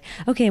she's like,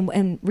 okay,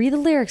 and read the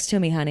lyrics to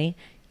me, honey.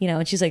 You know,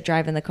 and she's like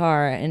driving the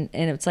car. And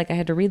it's like I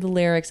had to read the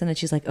lyrics. And then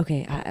she's like,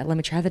 okay, let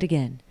me try that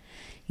again.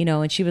 You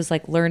know, and she was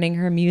like learning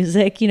her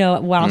music, you know,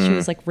 while she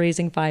was like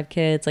raising 5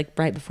 kids, like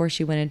right before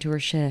she went into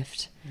her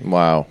shift.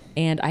 Wow.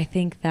 And I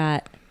think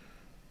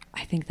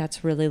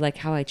that's really like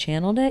how I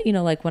channeled it. You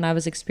know, like when I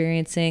was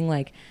experiencing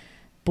like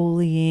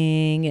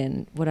bullying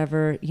and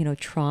whatever, you know,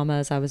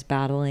 traumas I was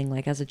battling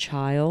like as a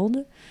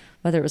child,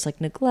 whether it was like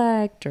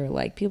neglect or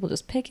like people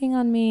just picking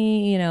on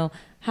me, you know,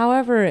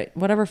 however,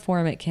 whatever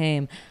form it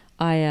came,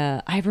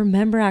 I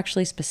remember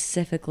actually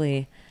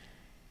specifically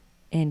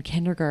in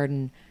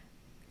kindergarten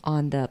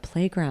on the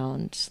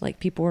playground, like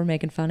people were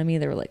making fun of me.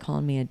 They were like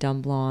calling me a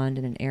dumb blonde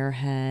and an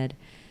airhead.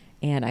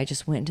 And I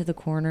just went into the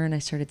corner and I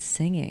started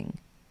singing.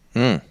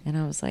 And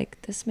I was like,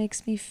 this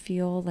makes me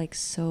feel like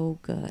so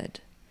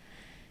good.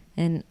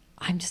 And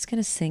I'm just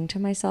going to sing to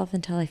myself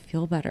until I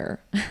feel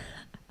better.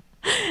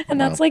 And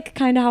that's like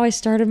kind of how I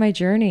started my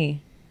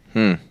journey.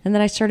 And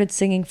then I started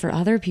singing for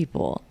other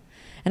people.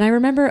 And I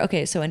remember,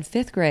 okay, so in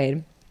 5th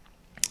grade,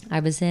 I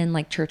was in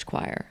like church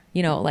choir.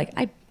 You know, like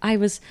I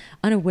was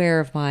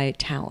unaware of my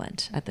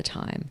talent at the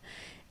time.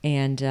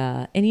 And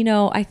you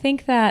know, I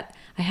think that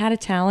I had a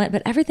talent,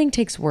 but everything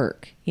takes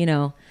work, you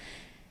know.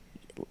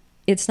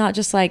 It's not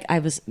just like I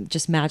was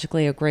just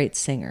magically a great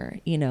singer,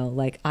 you know,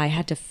 like I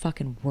had to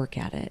fucking work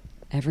at it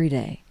every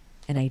day,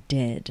 and I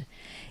did.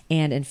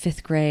 And in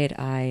 5th grade,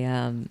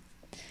 I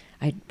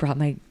brought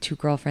my 2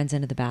 girlfriends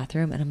into the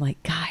bathroom, and I'm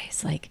like,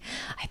 guys, like,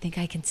 I think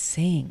I can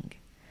sing.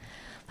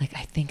 Like,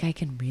 I think I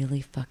can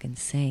really fucking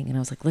sing. And I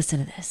was like,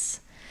 listen to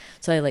this.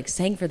 So I like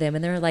sang for them,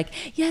 and they were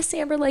like, yes,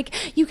 Amber,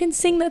 like you can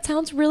sing. That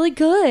sounds really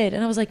good.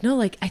 And I was like, no,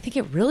 like I think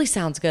it really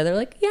sounds good. They're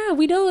like, yeah,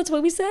 we know. That's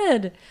what we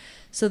said.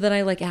 So then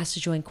I like asked to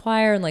join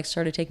choir and like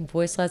started taking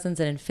voice lessons.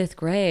 And in 5th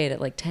grade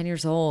at like 10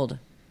 years old,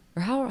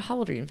 or how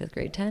old are you in 5th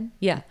grade? 10?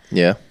 Yeah.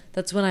 Yeah.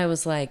 That's when I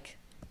was like,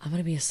 I'm going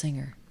to be a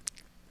singer.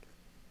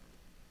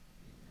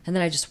 And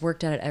then I just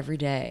worked at it every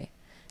day.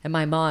 And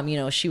my mom, you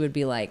know, she would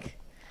be like,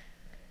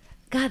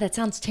 God, that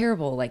sounds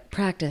terrible. Like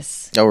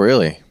practice. Oh,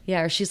 really?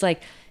 Yeah. Or she's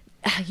like,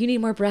 you need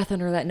more breath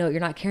under that note.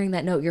 You're not carrying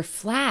that note. You're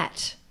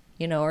flat,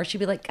 you know, or she'd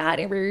be like, God,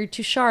 Amber, you're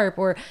too sharp,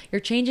 or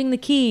you're changing the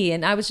key.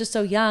 And I was just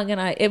so young,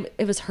 and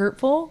it was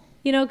hurtful,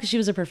 you know, because she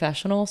was a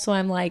professional. So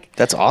I'm like,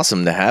 That's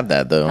awesome to have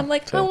that, though. I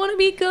want to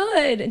be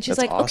good. And she's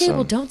That's like, okay,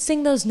 well, awesome. don't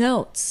sing those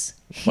notes.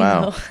 You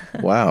Wow. know?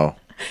 Wow.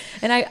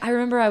 And I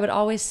remember I would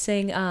always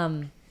sing,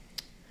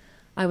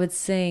 I would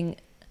sing,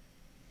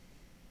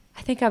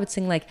 I think I would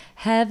sing like,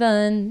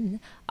 heaven,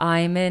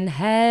 I'm in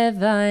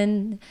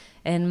heaven,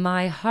 and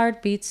my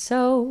heart beats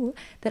so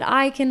that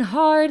I can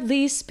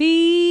hardly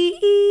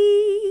speak.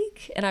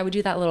 And I would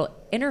do that little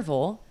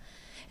interval.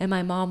 And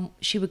my mom,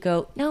 she would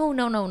go, no.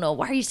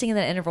 Why are you singing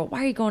that interval?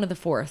 Why are you going to the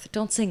fourth?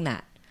 Don't sing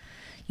that.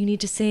 You need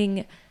to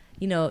sing,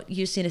 you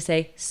just need to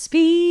say,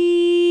 speak,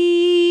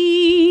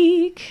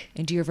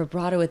 and do your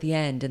vibrato at the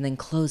end and then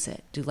close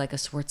it. Do like a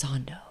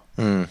sforzando.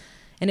 And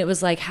it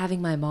was like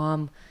having my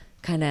mom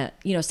kind of,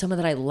 someone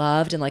that I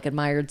loved and like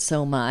admired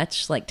so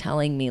much, like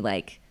telling me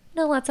like,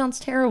 no, that sounds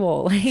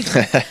terrible. Like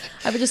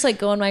I would just like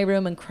go in my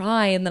room and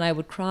cry, and then I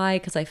would cry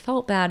because I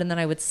felt bad, and then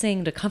I would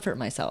sing to comfort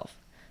myself.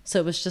 So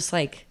it was just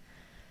like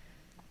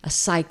a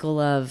cycle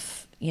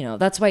of,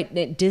 that's why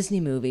Disney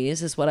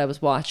movies is what I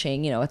was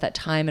watching, at that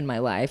time in my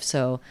life.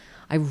 So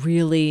I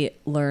really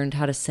learned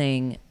how to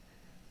sing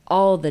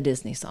all the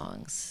Disney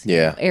songs.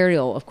 Yeah.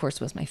 Ariel, of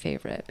course, was my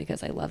favorite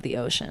because I love the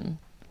ocean.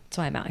 That's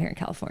why I'm out here in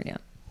California.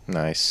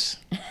 Nice.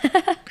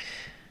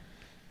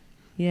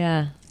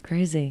 Yeah,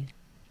 crazy.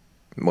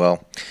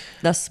 Well,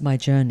 That's my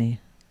journey.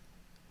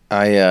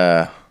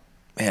 I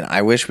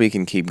wish we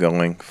can keep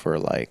going for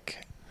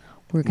like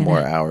more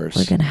hours.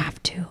 We're gonna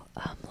have to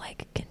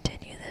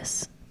continue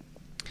this.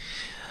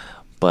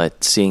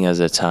 But seeing as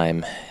the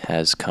time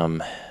has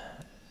come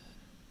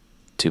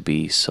to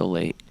be so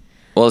late.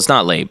 Well, it's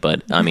not late,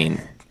 but I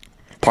mean,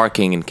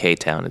 parking in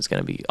K-Town is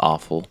going to be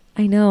awful.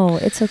 I know,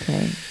 it's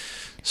okay.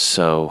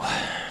 So,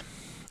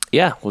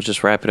 yeah, we'll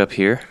just wrap it up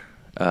here.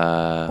 We're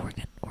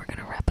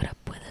gonna wrap it up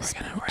with a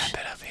smooch. We're going to wrap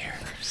it up here.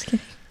 I'm just kidding.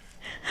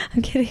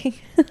 I'm kidding.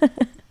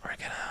 We're going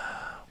to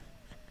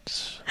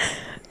just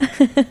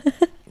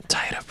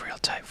tie it up real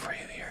tight for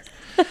you here.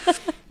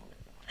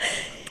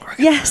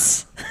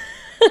 Yes.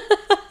 We're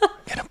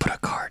going to put a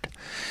card.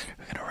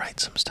 We're going to write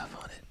some stuff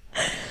on it.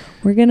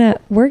 We're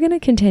gonna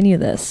continue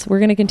this. We're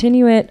gonna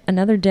continue it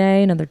another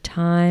day, another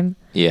time.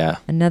 Yeah.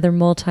 Another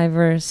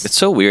multiverse. It's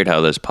so weird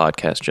how this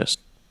podcast just,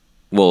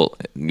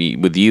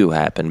 with you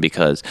happened,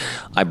 because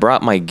I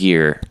brought my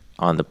gear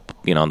on the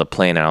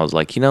plane, and I was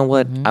like, you know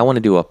what? I want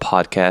to do a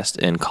podcast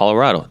in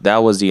Colorado. That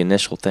was the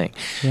initial thing.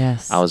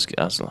 Yes. I was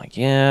like,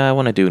 yeah, I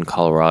want to do in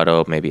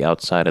Colorado, maybe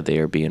outside of the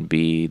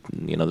Airbnb.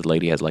 The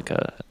lady has like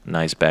a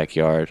nice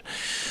backyard.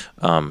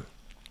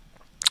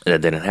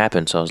 That didn't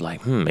happen, so I was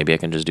like, maybe I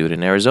can just do it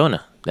in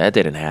Arizona. That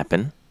didn't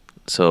happen.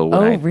 So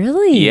when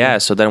really? Yeah.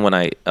 So then when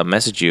I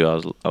messaged you,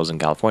 I was in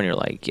California. You're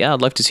like, yeah,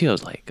 I'd love to see you. I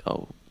was like,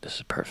 oh, this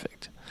is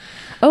perfect.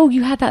 Oh,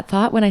 you had that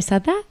thought when I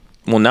said that?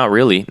 Well, not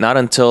really. Not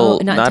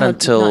until not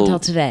until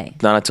today.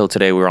 Not until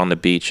today. We were on the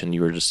beach and you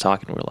were just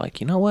talking. We were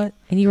like, you know what?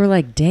 And you were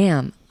like,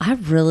 damn, I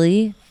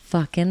really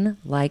fucking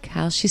like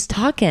how she's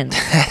talking.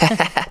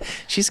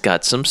 She's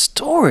got some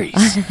stories.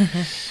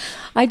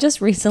 I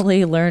just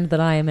recently learned that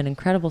I am an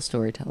incredible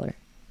storyteller.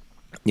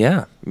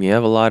 Yeah, you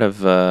have a lot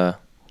of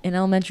in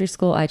elementary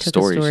school, I took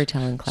a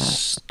storytelling class.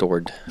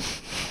 Stored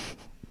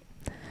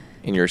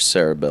in your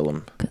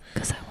cerebellum.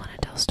 Because I want to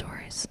tell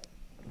stories.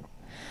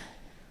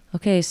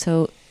 Okay,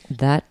 so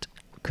that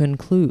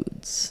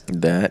concludes.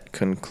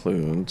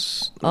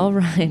 All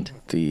right.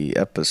 The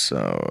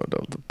episode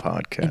of the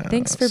podcast. And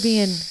thanks for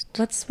being.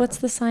 What's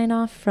the sign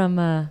off from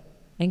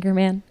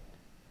Anchorman?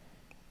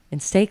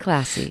 And stay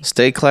classy.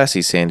 Stay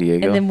classy, San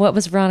Diego. And then what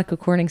was Veronica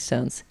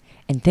Corningstone's?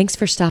 And thanks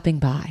for stopping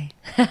by.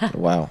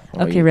 Wow.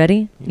 Okay,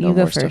 ready? You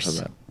go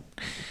first.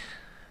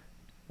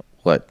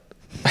 What?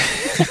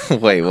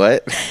 Wait,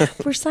 what?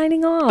 We're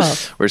signing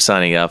off. We're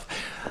signing off.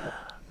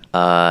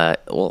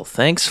 Well,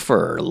 thanks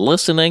for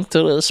listening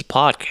to this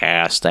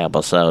podcast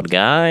episode,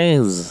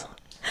 guys.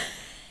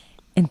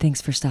 And thanks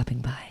for stopping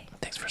by.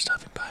 Thanks for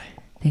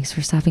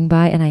stopping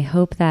by. And I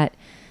hope that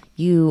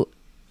you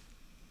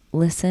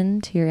listen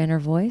to your inner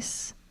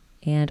voice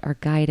and are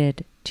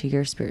guided to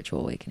your spiritual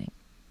awakening.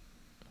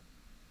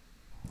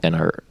 And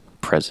are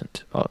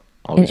present.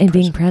 And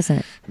being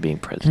present. Being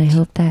present. And I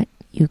hope that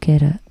you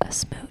get a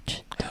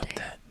smooch. I hope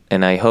that.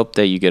 And I hope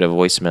that you get a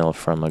voicemail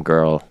from a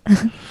girl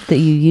that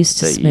you used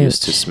to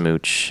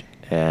smooch.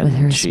 And with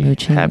her she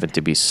smooching. happened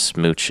to be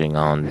smooching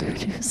on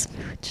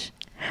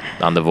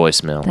the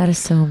voicemail. That is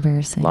so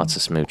embarrassing. Lots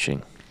of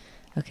smooching.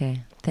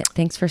 Okay.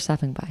 Thanks for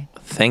stopping by.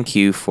 Thank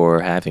you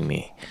for having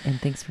me.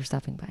 And thanks for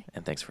stopping by.